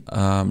game.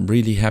 I'm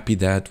really happy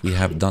that we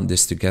have done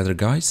this together,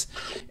 guys.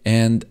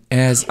 And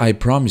as I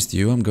promised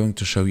you, I'm going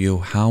to show you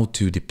how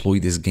to deploy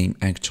this game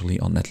actually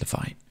on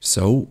Netlify.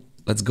 So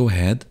let's go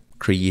ahead,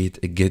 create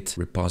a Git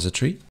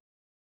repository.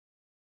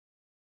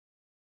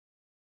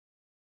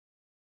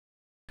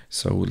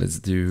 So let's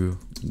do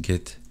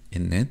git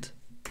init,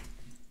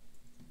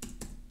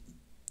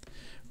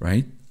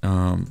 right?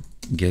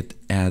 Git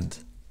add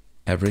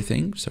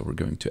everything. So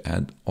we're going to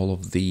add all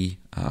of the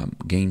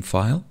game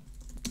file,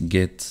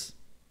 git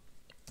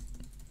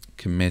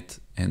commit,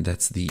 and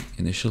that's the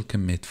initial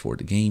commit for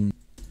the game,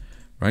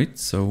 right?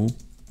 So,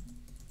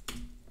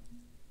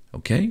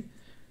 okay.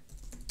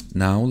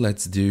 Now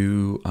let's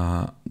do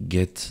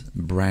git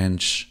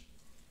branch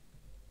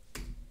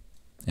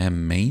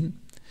main,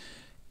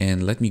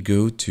 and let me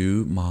go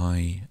to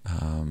my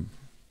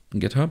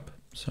GitHub.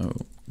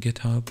 So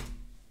GitHub.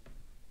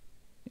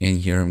 And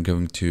here I'm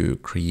going to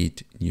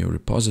create new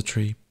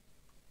repository.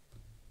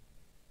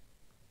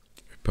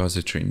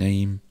 Repository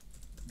name,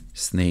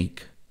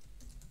 Snake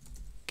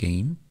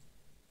Game.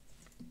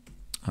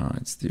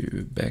 Let's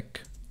do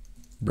back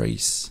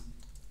brace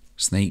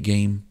Snake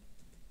Game.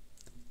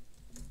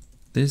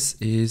 This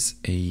is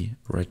a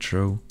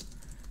retro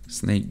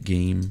Snake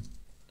Game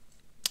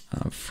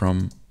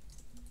from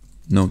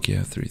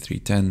Nokia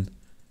 3310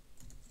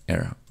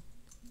 era,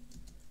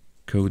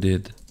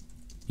 coded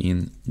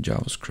in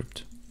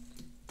JavaScript.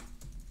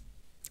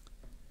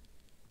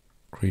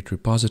 Create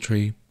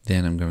repository,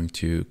 then I'm going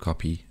to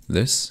copy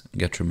this,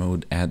 get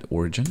remote, add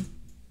origin,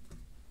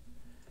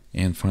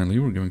 and finally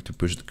we're going to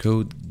push the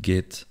code,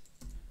 git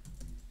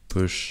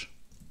push,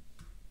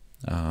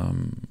 let's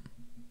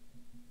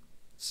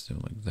do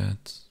like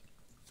that,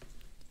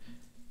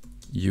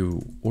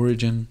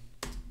 origin,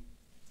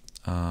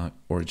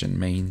 origin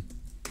main.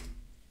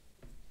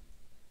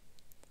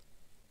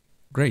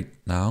 Great,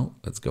 now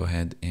let's go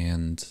ahead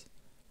and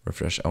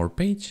refresh our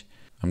page.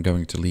 I'm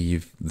going to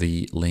leave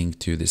the link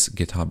to this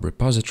GitHub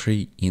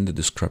repository in the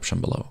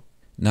description below.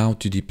 Now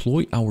to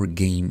deploy our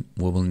game,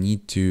 we will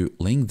need to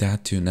link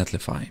that to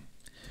Netlify.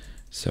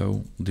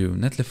 So do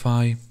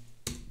Netlify,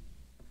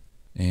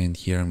 and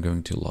here I'm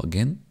going to log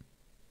in.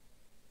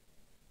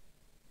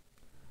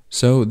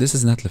 So this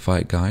is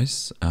Netlify,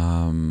 guys.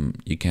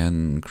 You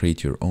can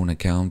create your own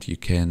account. You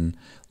can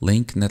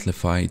link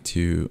Netlify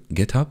to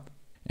GitHub,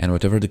 and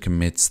whatever the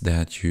commits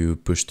that you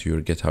push to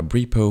your GitHub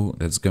repo,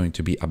 that's going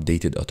to be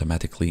updated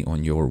automatically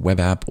on your web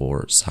app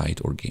or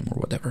site or game or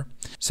whatever.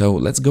 So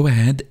let's go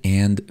ahead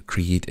and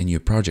create a new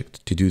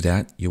project. To do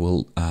that, you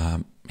will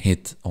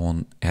hit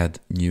on add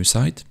new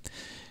site,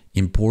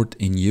 import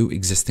a new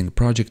existing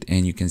project,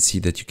 and you can see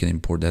that you can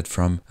import that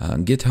from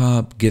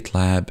GitHub,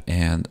 GitLab,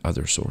 and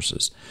other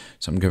sources.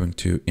 So I'm going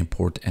to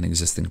import an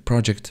existing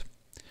project,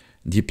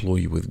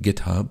 deploy with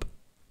GitHub.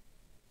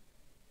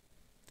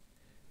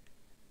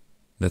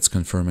 That's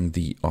confirming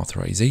the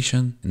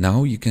authorization.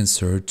 Now you can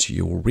search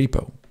your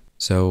repo.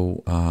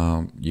 So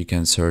you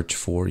can search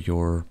for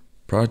your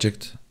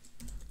project.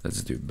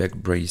 Let's do back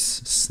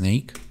brace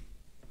snake.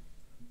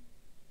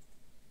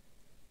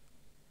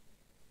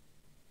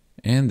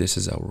 And this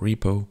is our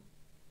repo.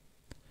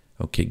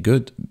 Okay,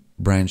 good.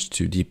 Branch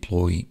to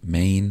deploy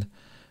main.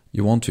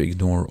 You want to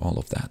ignore all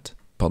of that.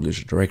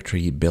 Publish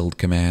directory, build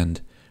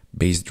command,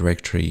 base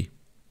directory.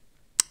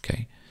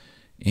 Okay.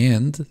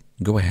 And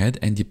go ahead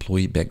and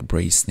deploy back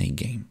brace Snake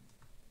Game.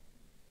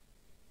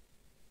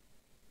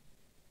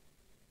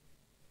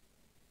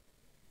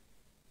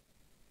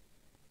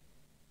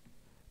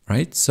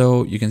 Right,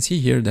 so you can see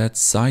here that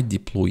site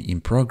deploy in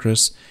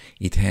progress.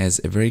 It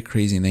has a very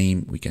crazy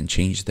name. We can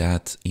change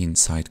that in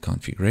site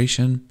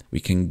configuration. We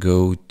can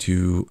go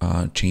to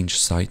change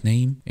site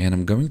name, and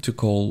I'm going to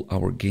call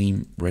our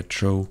game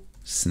retro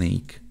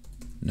snake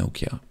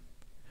Nokia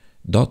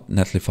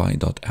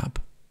 .netlify.app.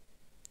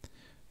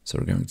 So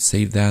we're going to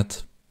save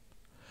that.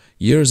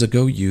 Years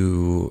ago,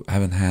 you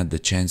haven't had the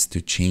chance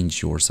to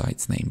change your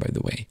site's name, by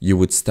the way. You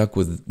would stuck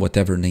with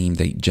whatever name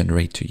they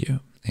generate to you.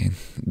 And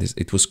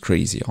it was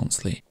crazy,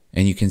 honestly.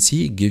 And you can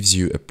see it gives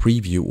you a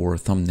preview or a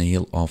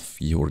thumbnail of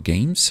your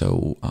game.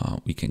 So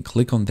we can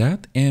click on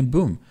that and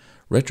boom,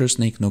 retro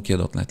snake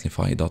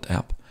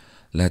Nokia.netlify.app.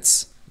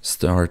 Let's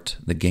start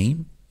the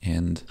game.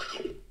 And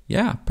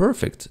yeah,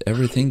 perfect.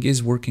 Everything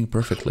is working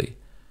perfectly.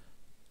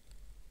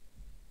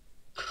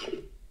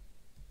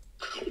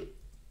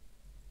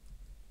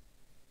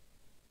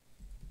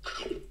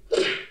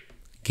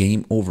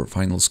 Game over,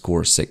 final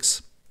score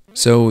 6.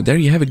 So there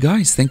you have it,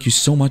 guys. Thank you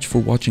so much for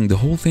watching the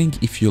whole thing.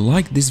 If you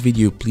liked this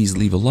video, please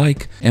leave a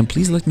like, and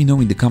please let me know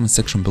in the comment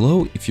section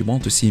below if you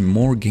want to see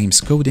more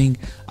games coding.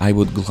 I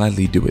would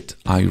gladly do it.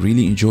 I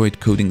really enjoyed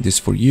coding this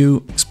for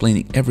you,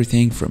 explaining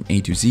everything from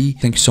A to Z.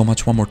 Thank you so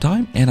much one more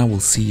time, and I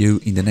will see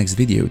you in the next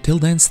video. Till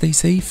then, stay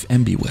safe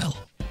and be well.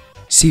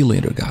 See you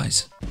later,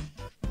 guys.